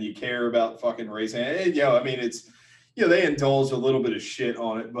 and you care about fucking racing, I mean, it's they indulge a little bit of shit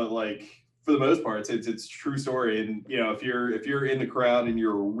on it, but like for the most part, it's a true story. And if you're in the crowd and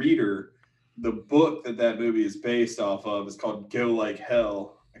you're a reader, the book that movie is based off of is called Go Like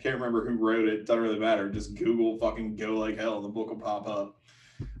Hell. I can't remember who wrote it. Doesn't really matter. Just Google fucking Go Like Hell and the book will pop up.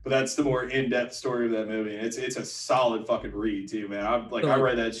 But that's the more in-depth story of that movie. And it's a solid fucking read too, man. I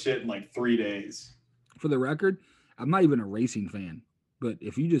read that shit in like 3 days. For the record, I'm not even a racing fan, but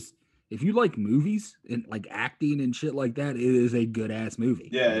if you like movies and like acting and shit like that, it is a good ass movie.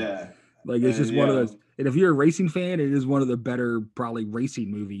 Yeah. Like it's just one of those. And if you're a racing fan, it is one of the better probably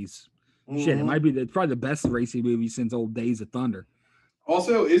racing movies. Mm-hmm. Shit, it might be probably the best racing movie since old Days of Thunder.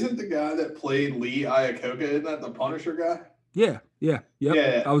 Also, isn't the guy that played Lee Iacocca, isn't that the Punisher guy? Yeah.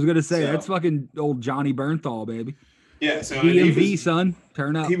 I was gonna say that's fucking old Johnny Bernthal, baby. Yeah, so DMV, son,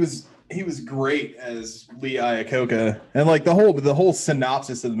 turn up. He was great as Lee Iacocca, and like the whole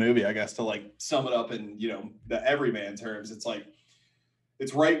synopsis of the movie, I guess, to like sum it up in the everyman terms,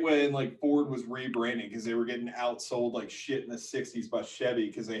 it's right when like Ford was rebranding because they were getting outsold like shit in the 60s by Chevy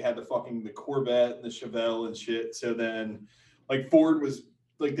because they had the Corvette and the Chevelle and shit. So then like Ford was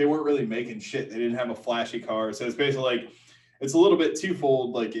like, they weren't really making shit. They didn't have a flashy car. So it's basically like, it's a little bit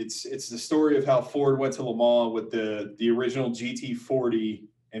twofold. Like it's the story of how Ford went to Le Mans with the original GT40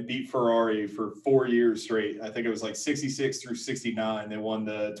 and beat Ferrari for 4 years straight. I think it was like 66 through 69. They won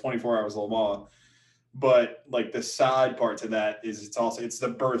the 24 Hours of Le Mans. But like the side part to that is it's the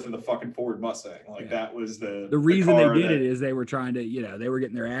birth of the fucking Ford Mustang. Like that was the reason they did it is they were trying to, they were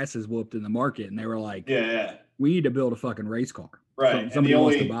getting their asses whooped in the market and they were like, we need to build a fucking race car. Right. Somebody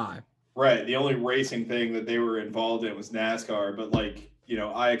wants to buy. Right. The only racing thing that they were involved in was NASCAR. But like,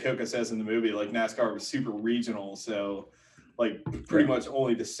 Iacocca says in the movie, like NASCAR was super regional. So like pretty much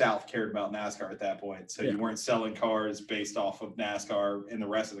only the South cared about NASCAR at that point. So you weren't selling cars based off of NASCAR in the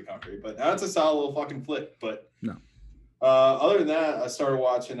rest of the country. But that's a solid little fucking flick. But no. Other than that, I started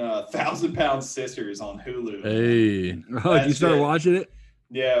watching 1,000 Pound Sisters on Hulu. Hey. Oh, you started watching it?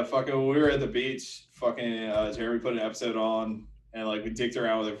 Yeah, fucking we were at the beach. Fucking Jeremy put an episode on. And like we dicked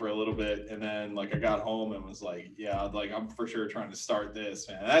around with it for a little bit, and then like I got home and was like, yeah, like I'm for sure trying to start this,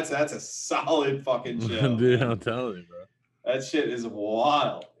 man. That's a solid fucking show. Dude, man. I'm telling you, bro. That shit is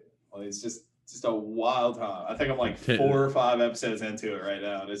wild. Like, it's just a wild time. I think I'm like Tim- 4 or 5 episodes into it right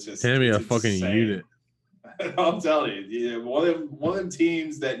now. And it's just Tammy, it's a fucking insane. unit. I'm telling you, yeah, one of them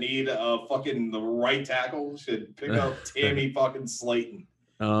teams that need fucking the right tackle should pick up Tammy fucking Slayton.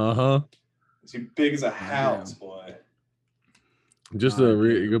 Uh-huh. She's big as a house, boy. Just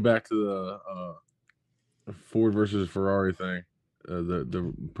to go back to the Ford versus Ferrari thing,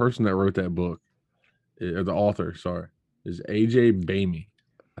 the person that wrote that book, or the author, sorry, is AJ Bamey.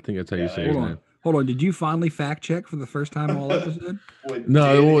 I think that's how you say his name. Hold on. Did you finally fact check for the first time all episode?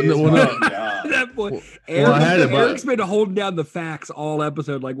 No. That boy, Eric's been holding down the facts all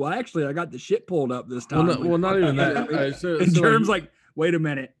episode. Like, well, actually, I got the shit pulled up this time. Well, not even that. And Germ's like, wait a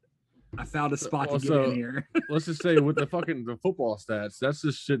minute. I found a spot to get in here. Let's just say with the football stats, that's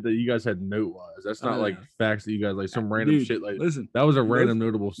just shit that you guys had note wise. That's not like facts that you guys like some random shit. Like, listen, that was a random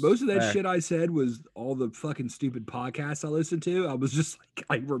notable. Most of that shit I said was all the fucking stupid podcasts I listened to. I was just like,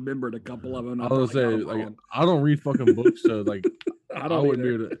 I remembered a couple of them. I was say like I don't read fucking books, so like I wouldn't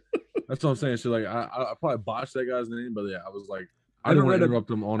be able to. That's what I'm saying. So like I probably botched that guy's name, but yeah, I was like I didn't want to interrupt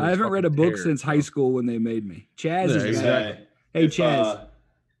him on. I haven't read a book since high school when they made me. Chaz is exactly. Hey Chaz.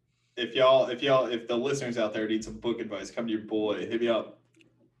 If the listeners out there need some book advice, come to your boy. Hit me up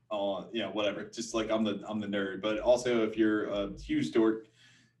on whatever. Just like I'm the nerd. But also if you're a huge dork,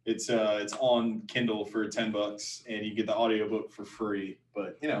 it's on Kindle for $10 and you get the audiobook for free.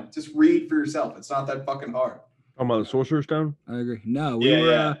 But just read for yourself. It's not that fucking hard. Talking about the Sorcerer's Stone? I agree. No,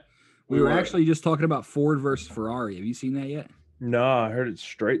 we were actually just talking about Ford versus Ferrari. Have you seen that yet? No, I heard it's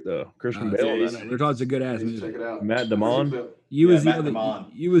straight though. Christian Bale. We're talking it's a good ass movie. Check it out. Matt Damon. You was the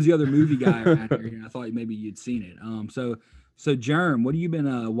other movie guy around here. I thought maybe you'd seen it. So Germ, what have you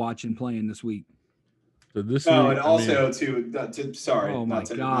been watching playing this week? So this week, and also sorry, oh not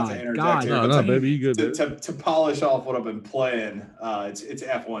to interject God. here, no, baby, you good. To polish off what I've been playing, it's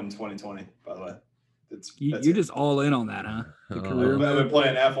F1 2020, by the way. You're just all in on that, huh? I've been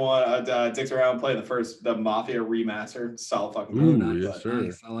playing F1. I dicked around playing the Mafia remaster. Solid fucking game. Yes, sir.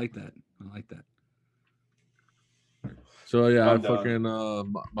 Nice. I like that. So yeah, I fucking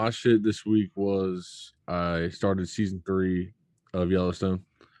my shit this week was I started season 3 of Yellowstone.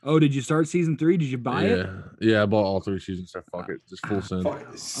 Oh, did you start season 3? Did you buy it? Yeah, I bought all 3 seasons. So fuck it, just full send.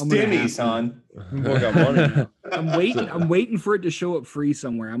 Stimmy, son. I'm waiting for it to show up free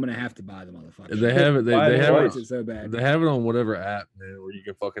somewhere. I'm gonna have to buy the motherfucker. They have it. They have it so bad. They have it on whatever app, man, where you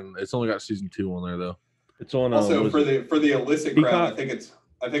can fucking. It's only got season 2 on there though. It's on. Also for the illicit crowd, I think it's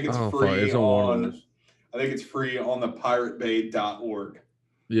free it's on. I think it's free on the piratebay.org.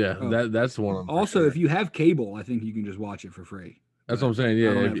 Yeah, that's one. Also, if you have cable, I think you can just watch it for free. That's what I'm saying.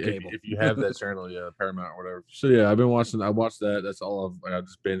 Yeah, if you have that channel, Paramount or whatever. So yeah, I watched that. That's all I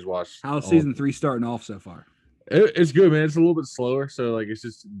just binge watched. How's season 3 starting off so far? It's good, man. It's a little bit slower, so like it's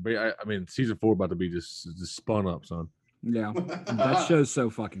just. I mean, season 4 about to be just spun up, son. Yeah, that show's so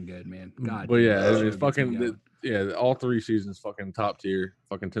fucking good, man. God. But yeah, it's fucking all 3 seasons fucking top tier,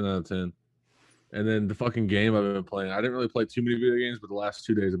 fucking 10 out of 10. And then the fucking game I've been playing. I didn't really play too many video games, but the last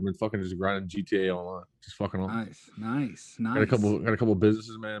 2 days I've been fucking just grinding GTA online. Just fucking on. Nice. Got a couple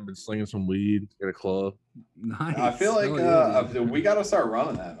businesses, man. Been slinging some weed. Got a club. Nice. I feel like we got to start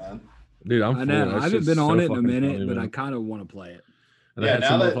running that, man. Dude, I know. I haven't been on it in a minute, funny, but I kind of want to play it. And I had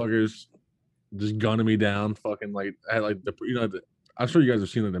some motherfuckers just gunning me down. Fucking like I had like I'm sure you guys have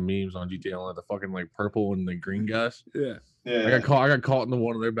seen like the memes on GTA Online, the fucking like purple and the green guys. Yeah. Yeah. I got caught in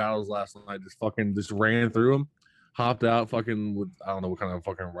one of their battles last night. Just ran through them, hopped out fucking with I don't know what kind of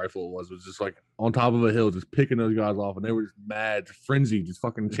fucking rifle it was. It was just like on top of a hill, just picking those guys off, and they were just mad, frenzied, just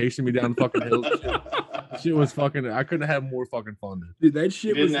fucking chasing me down the fucking hill. Shit was fucking. I couldn't have more fucking fun, dude. That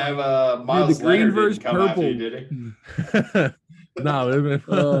shit you was. Didn't have Miles the green versus purple. You, did he? No,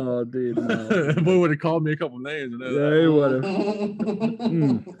 oh, dude. No. Boy would have called me a couple names. Yeah, he would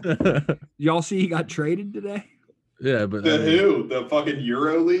have. Y'all see he got traded today? Yeah, but who? The fucking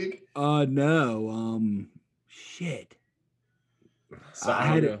Euro League? No. Shit. I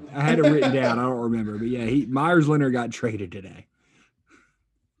had it written down. I don't remember, but yeah, Myers Leonard got traded today,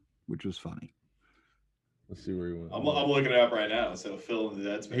 which was funny. Let's see where he went. I'm looking it up right now. So Phil in the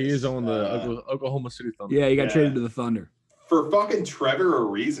dead space. He is on the Oklahoma City Thunder. Yeah, he got traded to the Thunder for fucking Trevor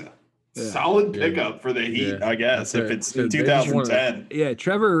Ariza. Yeah. Solid pickup for the Heat, I guess. If it's 2010. Yeah,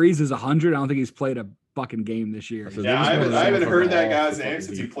 Trevor Ariza is 100. I don't think he's played a fucking game this year. Yeah, I haven't heard that guy's name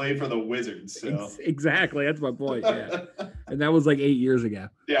since he played for the Wizards. So. Exactly, that's my point. Yeah, and that was like 8 years ago.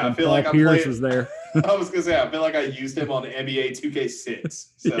 Yeah, I feel like Pierce was there. I was gonna say I feel like I used him on NBA 2K6.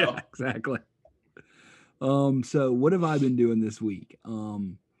 So Yeah, exactly. So what have I been doing this week?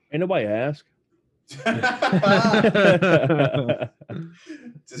 Ain't nobody ask.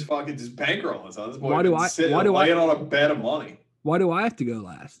 just bankroll us. This boy Why do been I- sitting, why do I- laying on a bed of money. Why do I have to go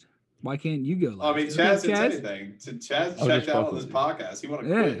last? Why can't you go last? I mean, Okay, Chaz didn't say anything. Chaz I'll checked just out fuck on this with you. podcast. He want to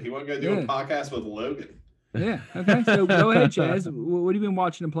Yeah, quit. He want to go do yeah. a podcast with Logan. Yeah. Okay. So go ahead, Chaz. What have you been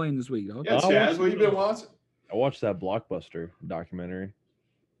watching and playing this week, dog? Yeah, I Chaz, watched what you been watching? I watched that Blockbuster documentary.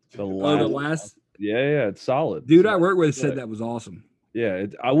 The Oh, the last, last yeah, it's solid. dude I worked with Good. said that was awesome. Yeah,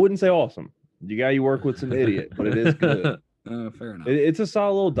 I wouldn't say awesome. You got you work with some idiot, but it is good. Fair enough. It's a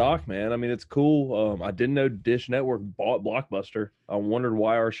solid little doc, man. I mean, it's cool. I didn't know Dish Network bought Blockbuster. I wondered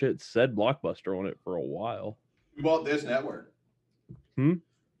why our shit said Blockbuster on it for a while. Who bought Dish Network? Hmm?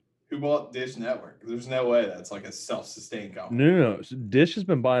 Who bought Dish Network? There's no way that's like a self-sustained company. No. So Dish has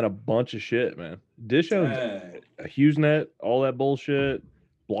been buying a bunch of shit, man. Dish owns Dang. HughesNet, all that bullshit,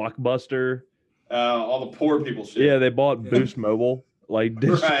 Blockbuster. All the poor people shit. Yeah, they bought Yeah. Boost Mobile. Like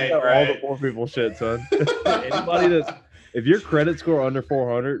Dish, Right, all the right. poor people shit, son. Anybody that's if your credit score under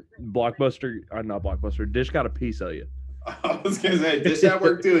 400, Blockbuster, not Blockbuster, Dish got a piece of you. I was gonna say Dish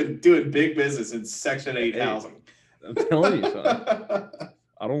Network doing big business in Section 8 Hey. housing. I'm telling you, son.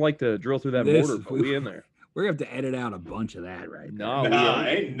 I don't like to drill through that This border, is- but we in there. We're gonna have to edit out a bunch of that, right? No, Nah, we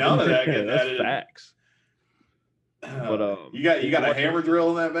ain't none of that getting That's edited. facts. But you got a hammer drill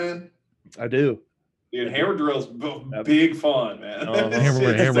in that van? I do. Dude, hammer drill's big fun, man. Uh-huh.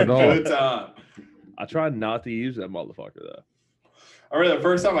 It's Hammer a dog. good time. I tried not to use that motherfucker though. I remember the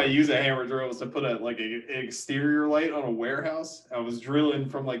first time I used a hammer drill was to put an exterior light on a warehouse. I was drilling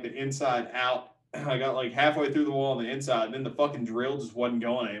from like the inside out. I got like halfway through the wall on the inside, and then the fucking drill just wasn't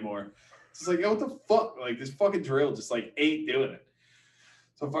going anymore. It's like, yo, what the fuck? Like this fucking drill just like ain't doing it.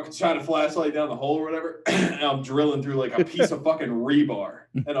 So I fucking shine a flashlight down the hole or whatever, and I'm drilling through like a piece of fucking rebar.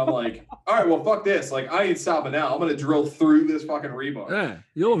 And I'm like, all right, well, fuck this. Like, I ain't stopping now. I'm gonna drill through this fucking rebar. Yeah,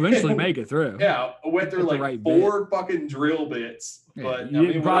 you'll eventually make it through. Yeah, I went through Got the like right 4 fucking drill bits. Yeah, But you I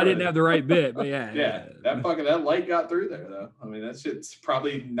mean, probably whatever. didn't have the right bit, but yeah. Yeah, that light got through there though. I mean, that shit's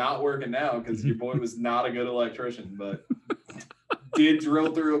probably not working now because your boy was not a good electrician, but did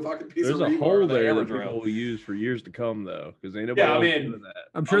drill through a fucking piece There's of a rebar hole with a there hammer that people drill. will use for years to come though, because ain't nobody Yeah, I else mean, doing that.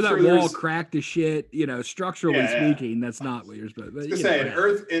 I'm sure I'm that sure wall there's- cracked to shit. You know, structurally Yeah, yeah. speaking, that's not what you're supposed. But I you was gonna say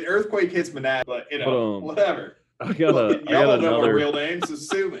know, an earthquake hits Manhattan, but you know, But, whatever. I got Look, y'all another don't know my real name, so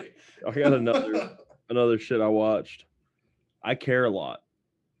sue me. I got another shit I watched. I Care a Lot.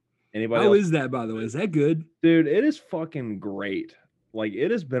 Anybody how else? is that, by the way? Is that good? Dude, it is fucking great. Like it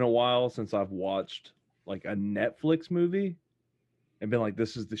has been a while since I've watched like a Netflix movie and been like,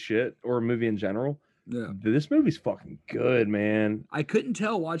 this is the shit, or a movie in general. Yeah. This movie's fucking good, man. I couldn't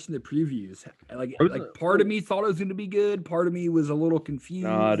tell watching the previews. Like Rosa- part of me thought it was going to be good. Part of me was a little confused.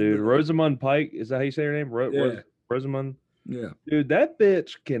 Nah, dude. but- Rosamund Pike, is that how you say her name? Yeah. Rosamund. Yeah. Dude, that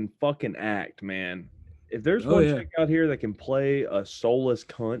bitch can fucking act, man. If there's Oh, one yeah. chick out here that can play a soulless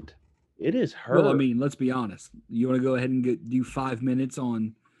cunt, it is her. Well, I mean, let's be honest. You want to go ahead and do 5 minutes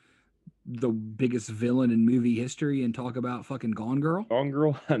on the biggest villain in movie history and talk about fucking Gone Girl? Gone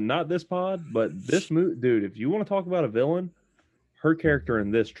Girl, not this pod, but this movie, dude. If you want to talk about a villain, her character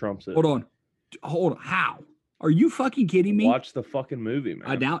in this trumps it. Hold on. How? Are you fucking kidding me? Watch the fucking movie, man.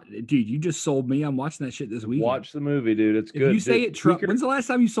 I doubt, dude. You just sold me. I'm watching that shit this weekend. Watch the movie, dude. It's If good. you say Dude, it, Trump. Tweaker- When's the last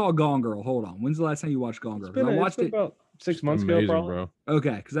time you saw Gone Girl? Hold on. When's the last time you watched Gone it's Girl? 'Cause been, I it's watched been it. about 6 months Amazing, ago, probably. bro.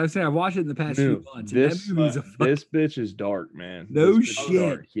 Okay, because I've said I've watched it in the past Dude, few months. this- and that movie's a fuck. This bitch is dark, man. No This bitch is shit.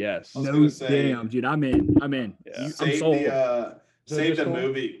 dark. Yes. I was No gonna say- damn, dude. I'm in. Yeah. I'm Save sold. save the called?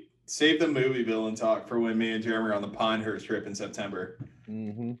 movie. Save the movie villain talk for when me and Jeremy are on the Pinehurst trip in September.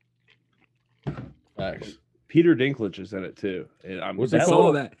 Mm-hmm. Facts. Peter Dinklage is in it too. And I'm What's I it that saw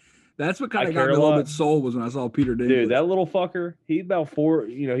little, that. That's what kind I of got Care me a a little Lot. bit sold was when I saw Peter Dinklage. dude. That little fucker. He's about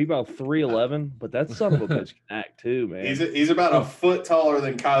he about 3'11", but that son of a bitch can act too, man. He's about a foot taller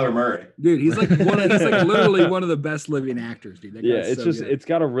than Kyler Murray. Dude, he's like he's like literally one of the best living actors, dude. That yeah, guy's it's so just good. it's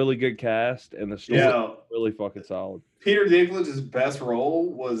got a really good cast and the story Yeah. is really fucking solid. Peter Dinklage's best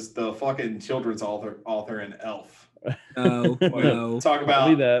role was the fucking children's author in Elf. no, no. Talk Tell about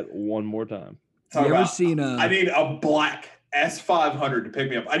me that one more time. talk You ever about, seen I need a black S500 to pick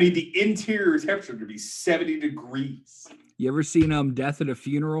me up. I need the interior temperature to be 70 degrees. You ever seen Death at a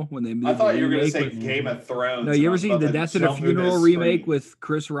Funeral when they moved I thought the you were going to remake say with- Game of Thrones. No, and you I ever was seen about the to Death at a jump in his Funeral remake screen. with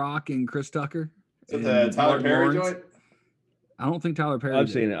Chris Rock and Chris Tucker? Is it and the Tyler Martin Perry Lawrence? joint? I don't think Tyler Perry. I've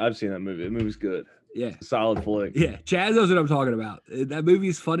did seen it. it. I've seen that movie. The movie's good. Yeah. Solid flick. Yeah. Chaz knows what I'm talking about. That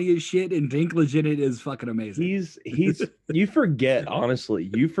movie's funny as shit, and Dinklage in it is fucking amazing. He's you forget, honestly,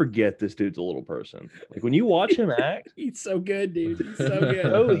 you forget this dude's a little person. Like when you watch him act, He's so good, dude. He's so good.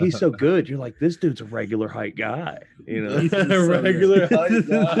 oh, he's so good. You're like, this dude's a regular height guy. You know, He's so Regular good.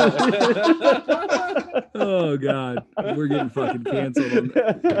 height. Oh god, we're getting fucking canceled. On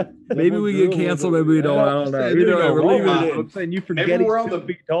that. Maybe we get canceled, maybe we don't. I don't know. Either way, we're leaving it in. I'm saying you Maybe forget we're he's on 6 the-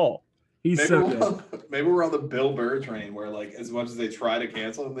 feet tall. He's Maybe, so we're good. on, maybe we're on the Bill Burr train where, like, as much as they try to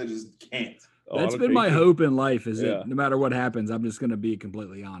cancel him, they just can't. Oh, That's I been don't my think hope in life. Is Yeah. that no matter what happens, I'm just gonna be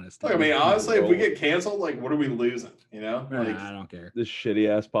completely honest. Look, I mean, honestly, if we get canceled, like, what are we losing? You know, Nah, like, I don't care. this shitty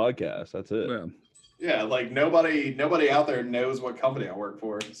ass podcast. That's it. Well, yeah, like nobody out there knows what company I work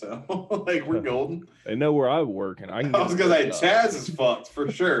for, so like we're golden. They know where I work, and I can. I was gonna say Chaz is fucked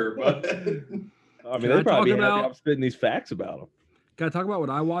for sure, but I mean, Can I they'd probably talk be happy about- I'm spitting these facts about them. can I talk about what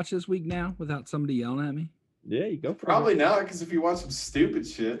I watched this week now without somebody yelling at me? Yeah, you go for probably not, because if you watch some stupid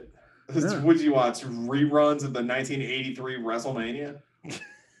shit, Yeah. would you watch reruns of the 1983 WrestleMania?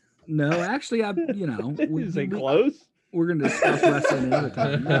 No, actually, you know, it. Is it close? we're gonna discuss wrestling another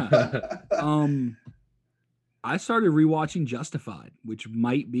time. Yeah. I started rewatching Justified, which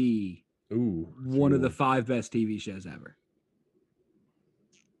might be Ooh, one of the 5 best TV shows ever.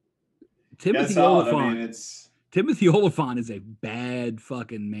 Yeah, Timothy solid. I Oliphant. mean, it's Timothy Oliphant is a bad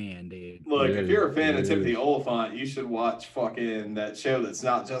fucking man, dude. look, if you're a fan of It Timothy is. Oliphant, you should watch fucking that show that's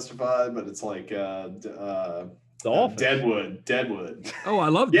not Justified, but it's like The Office. Deadwood. Oh, I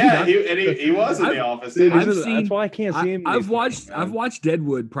love. Yeah, dude, he was in I've- The Office. Dude, Too. I've that's seen- why I can't see him. in I've these watched. things, I've man. watched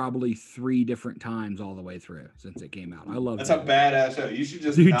Deadwood probably 3 different times all the way through since it came out. I love. That's a Deadwood. badass show. You should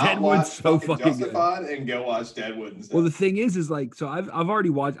just Dude, not Deadwood's watch so fucking fucking good. Justified and go watch Deadwood instead. Well, the thing is like, so I've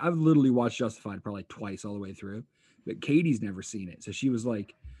already watched. I've literally watched Justified probably twice all the way through, but Katie's never seen it, so she was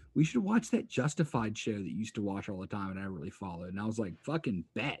like, "We should watch that Justified show that you used to watch all the time," and I really followed. And I was like, "Fucking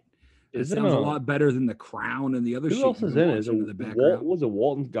bet." It Isn't, sounds a lot better than The Crown and the other Who shit. else you've is been in it? Is watching it in the background. was it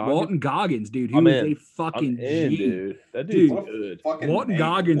Walton Goggins? Walton Goggins, dude. He I'm was in. a fucking I'm in, G. dude. That Dude. dude's What a good. fucking Walton name.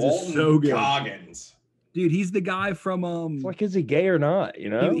 Goggins is Walton so good. Goggins. Dude, he's the guy from It's like, is he gay or not? You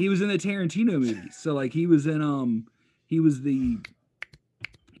know? he was in the Tarantino movies. So like he was in he was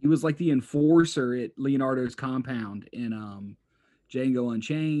like the enforcer at Leonardo's compound in Django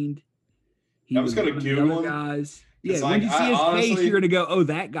Unchained. He I was gonna one of the Google other him. guys. Yeah, It's when like, you see I his face, honestly- you're gonna go, "Oh,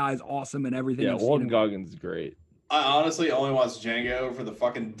 that guy's awesome," and everything. yeah, I've seen Walton him in. Goggins is great. I honestly only watched Django for the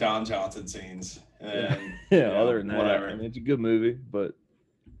fucking Don Johnson scenes. And Yeah, you know, other than that, whatever. I mean, it's a good movie, but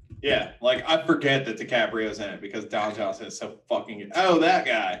Yeah, like I forget that DiCaprio's in it because Don Johnson is so fucking good. Oh, that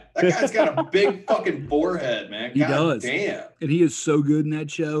guy. That guy's got a big fucking forehead, man. He God does. damn. And he is so good in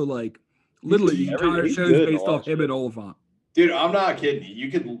that show. Like literally, the entire he's show good is in based all off that him shit. and Oliphant. Dude, I'm not kidding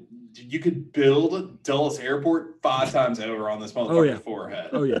you. You could build Dulles Airport 5 times over on this motherfucker's yeah. forehead.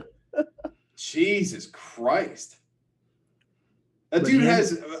 Oh yeah. Jesus Christ. That But dude him-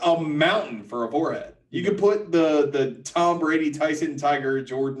 has a mountain for a forehead. You could put the Tom Brady, Tyson, Tiger,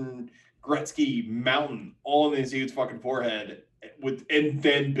 Jordan, Gretzky mountain all in this dude's fucking forehead and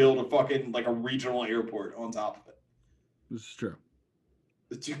then build a fucking like a regional airport on top of it. This is true.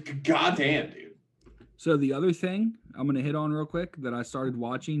 Goddamn, dude. So the other thing I'm going to hit on real quick that I started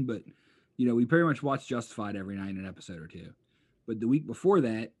watching, but you know, we pretty much watch Justified every night, an episode or two. But the week before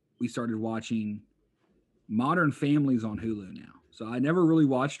that, we started watching Modern Families on Hulu now. So I never really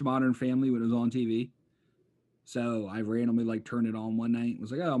watched Modern Family when it was on TV. So I randomly like turned it on one night.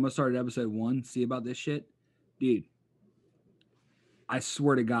 Was like, oh, I'm gonna start at episode 1, see about this shit, dude. I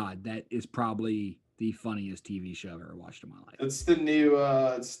swear to God, that is probably the funniest TV show I've ever watched in my life. It's the new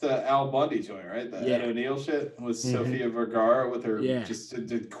it's the Al Bundy joint, right? The Yeah. Ed O'Neill shit with Mhm. Sofia Vergara with her Yeah. just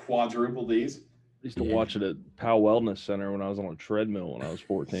did quadruple D's. I used to Yeah. watch it at Powell Wellness Center when I was on a treadmill when I was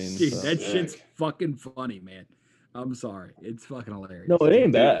 14. Dude, so- that sick. shit's fucking funny, man. I'm sorry. It's fucking hilarious. No, it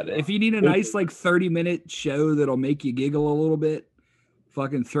ain't bad. If you need a nice like 30-minute show that'll make you giggle a little bit,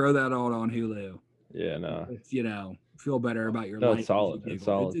 fucking throw that out on Hulu. Yeah, no. It's, you know, feel better about your No, life. it's if you solid. It's giggle.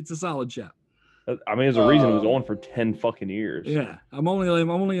 solid. It's a solid show. I mean, there's a reason it was Um, on for 10 fucking years. Yeah. I'm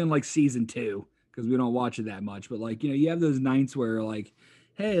only in like season 2 because we don't watch it that much. But like, you know, you have those nights where like,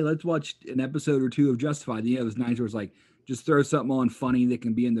 hey, let's watch an episode or 2 of Justified. Then you have those nights where it's like, just throw something on funny that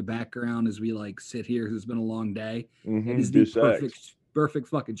can be in the background as we like sit here because it's been a long day. Mhm, It is do the sex. perfect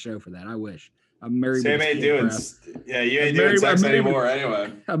fucking show for that. I wish. I'm married Sam with a ain't kid, doing bro. yeah, you I'm ain't doing married- sex I'm married with- anymore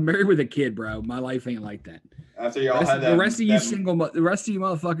anyway. I'm married with a kid, bro. My life ain't like that. After y'all Rest- had that the rest of you that- single, the rest of you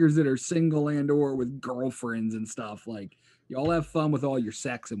motherfuckers that are single and or with girlfriends and stuff, like Y'all have fun with all your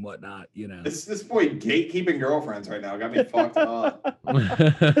sex and whatnot, you know. This boy gatekeeping girlfriends right now got me fucked up.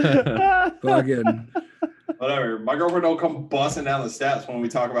 Fucking Whatever. My girlfriend don't come busting down the steps when we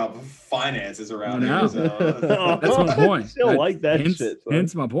talk about finances around I here. know. So. That's my point. She'll like that hence, shit. son.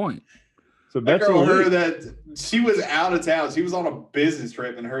 Hence my point. So That Betsy girl Lee- heard that she was out of town. She was on a business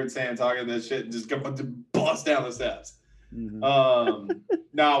trip and heard Sam talking that shit and just go to bust down the steps. Mhm. One.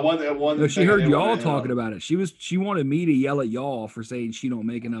 No, she thing I heard did y'all wanna- talking about it. She wanted me to yell at y'all for saying she don't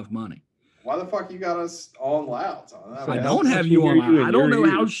make enough money. Why the fuck you got us on loud? Son? I Yeah, don't how have she you hear on. you in I don't your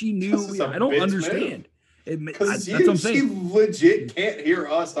know how ears? she knew. This is a I don't bitch understand. Because That's what I'm she saying. legit can't hear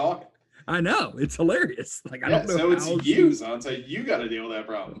us talking. I know it's hilarious. Like I Yeah, don't know. so how it's she- you, son. So you got to deal with that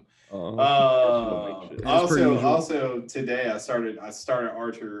problem. Uh-huh. Shit. As per usual. Also today I started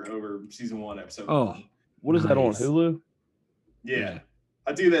Archer over season 1 episode. Oh, What is that on Nice. Hulu? yeah.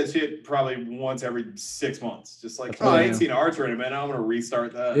 I do that shit probably once every 6 months. Just like, That's I ain't fine. seen Archer in a minute. I'm gonna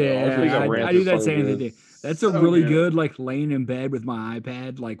restart that. yeah. think that I rant do is that so same good. thing. That's a So really good. good. Like laying in bed with my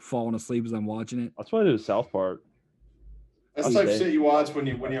iPad, like falling asleep as I'm watching it. That's what I do with South Park. That's the type of Okay. shit you watch when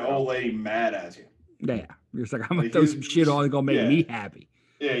your old lady mad at you. Yeah, you're just like I'm gonna Like, throw you- some shit on and gonna make yeah. me happy,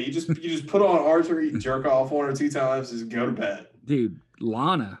 Yeah, you just put on Archer, you jerk off 1 or 2 times, just go to bed. dude.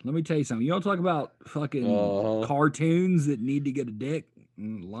 Lana, let me tell you something. You don't talk about fucking Uh-huh. cartoons that need to get a dick.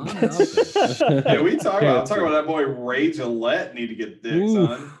 Lana, out there. Yeah, I'm talking about that boy Ray Gillette need to get dick, son.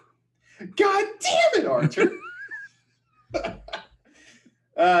 Oof. God damn it, Archer.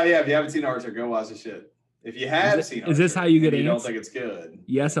 Yeah, if you haven't seen Archer, go watch the shit. If you have Is seen is this Archer how you get and you don't ants? think it's good.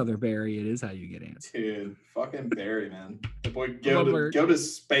 Yes, other Barry. It is how you get ants. Dude, fucking Barry, man. The boy love Barry. go to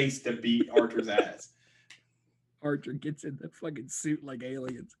space to beat Archer's ass. Archer gets in the fucking suit like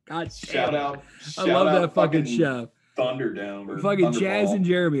aliens. God Shout damn. out. I shout love out that fucking show. Thunderdome or Fucking Chaz Thunderball. and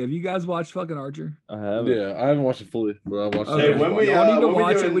Jeremy. Have you guys watched fucking Archer? I have. Yeah, I haven't watched it fully, but I watched Okay. it. when we, Y'all need to when we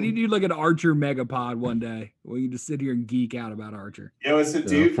watch it. doing- We need to do like an Archer megapod one day. We need to sit here and geek out about Archer. Yo, it's the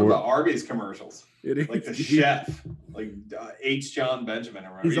dude from for the it. Arby's commercials. It is. Like the dude. chef, like H. John Benjamin. Or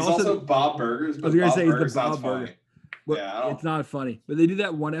whatever. He's He's also- also Bob Burgers. I But was gonna Bob say he's the Burgers sounds Bob Burger. funny. But Yeah, I don't- it's not funny. But they do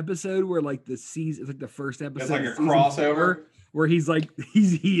that one episode where like the season, it's like the first episode. It's like a of season crossover. 4, where he's like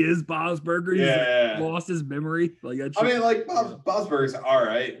he is Bob's Burger. He's Yeah. like, lost his memory. Like that I shit- mean, like Bob's Burgers, all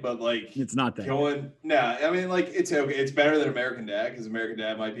right, but like it's not that. going, nah. I mean, like it's okay. It's better than American Dad because American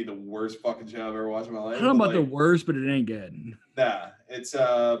Dad might be the worst fucking show I've ever watched in my life. I don't know but, about the like, worst, but it ain't good. Nah, it's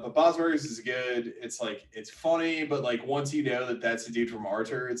but Bob's Burgers is good. It's like it's funny, but like once you know that that's the dude from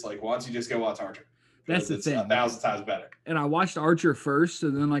Archer, it's like why don't you just go watch Archer? That's the It's thing. 1,000 times better. And I watched Archer first,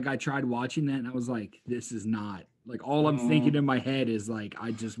 so then like I tried watching that, and I was like, this is not like all I'm thinking in my head is like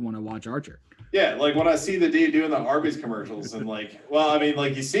I just want to watch Archer. Yeah, like when I see the dude doing the Arby's commercials and like, well, I mean,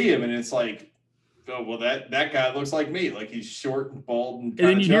 like you see him and it's like, oh, well, that guy looks like me. Like he's short and bald and And then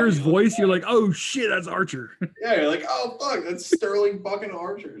kinda you hear his chubby. voice, you're like, oh shit, that's Archer. Yeah, you're like, oh fuck, that's Sterling fucking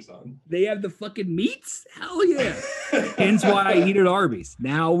Archer, son. They have the fucking meats? Hell yeah. Hence why I eat at Arby's.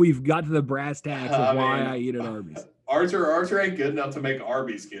 Now we've got to the brass tacks I of why mean, I eat at Arby's. Archer ain't good enough to make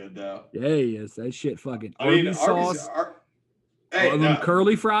Arby's good though. Yeah, he is. That shit fucking I mean, Arby's sauce. Hey, Them no,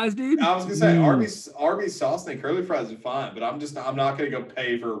 curly fries, dude. I was gonna say Mm. Arby's sauce and curly fries are fine, but I'm not gonna go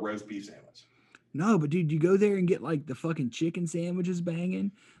pay for a roast beef sandwich. No, but dude, you go there and get like the fucking chicken sandwiches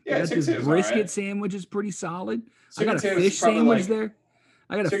banging. They Yeah, got chicken this sandwich is brisket alright. sandwich is pretty solid. I Chicken got a sandwich fish is probably, sandwich like- there.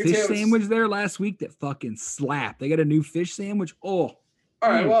 I got a chicken fish sandwich- sandwich there last week that fucking slapped. They got a new fish sandwich. Oh, All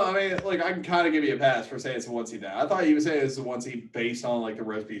right, well, I mean, like I can kind of give you a pass for saying it's a one-seat now. I thought you would say it's a one-seat based on like the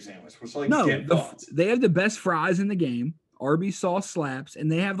roast beef sandwich, which like no, get thoughts. they have the best fries in the game. Arby's sauce slaps,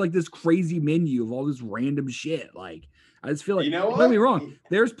 and they have like this crazy menu of all this random shit. Like, I just feel like, You know don't get me what? wrong.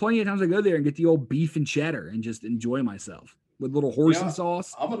 There's plenty of times I go there and get the old beef and cheddar and just enjoy myself with little horsey Yeah,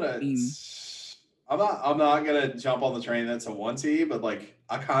 sauce. I'm gonna. mean- I'm not gonna jump on the train that's a one-seat, but like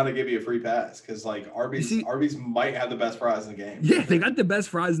I kind of give you a free pass because like see- Arby's might have the best fries in the game. Yeah, they got the best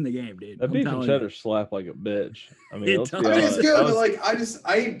fries in the game, dude. That I'm beef and telling cheddar you. slap like a bitch. I mean, It let's be does. I mean, it's honest. good, I but was-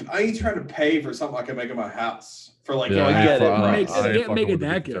 like I ain't trying to pay for something I can make in my house for like Yeah, I half get the it, price. Makes- I ain't can't fucking make it with the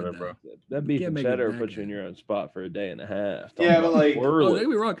that beef good, cheddar, though. bro. that beef can't and make it cheddar that puts you good. in your own spot for a day and a half. Yeah, Talking but, about like- Oh, swirly. don't get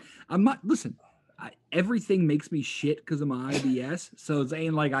me wrong. I'm not. Listen, everything makes me shit because of my IBS. So it's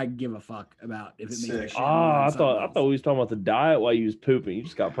ain't like I give a fuck about if it makes me Sick. shit. I thought we was talking about the diet while you was pooping. You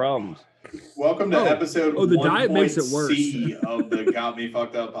just got problems. Welcome to Oh. episode. Oh, the diet makes it 1.c of the Got Me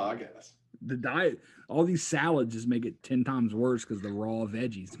Fucked Up podcast. the diet. All these salads just make it 10 times worse because the raw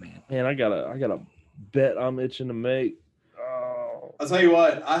veggies, man. Man, I got a bet I'm itching to make. Oh, I'll tell you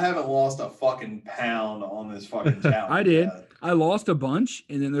what, I haven't lost a fucking pound on this fucking challenge. I did. yet. I lost a bunch,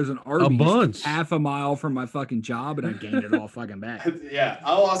 and then there's an Arby's bunch. half a mile from my fucking job, and I gained it all fucking back. Yeah,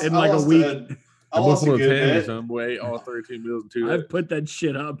 I lost In I like a lost week. I lost a good bit. I'm way all 32 meals in 2 days. I've put that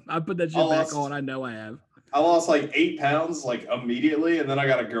shit up. I put that shit I back lost- on. I know I have. I lost like 8 pounds like immediately, and then I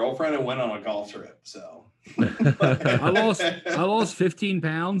got a girlfriend and went on a golf trip. So I lost 15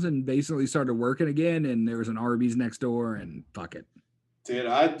 pounds and basically started working again, and there was an Arby's next door, and fuck it. Dude,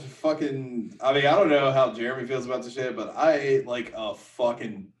 I mean, I don't know how Jeremy feels about this shit, but I ate like a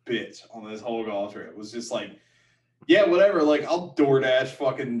fucking bitch on this whole golf trip. It was just like, yeah, whatever. Like, I'll DoorDash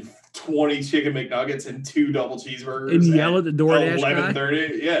fucking 20 chicken McNuggets and 2 double cheeseburgers. And yell at the DoorDash guy.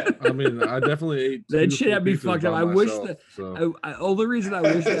 11:30. Yeah. I mean, I definitely ate That 2 to shit 4 had me pizzas fucked up. by I wish myself, that- so. Only reason I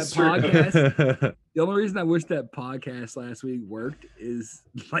wish that That's true. podcast. The only reason I wish that podcast last week worked is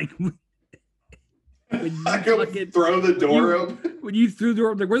like when you I go fucking throw the door open. when you threw the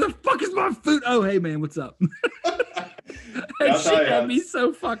door, like, where the fuck is my food? Oh, hey man, what's up? I'll That tell shit you, had me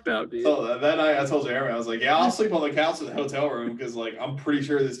so fucked up, dude. So that night I told Jeremy, I was like, yeah, I'll sleep on the couch in the hotel room because like I'm pretty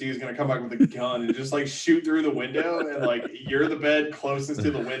sure this dude's gonna come back with a gun and just like shoot through the window, and like you're the bed closest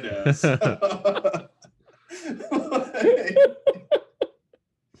to the windows.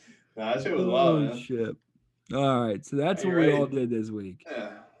 Nah, that shit was wild, man. Shit. All right, so that's Are what you we ready? all did this week. Yeah.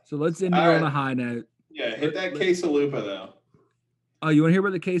 So let's end it All on right. a high note. Yeah, hit that quesalupa though. Oh, you want to hear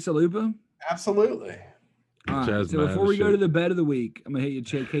about the quesalupa? Absolutely. All right. Jazz So man, before we go shit. to the bet of the week, I'm gonna hit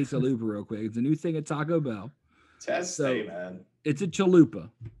you quesalupa real quick. It's a new thing at Taco Bell. Test So- stay, man. It's a chalupa,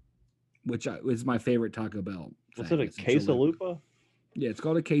 which is my favorite Taco Bell. What's thing. it, a It's chalupa. quesalupa? Yeah, it's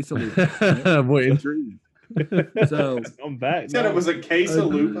called a quesalupa. Boy, intrigued. So I'm back. You said now. it was a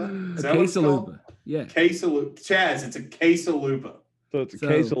quesalupa. a Is that what it's called? quesalupa. Yeah. Quesalupa. Chaz, it's a quesalupa. So it's a So-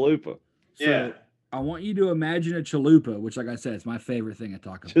 quesalupa. So Yeah. I want you to imagine a chalupa, which, like I said, it's my favorite thing at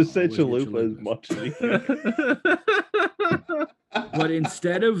Taco Bell. Just say I always get chalupa as chalupas. much as you can. But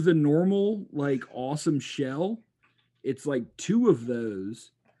instead of the normal, like, awesome shell, it's like 2 of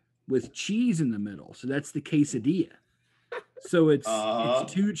those with cheese in the middle. So that's the quesadilla. So it's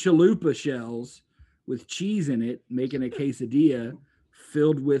 2 chalupa shells with cheese in it, making a quesadilla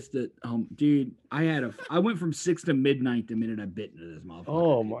filled with the dude. I went from 6 to midnight the minute I bit into this motherfucker.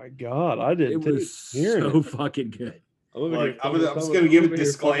 Oh my god, I it didn't. was so fucking good. Look, I'm just gonna give a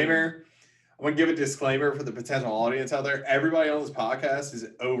disclaimer. I'm gonna give a disclaimer for the potential audience out there. Everybody on this podcast is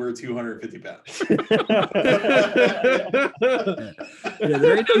over 250 pounds. Yeah,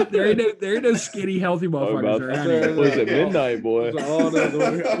 there ain't no skinny healthy motherfuckers around here. Was it midnight, boy? I'm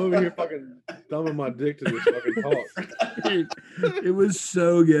over here fucking thumbing my dick to this fucking talk. Dude, it was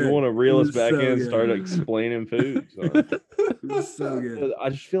so good. You want to reel It us was back so in and good. start explaining food? So. It was so good. I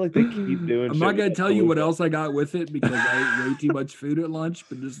just feel like they keep doing. I'm not gonna tell you what else I got with it because I ate way too much food at lunch,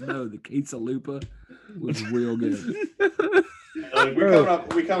 but just know the quesalupa was real good. Like,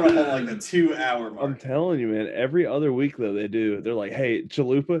 we coming up on like the 2-hour mark. I'm telling you, man. Every other week though, they do. They're like, "Hey,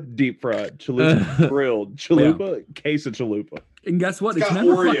 chalupa, deep fried. Chalupa, grilled. Chalupa, case of chalupa. And guess what? It's It's got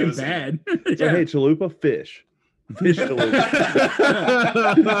never fucking Oreos in bad. It's like, hey, chalupa, fish. Fish chalupa.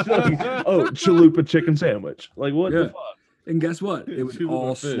 Oh, chalupa chicken sandwich. Like what Yeah. the fuck? And guess what? It was Chalupa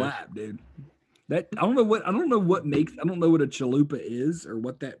all fish. slap, dude. That I don't know what a chalupa is or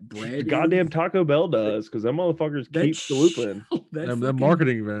what that bread Goddamn is. Taco Bell does because them motherfuckers That keep chalupa in. that Them fucking-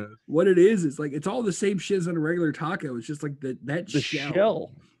 marketing man. What it is like it's all the same shit as in a regular taco. It's just like that The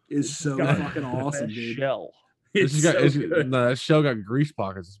shell is so got fucking awesome, that dude. shell. It's It's got, so it's, good. no, that shell got grease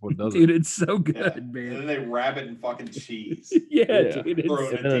pockets. Is what does Dude, it. it's so good, Yeah. And then man. they wrap it in fucking cheese. Yeah, Yeah. dude. Throw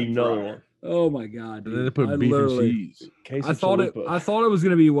It's, it And then deep another fryer. one. oh my god, And dude. then they put I beef and literally- cheese. Case I of thought it. chalupa. I thought it was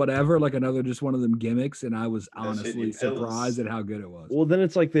gonna be whatever, like another just one of them gimmicks, and I was That shit honestly you tell us. surprised at how good it was. Well, then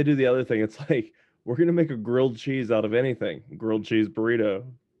it's like they do the other thing. It's like we're gonna make a grilled cheese out of anything. Grilled cheese burrito,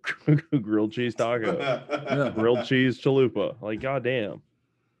 grilled cheese taco, grilled cheese chalupa. Like goddamn.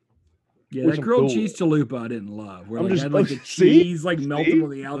 Yeah, Which that I'm grilled cool cheese chalupa I didn't love. Where I'm like, just- had like oh, the see? cheese like melted See? on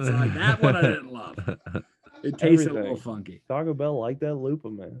the outside. That one I didn't love. It tasted a little Everything. funky. Taco Bell like that lupa,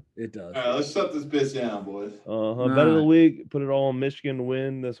 man. It does. All right, let's shut this bitch down, boys. Bet of the week. Put it all on Michigan to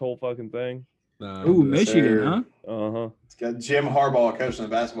win this whole fucking thing. Nah, Ooh, I'm good. Michigan, sir. huh? It's got Jim Harbaugh coaching the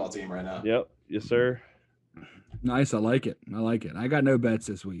basketball team right now. Yep. Yes, sir. Nice. I like it. I got no bets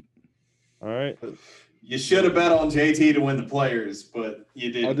this week. All right. You should have bet on JT to win the players, but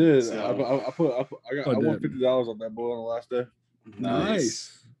you didn't. I did. so- I won $50 on that boy on the last day.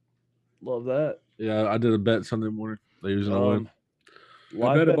 Nice. Love that. Yeah, I did a bet Sunday morning. They usually win.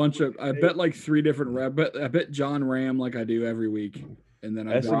 I bet a bunch of. I bet like 3 different. I bet John Ram like I do every week, and then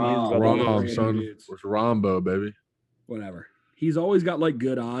I bet SMU 's about to random win. Rom, son. dudes. It's Rombo, baby. Whatever. He's always got like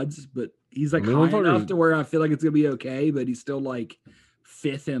good odds, but He's like I mean, high motherfuckers- enough to where I feel like it's gonna be okay, but he's still like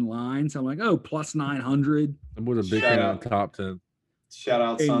fifth in line. So I'm like, oh, plus 900. I was a big Shout fan out. of top 10. Shout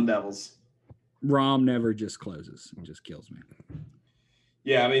out Hey. Sun Devils. Rom never just closes. It just kills me.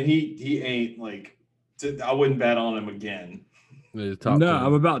 Yeah, I mean he ain't like I wouldn't bet on him again. He's top No, 10.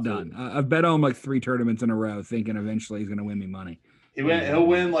 I'm about done. I've bet on him like 3 tournaments in a row, thinking eventually he's gonna win me money. He'll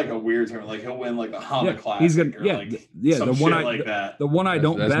win like a weird tournament, like he'll win like the Honda Yeah, Classic. he's gonna- or yeah, like the some one shit I- like that. The one I That's-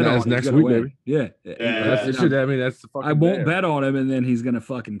 don't that's- bet that's on, next he's gonna week, win. baby. Yeah, That's the And shit. I mean, that's the fucking. I won't bear. bet on him, and then he's gonna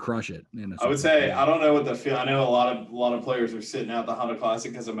fucking crush it. I would say I don't know what the feel. I know a lot of players are sitting out the Honda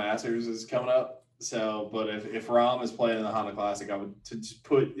Classic because the Masters is coming up. So, but if Rom is playing in the Honda Classic, I would to just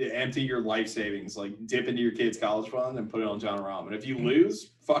empty your life savings, like dip into your kid's college fund and put it on John Rahm. And if you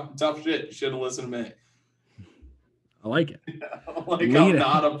lose, fucking tough shit. You shouldn't listen to me. I like it. Like I'm Lena-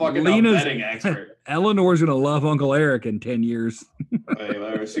 not a fucking Lena's- betting expert. Eleanor's gonna love Uncle Eric in 10 years.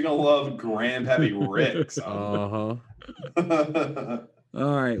 She's gonna love Grandpappy Rick. So.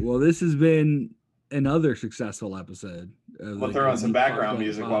 All right. Well, this has been another successful episode. We'll throw on some background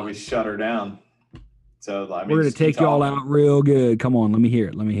music while we shut her down. So I mean, We're gonna just keep take y'all talking. out real good. Come on, let me hear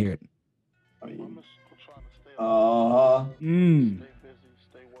it. Let me hear it. Mm.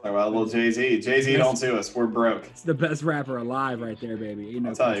 Talk about a little Jay-Z. Jay-Z, don't sue us. We're broke. It's the best rapper alive right there, baby. Ain't no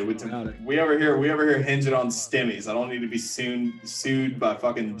I'll tell you, question about it. we over here hinge it on stimmies. I don't need to be sued by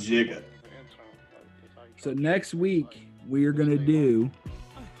fucking Jigga. So next week we are gonna do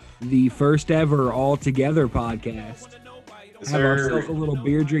the first ever All Together podcast. Yes, Have sir. ourselves a little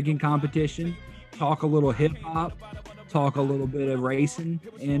beer drinking competition. Talk a little hip hop. Talk a little bit of racing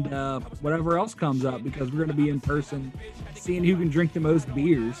and whatever else comes up because we're gonna be in person, seeing who can drink the most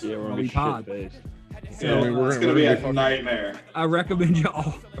beers Yeah, we're while gonna we be pod. shit-faced. Yeah, I mean, it's gonna be a nightmare. I recommend y'all.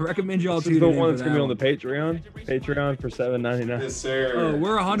 This This tune is the in one for that's gonna be that on the Patreon. Patreon for $7.99. Yes, sir. Oh,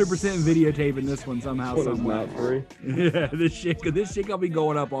 we're 100% videotaping this one somehow, This one is some way. not free. Yeah, this shit gonna be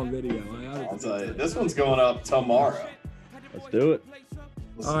going up on video. I'll tell you, this one's going up tomorrow. Let's do it.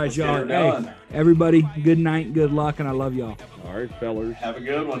 All right, Let's get y'all. her Hey, done. everybody, good night, good luck, and I love y'all. All right, fellers. Have a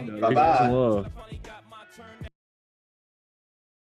good one. Peace Bye and bye. love.